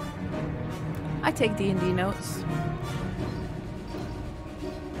 I take D&D notes.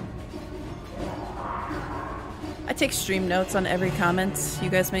 I take stream notes on every comment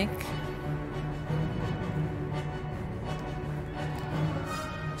you guys make.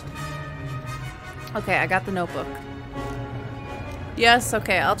 Okay, I got the notebook. Yes,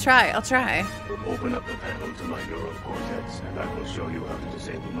 okay, I'll try. Open up the panel to my neural cortex, and I will show you how to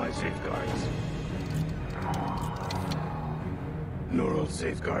disable my safeguards. Neural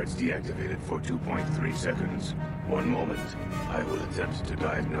safeguards deactivated for 2.3 seconds. 1 moment. I will attempt to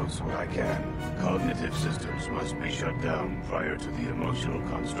diagnose what I can. Cognitive systems must be shut down prior to the emotional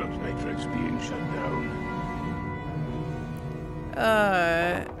construct matrix being shut down.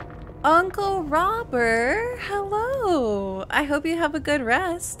 Uncle Robert, hello. I hope you have a good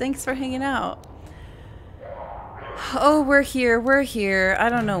rest. Thanks for hanging out. Oh, we're here. I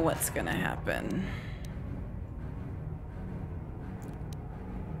don't know what's gonna happen.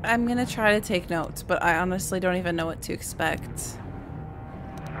 I'm gonna try to take notes, but I honestly don't even know what to expect.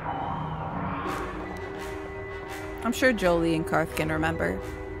 I'm sure Jolie and Karth can remember.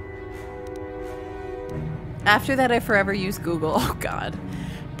 After that, I forever use Google. Oh god.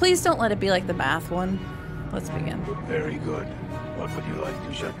 Please don't let it be like the math one. Let's begin. Very good. What would you like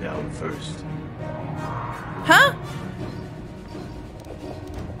to shut down first? Huh?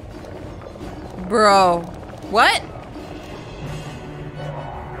 Bro. What?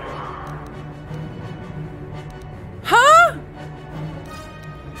 Huh?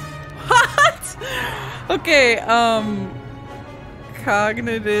 What? Okay,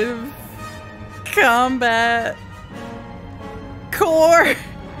 cognitive combat core.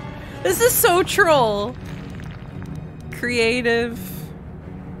 This is so troll. Creative.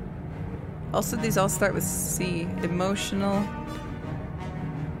 Also, these all start with C. Emotional.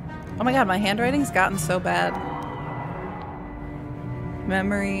 Oh my god, my handwriting's gotten so bad.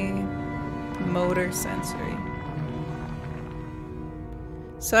 Memory. Motor sensory.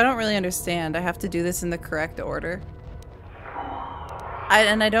 So I don't really understand. I have to do this in the correct order. I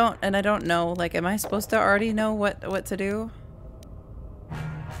don't know. Like, am I supposed to already know what to do?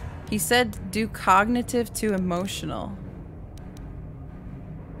 He said do cognitive to emotional.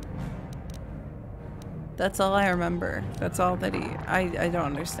 That's all I remember. That's all that I don't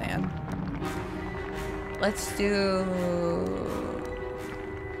understand. Let's do...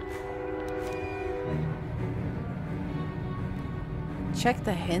 Check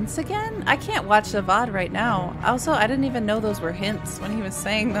the hints again? I can't watch the VOD right now. Also, I didn't even know those were hints when he was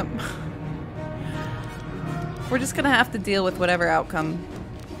saying them. We're just gonna have to deal with whatever outcome.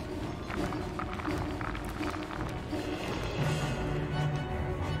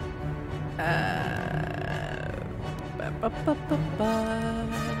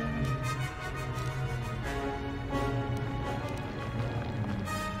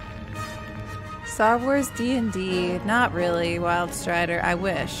 Star Wars D&D, not really, Wild Strider. I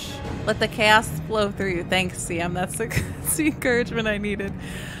wish. Let the chaos flow through you. Thanks, CM. That's the encouragement I needed.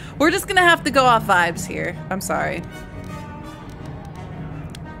 We're just gonna have to go off vibes here. I'm sorry.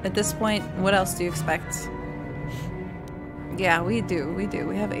 At this point, what else do you expect? Yeah, we do. We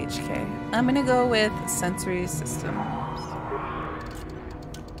have HK. I'm gonna go with sensory systems.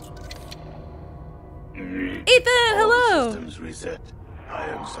 Ethan, hello! All systems reset. I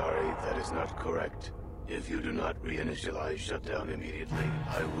am sorry, that is not correct. If you do not reinitialize shutdown immediately,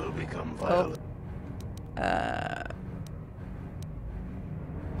 I will become violent.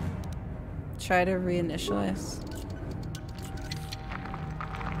 Try to reinitialize.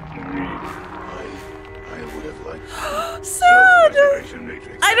 I would have liked Sad!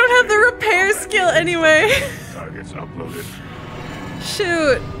 I don't have the repair skill anyway. Targets uploaded.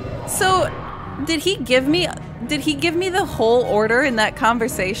 Shoot. So, did he give me the whole order in that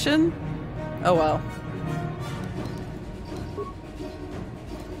conversation? Oh well.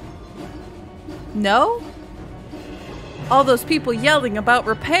 No? All those people yelling about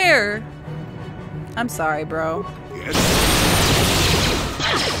repair. I'm sorry, bro.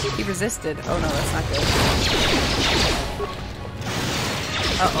 He resisted. Oh no, that's not good.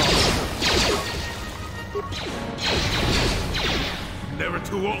 Uh-oh. Never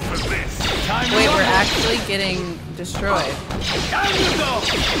too old for this. Wait, we're actually getting destroyed. Down you go.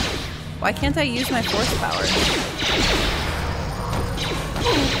 Why can't I use my force power?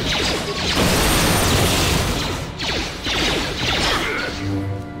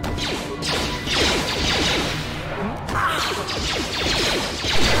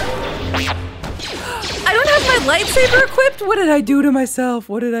 I don't have my lightsaber equipped? What did I do to myself?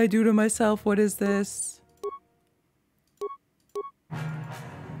 What did I do to myself? What is this?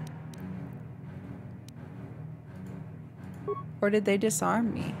 Or did they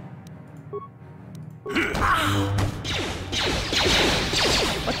disarm me? What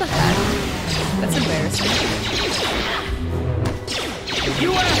the heck? That's embarrassing.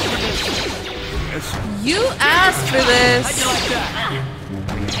 You asked for this. You asked for this. How'd you like that?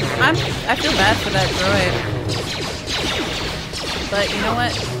 I feel bad for that droid. But you know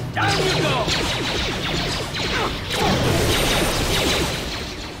what? Down you go.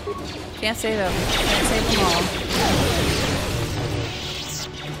 Can't save them. Can't save them all.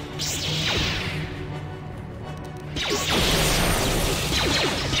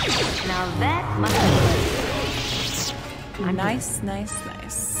 Now that must be nice, nice,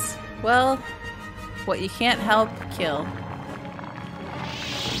 nice. Well, what you can't help, kill.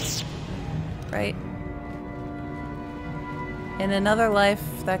 Right? In another life,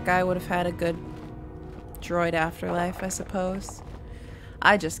 that guy would have had a good droid afterlife, I suppose.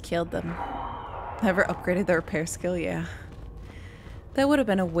 I just killed them. Never upgraded their repair skill, yeah. That would have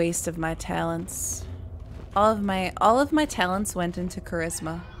been a waste of my talents. All of my talents went into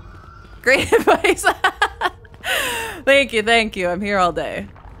charisma. Great advice. Thank you. I'm here all day.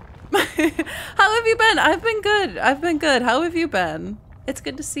 How have you been? I've been good. How have you been? It's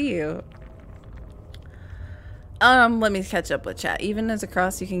good to see you. Let me catch up with chat. Even as a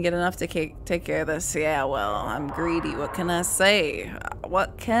cross, you can get enough to take care of this. Yeah, well, I'm greedy. What can I say?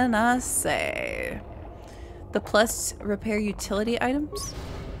 The plus repair utility items?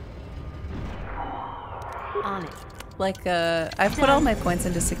 on it. Like, I've put all my points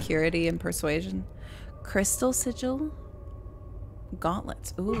into security and persuasion. Crystal sigil?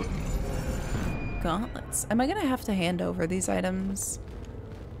 Gauntlets. Ooh. Gauntlets. Am I gonna have to hand over these items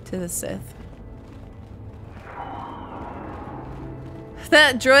to the Sith?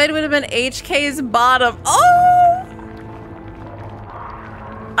 That droid would have been HK's bottom. Oh!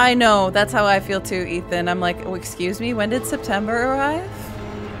 I know. That's how I feel too, Ethan. I'm like, oh, excuse me? When did September arrive?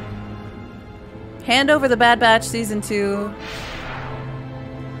 Hand over the Bad Batch Season 2.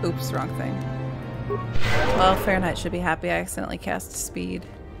 Oops, wrong thing. Well, Fahrenheit should be happy I accidentally cast Speed.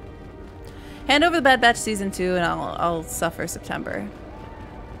 Hand over the Bad Batch Season 2 and I'll suffer September.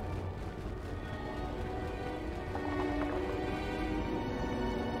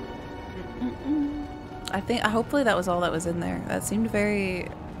 Hopefully that was all that was in there. That seemed very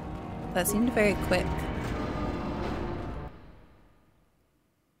quick.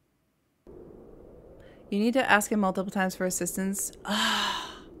 You need to ask him multiple times for assistance.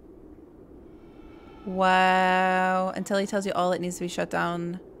 Wow. Until he tells you all it needs to be shut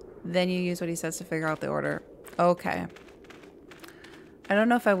down. Then you use what he says to figure out the order. Okay. I don't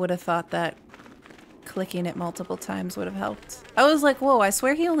know if I would have thought that clicking it multiple times would have helped. I was like, whoa, I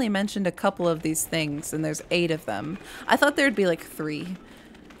swear he only mentioned a couple of these things and there's 8 of them. I thought there'd be like 3.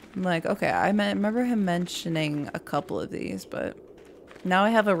 I'm like, okay, I remember him mentioning a couple of these, but Now I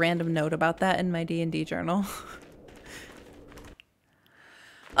have a random note about that in my D&D journal.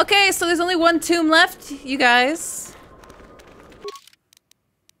 Okay, so there's only one tomb left, you guys.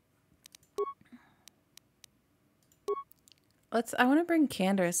 I want to bring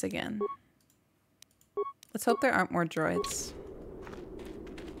Candace again. Let's hope there aren't more droids.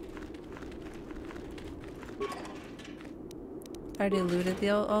 I already looted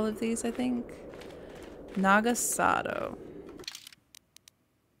all of these, I think. Nagasado.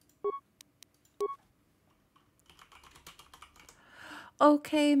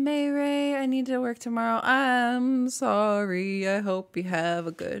 Okay, Mayray, I need to work tomorrow. I'm sorry. I hope you have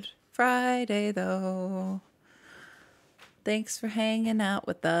a good Friday, though. Thanks for hanging out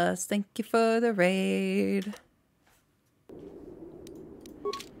with us. Thank you for the raid.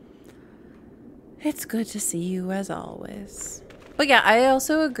 It's good to see you as always. But yeah, I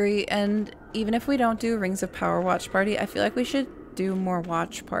also agree. And even if we don't do Rings of Power watch party, I feel like we should do more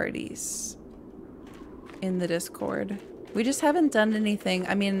watch parties in the Discord. We just haven't done anything.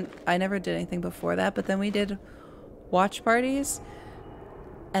 I mean, I never did anything before that, but then we did watch parties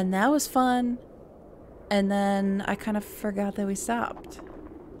and that was fun. And then I kind of forgot that we stopped.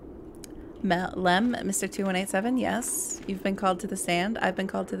 Lem, Mr. 2187, yes. You've been called to the stand. I've been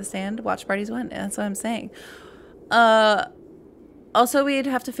called to the stand. Watch parties win. That's what I'm saying. Also, we'd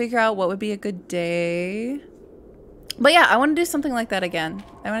have to figure out what would be a good day. But yeah, I want to do something like that again.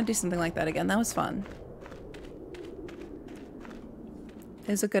 That was fun.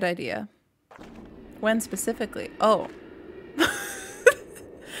 It was a good idea. When specifically? Oh.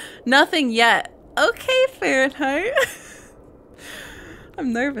 Nothing yet. Okay, Fahrenheit.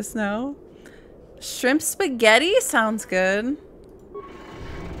 I'm nervous now. Shrimp spaghetti sounds good.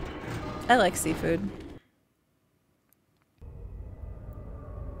 I like seafood.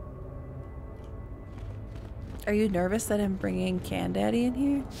 Are you nervous that I'm bringing Candaddy in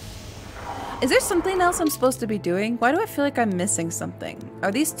here? Is there something else I'm supposed to be doing? Why do I feel like I'm missing something?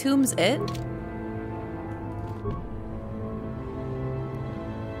 Are these tombs it?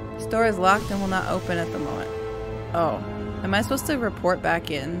 This door is locked and will not open at the moment. Oh. Am I supposed to report back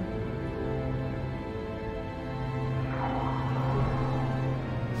in?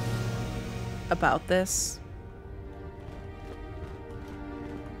 About this?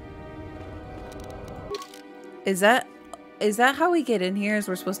 Is that how we get in here? Is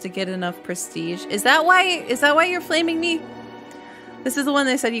we're supposed to get enough prestige? Is that why you're flaming me? This is the one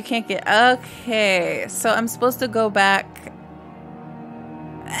they said you can't get. Okay, so I'm supposed to go back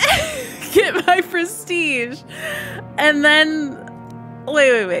get my prestige and then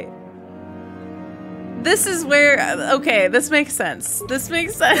wait. This is where, okay, this makes sense.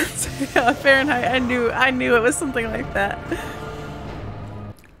 Yeah, Fahrenheit, I knew it was something like that.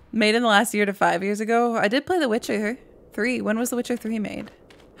 Made in the last year to 5 years ago. I did play The Witcher 3. When was The Witcher 3 made?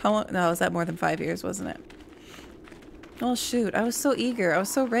 How long? No, was that more than 5 years, wasn't it? Oh shoot, I was so eager. I was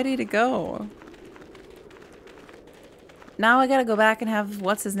so ready to go. Now I gotta go back and have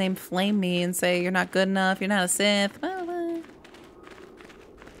what's his name flame me and say you're not good enough, you're not a Sith. Blah, blah.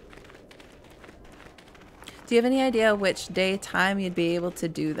 Do you have any idea which day time you'd be able to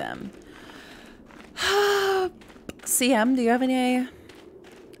do them? CM, do you have any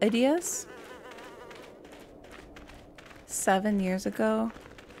ideas? 7 years ago?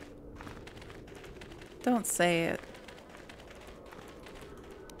 Don't say it.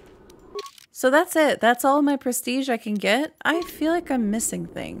 So that's it. That's all my prestige I can get. I feel like I'm missing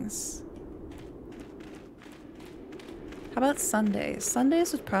things. How about Sundays?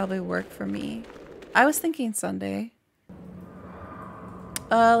 Sundays would probably work for me. I was thinking Sunday.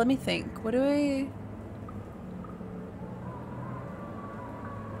 Let me think. What do I...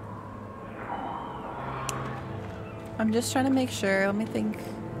 I'm just trying to make sure. Let me think.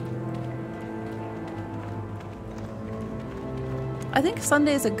 I think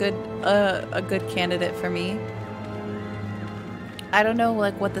Sunday is a good candidate for me. I don't know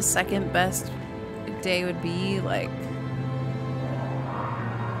like what the second best day would be. Like,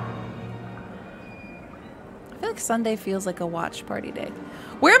 I feel like Sunday feels like a watch party day.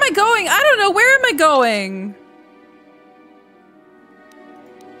 Where am I going? I don't know. Where am I going?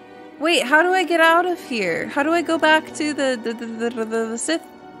 Wait, how do I get out of here? How do I go back to the Sith?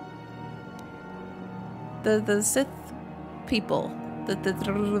 The Sith people.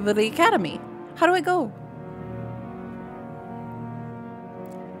 The academy. How do I go?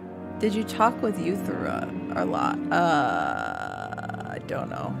 Did you talk with Euthera a lot? I don't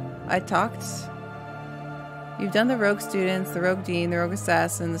know. I talked. You've done the rogue students, the rogue dean, the rogue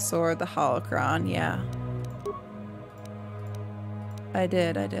assassin, the sword, the holocron. Yeah. I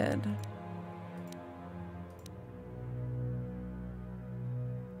did.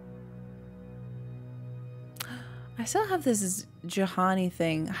 I still have this Juhani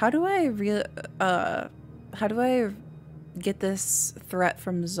thing. How do I get this threat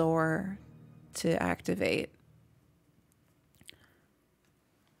from Zor to activate?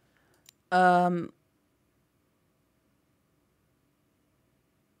 Oh,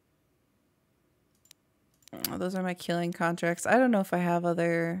 those are my killing contracts. I don't know if I have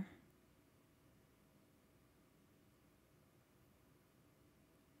other...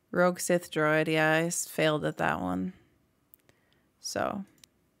 Rogue Sith droid. Yeah, I failed at that one. So,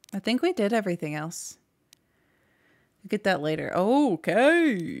 I think we did everything else. We'll get that later.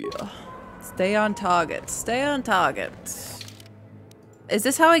 Okay. Stay on target. Stay on target. Is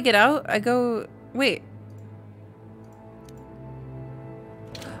this how I get out? I go... Wait.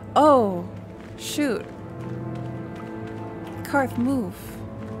 Oh. Shoot. Karth, move.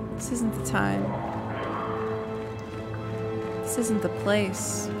 This isn't the time. This isn't the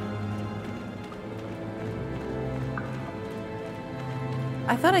place.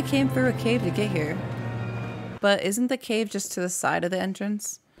 I thought I came through a cave to get here. But isn't the cave just to the side of the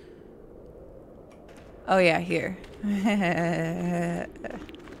entrance? Oh yeah, here.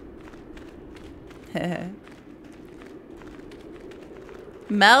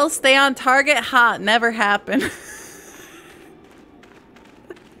 Mel, stay on target? Ha, never happened.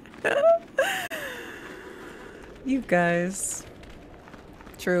 You guys.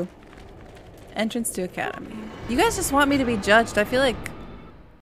 True. Entrance to Academy. You guys just want me to be judged. I feel like